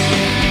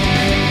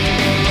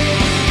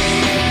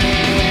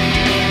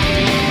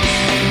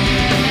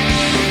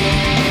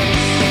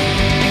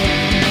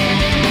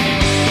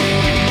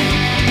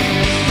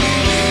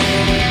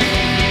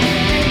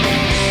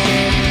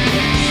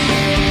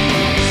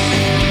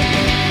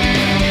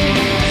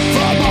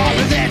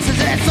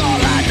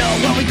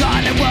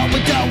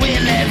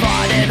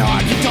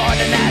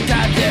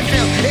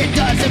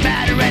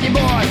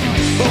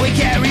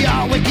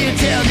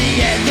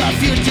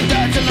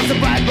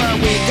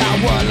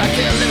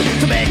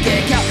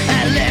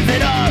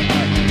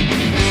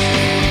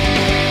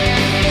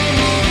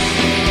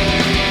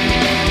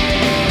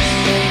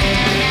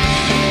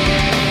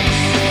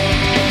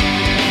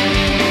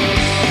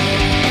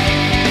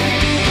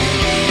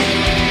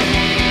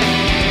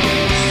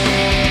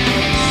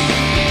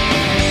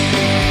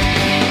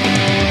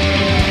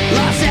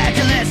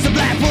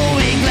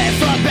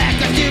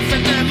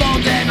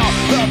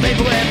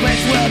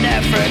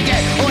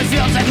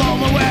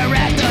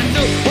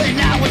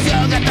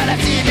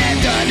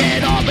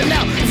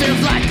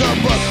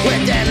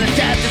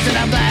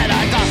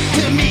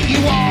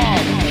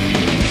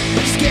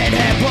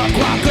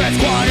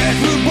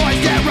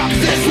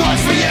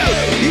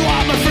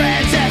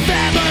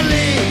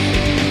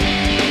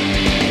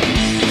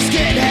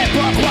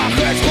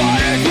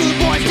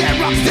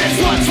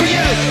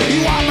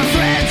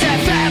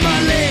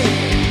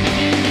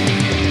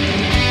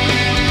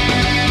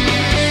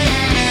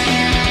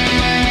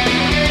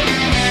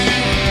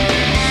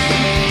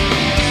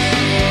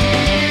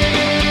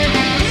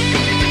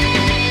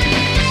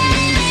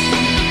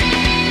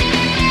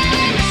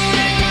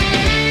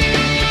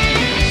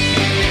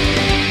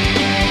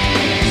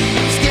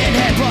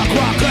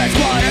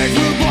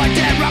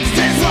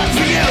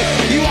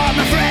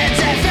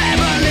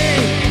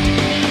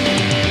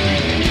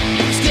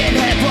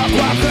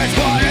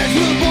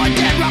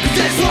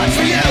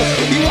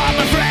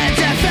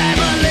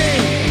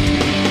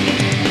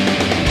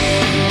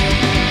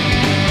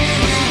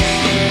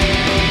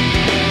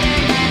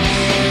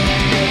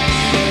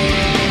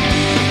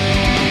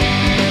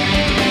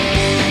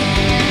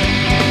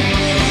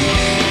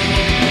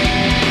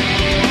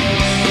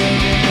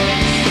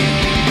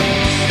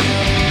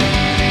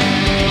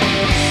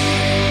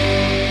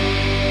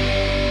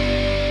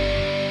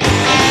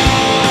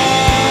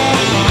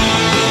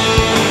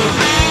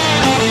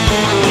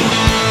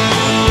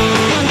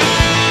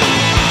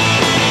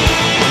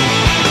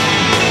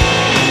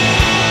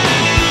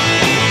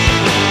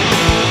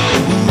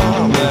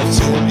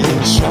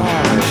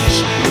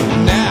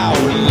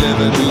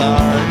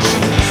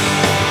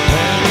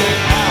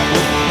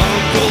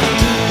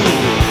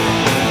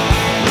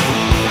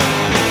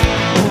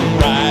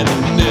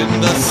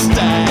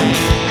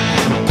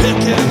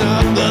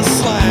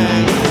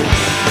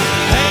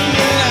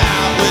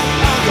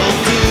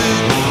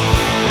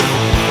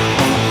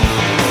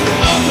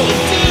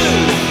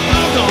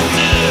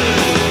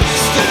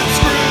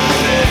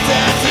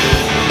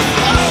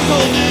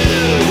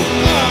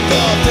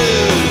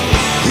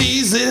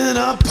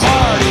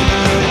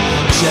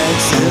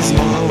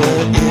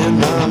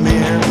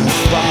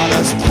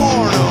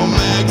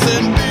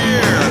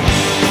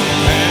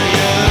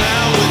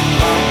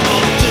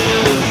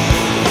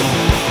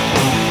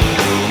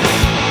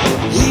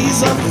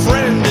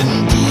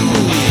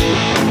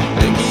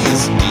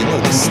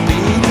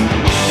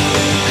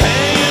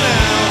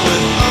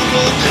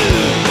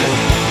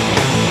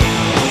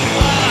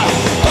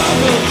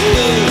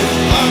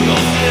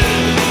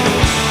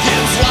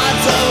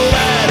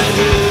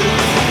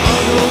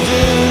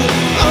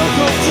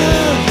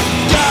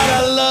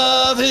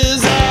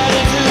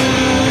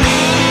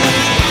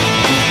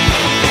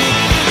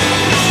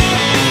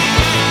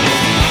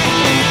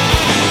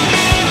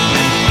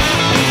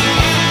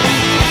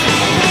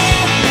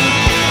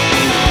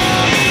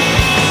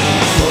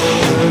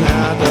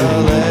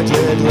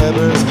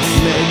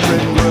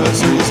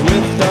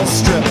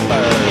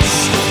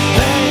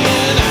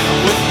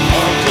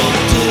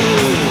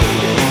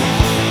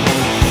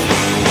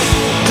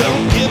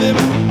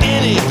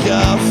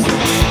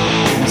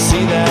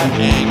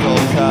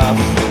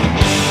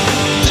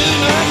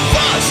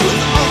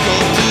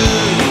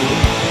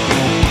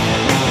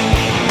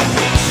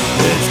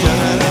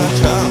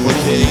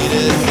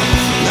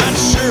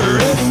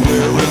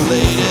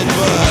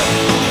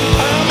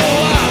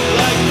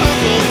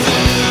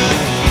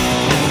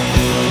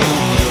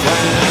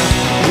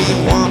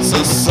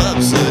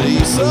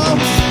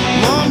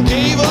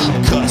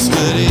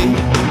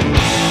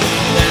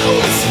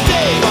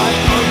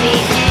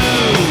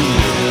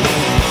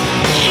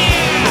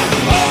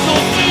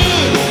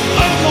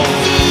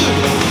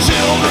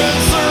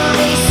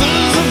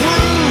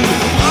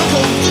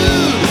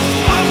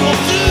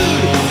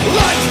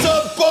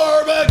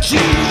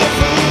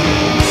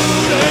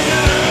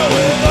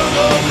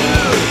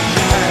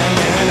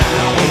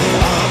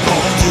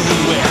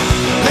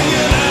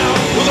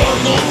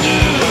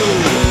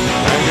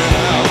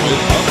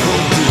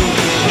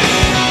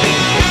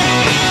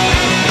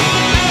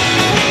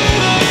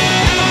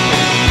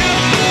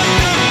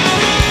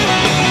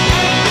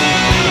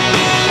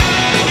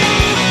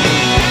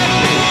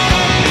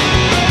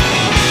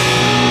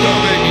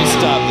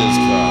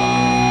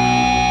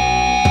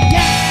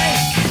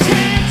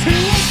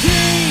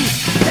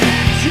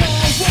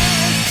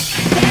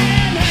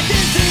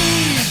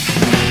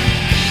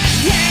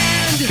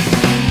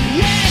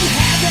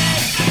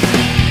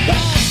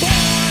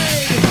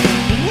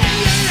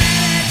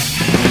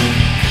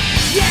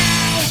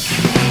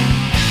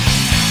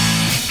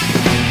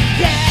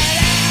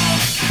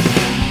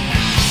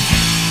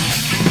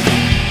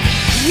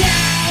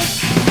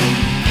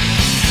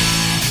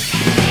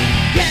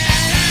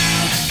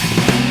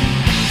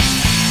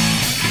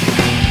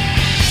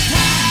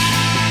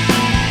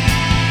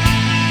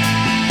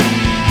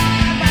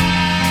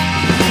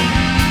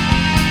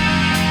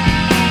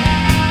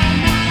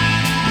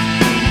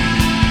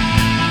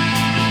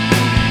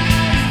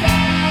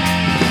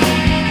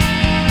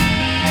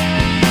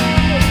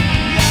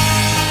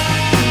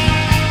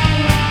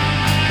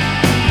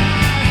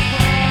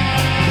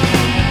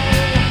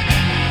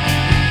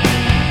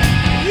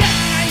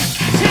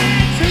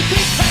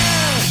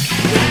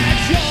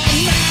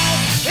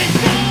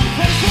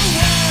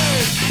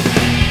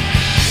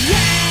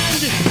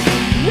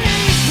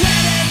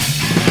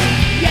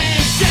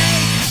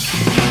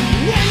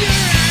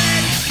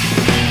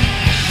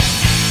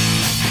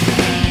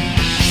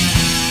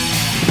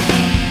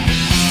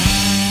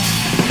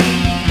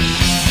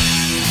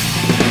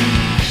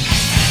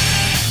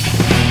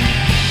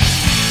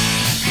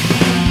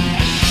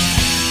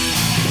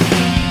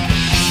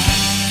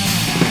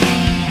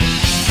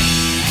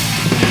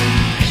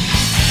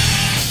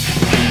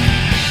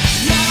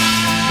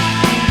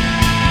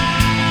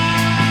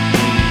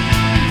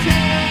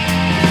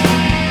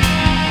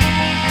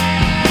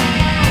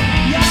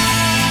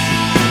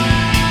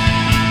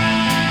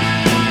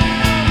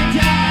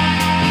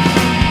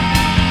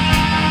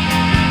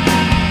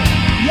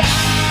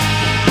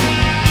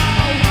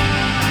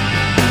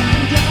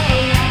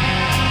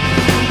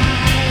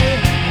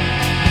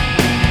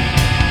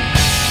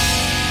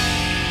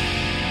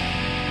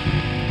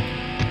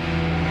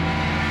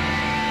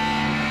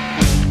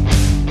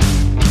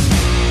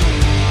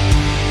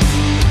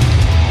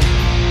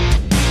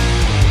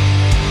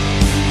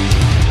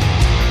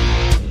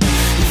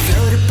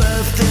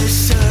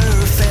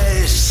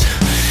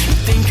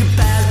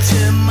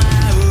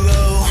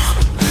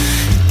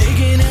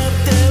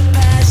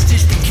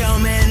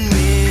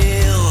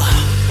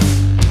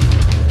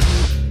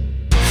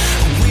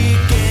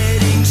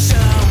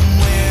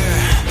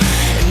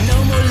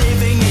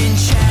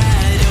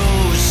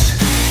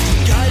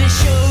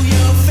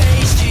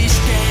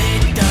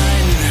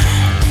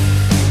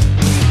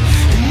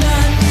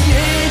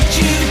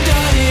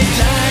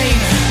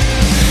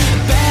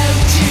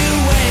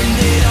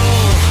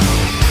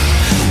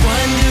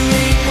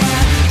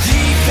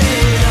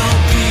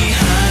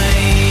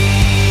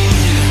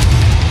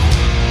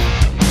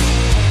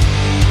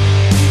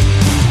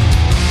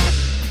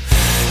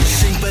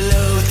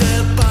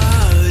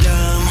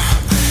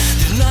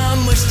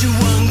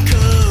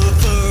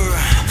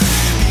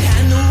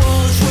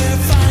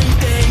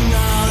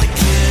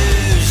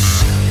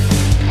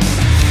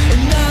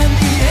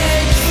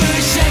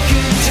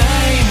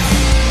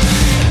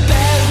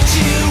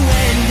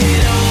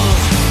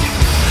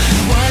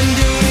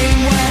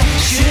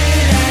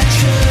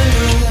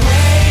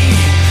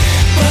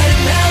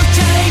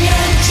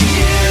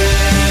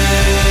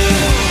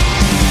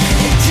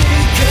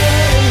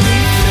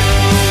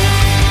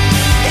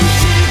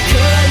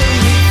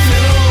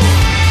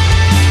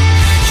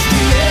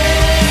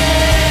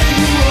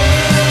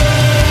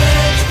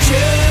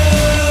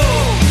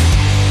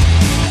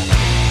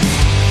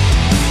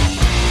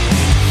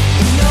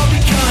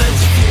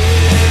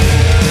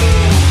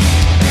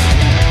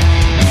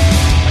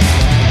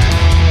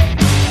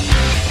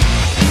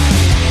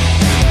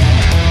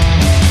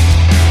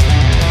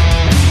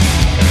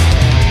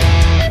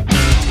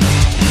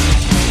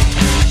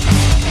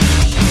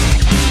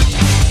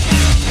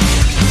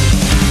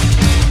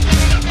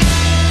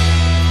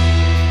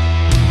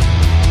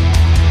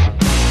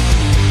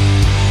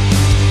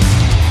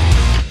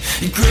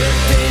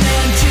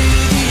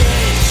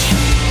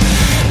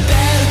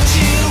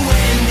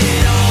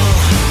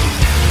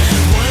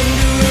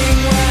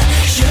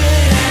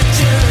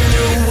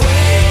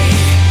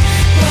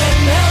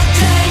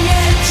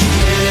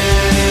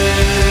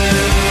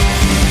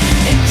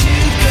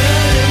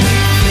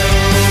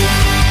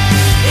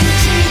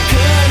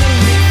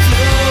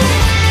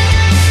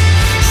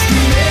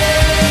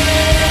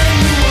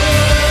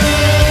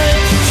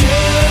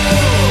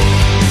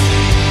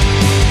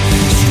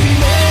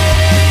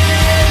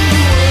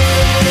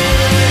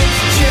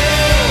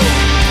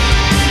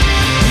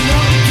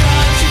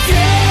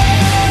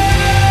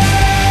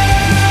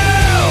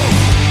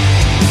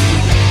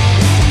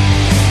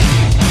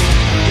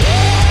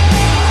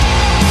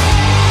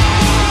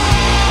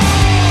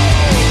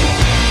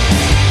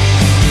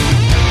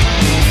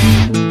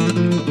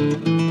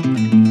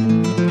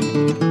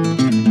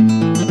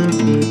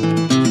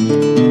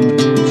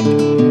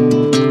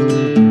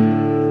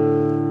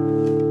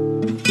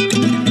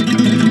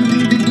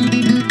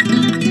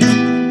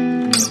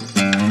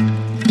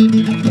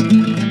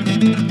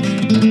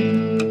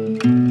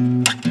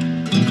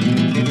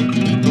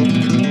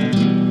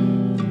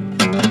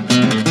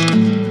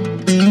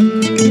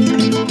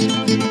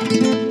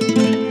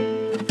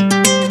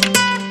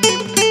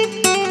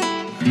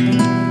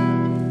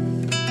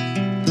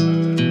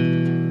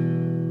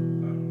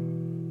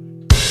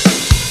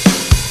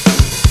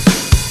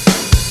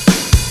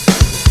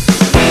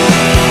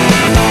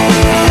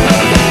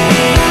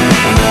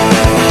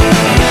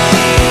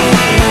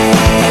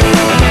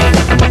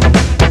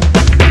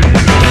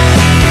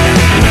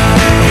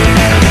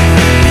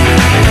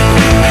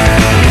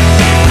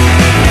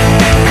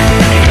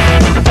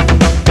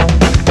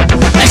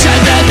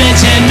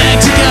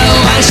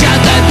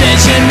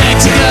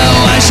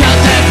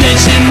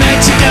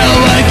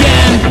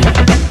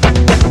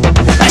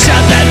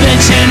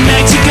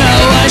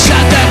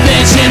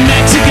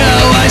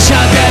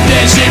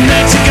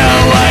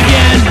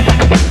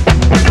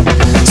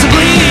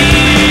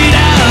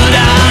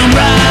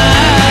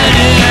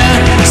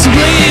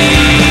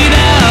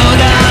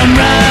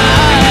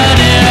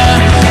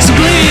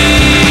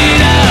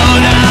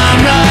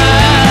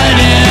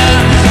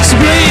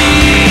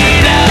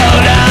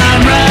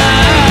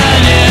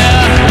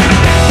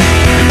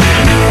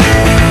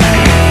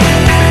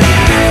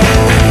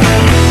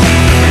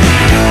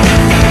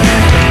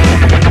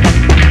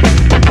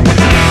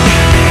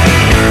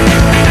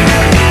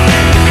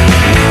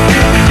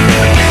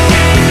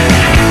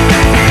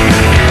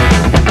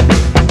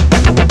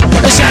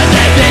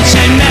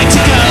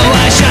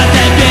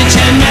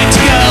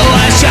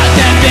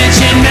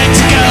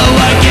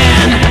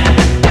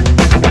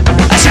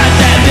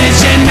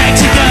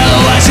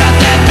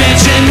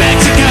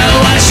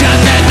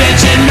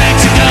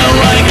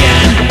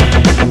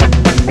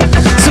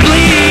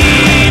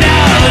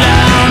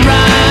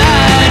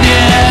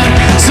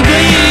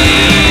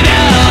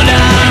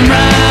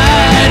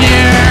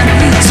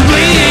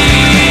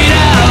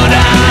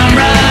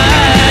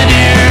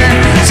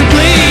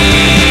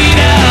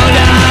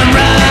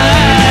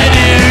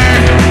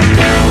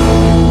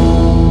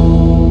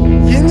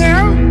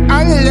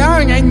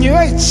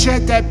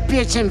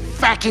 bitch in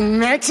fucking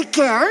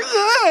Mexico.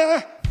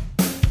 Yeah.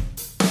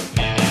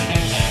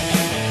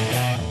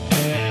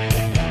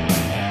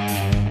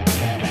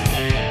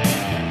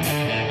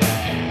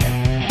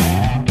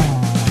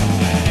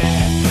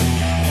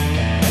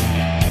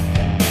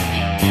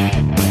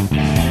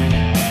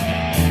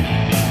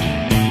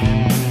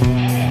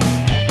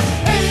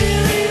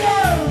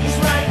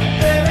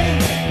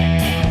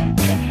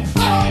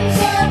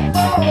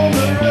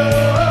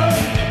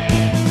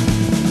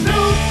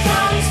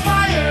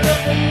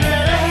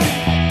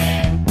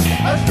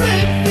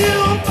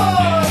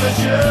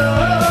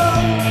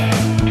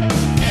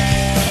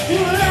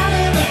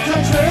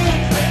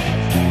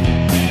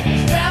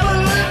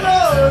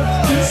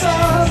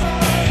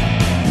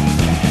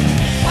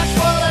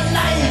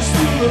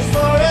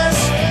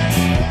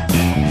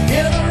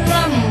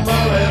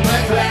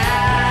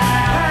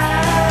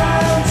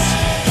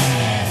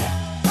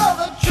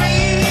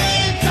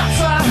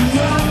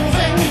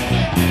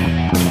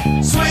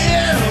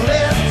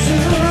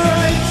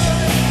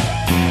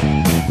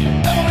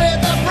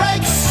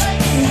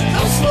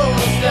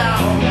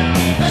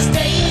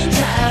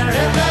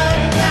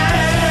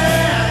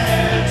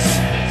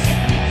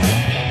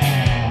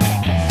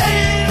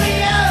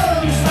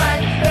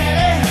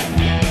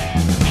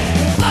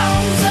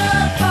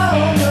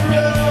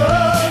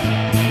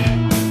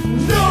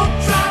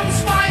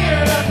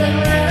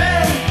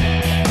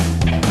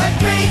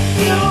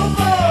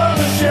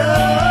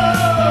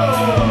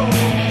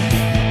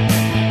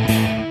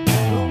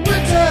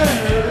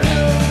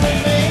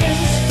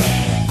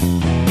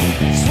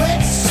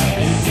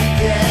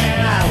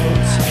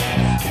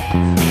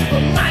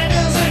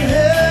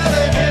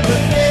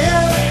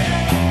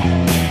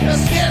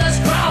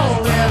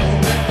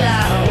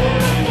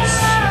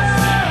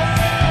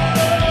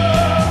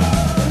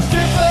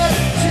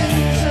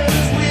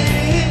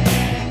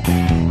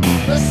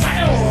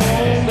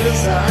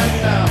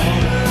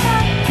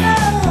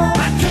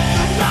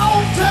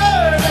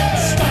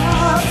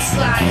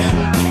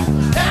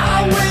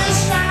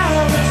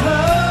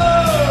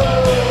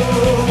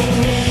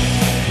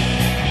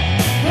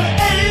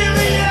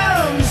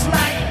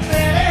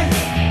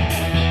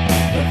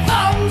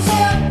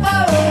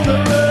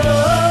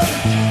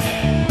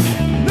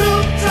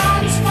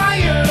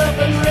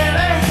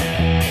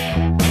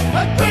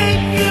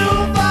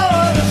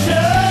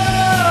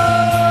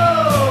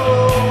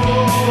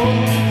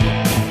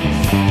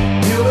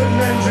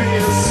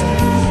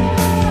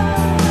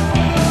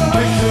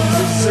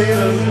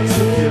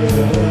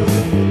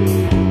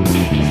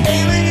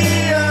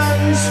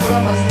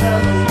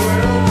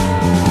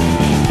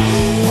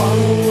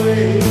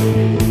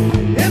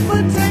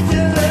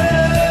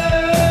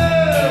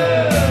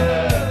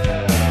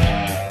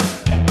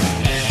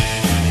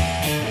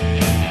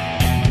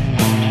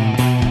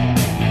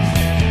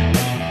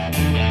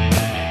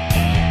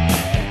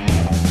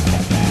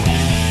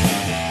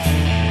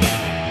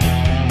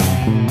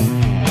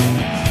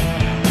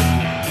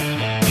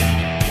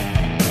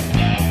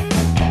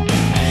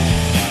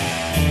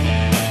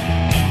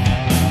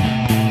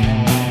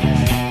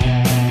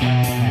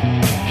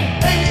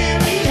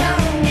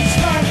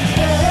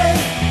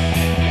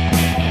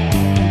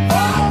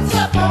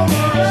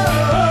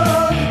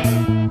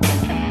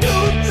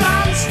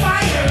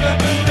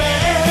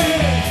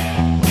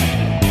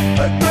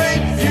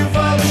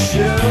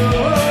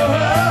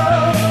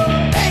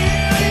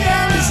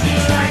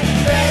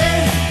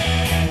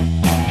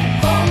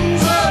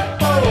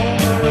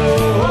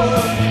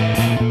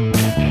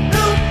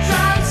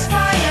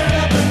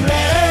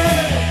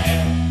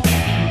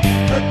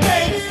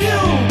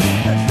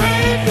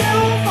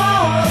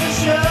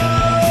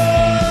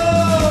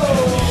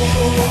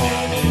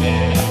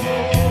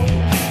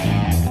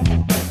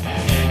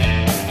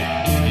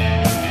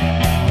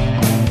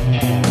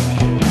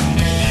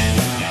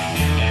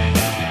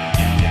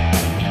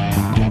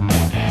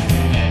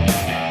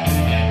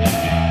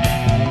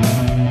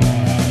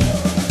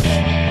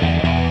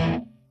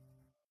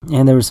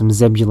 And there was some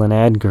Zebulon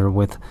Adger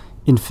with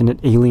Infinite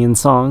Alien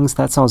Songs.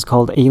 That song's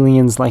called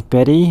Aliens Like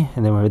Betty.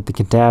 And then we heard the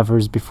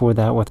Cadavers before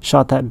that with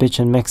Shot That Bitch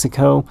in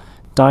Mexico.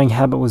 Dying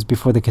Habit was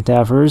before the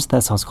Cadavers.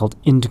 That song's called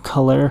Into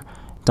Color.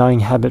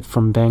 Dying Habit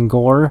from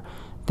Bangor.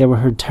 Then we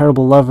heard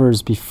Terrible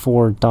Lovers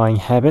before Dying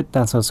Habit.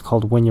 That song's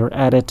called When You're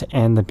At It.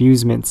 And the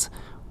Busements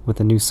with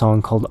a new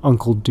song called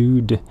Uncle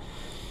Dude.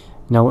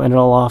 Now we'll end it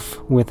all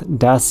off with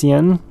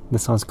Dacian.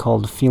 This song's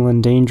called Feelin'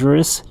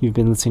 Dangerous. You've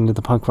been listening to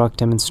the Punk Rock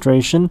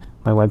Demonstration.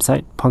 My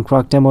website,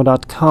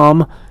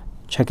 punkrockdemo.com.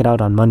 Check it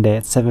out on Monday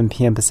at 7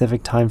 p.m.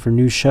 Pacific time for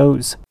new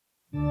shows.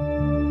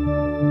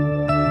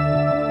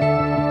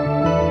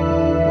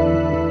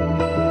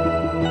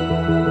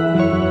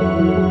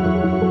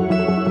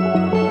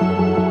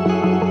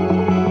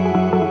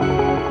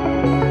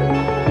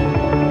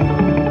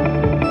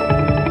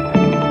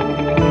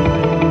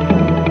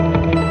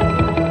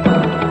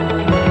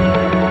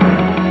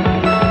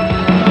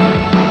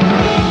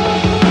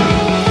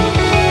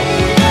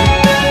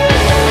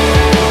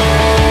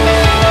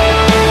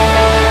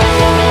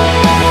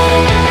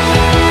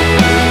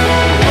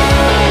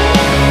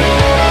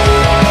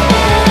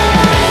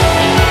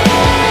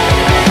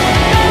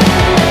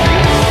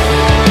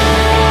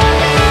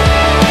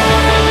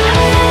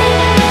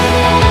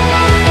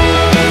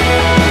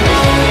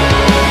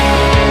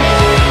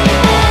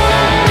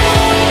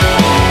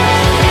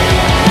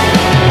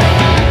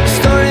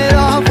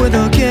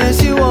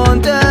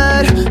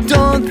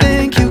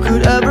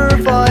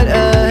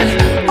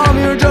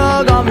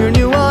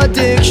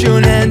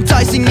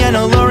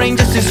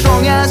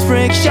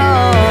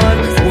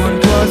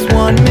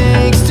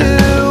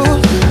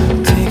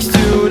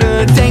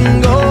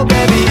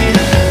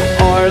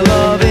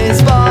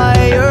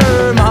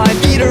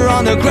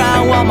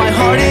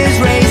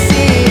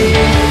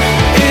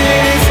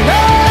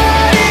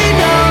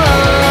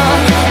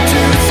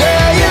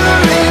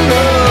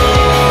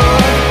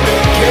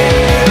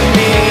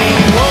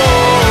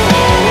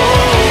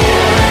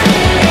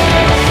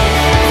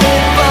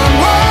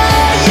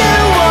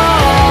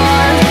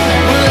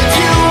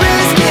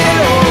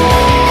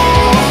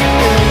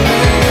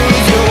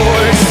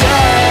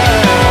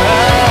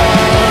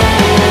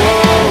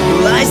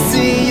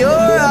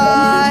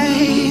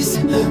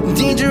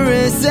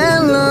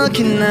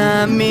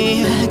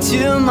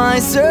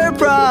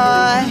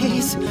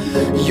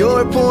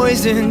 Your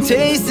poison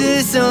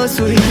tasted so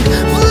sweet.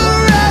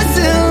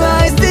 Fluorescent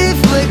lights, they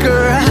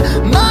flicker.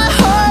 My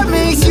heart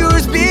makes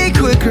yours beat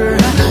quicker.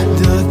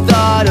 The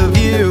thought of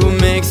you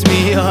makes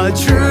me a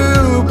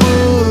true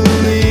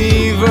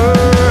believer.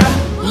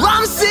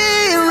 I'm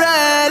seeing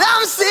red,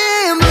 I'm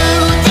seeing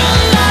blue. The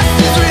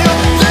lust is real,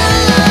 the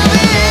love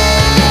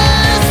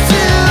is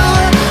too.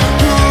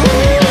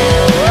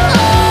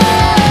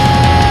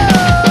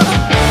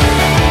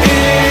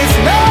 It's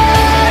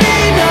not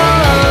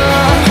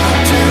enough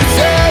to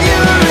say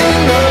you're in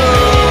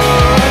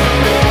love.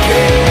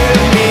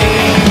 Give me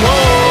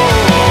more.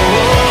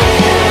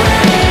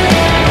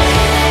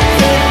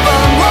 If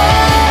I'm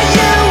what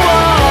you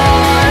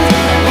want,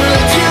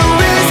 would you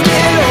risk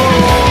it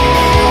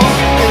all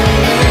and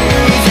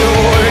lose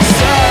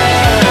yourself?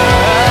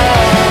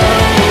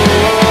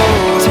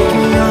 Take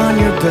me on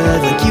your bed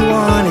like you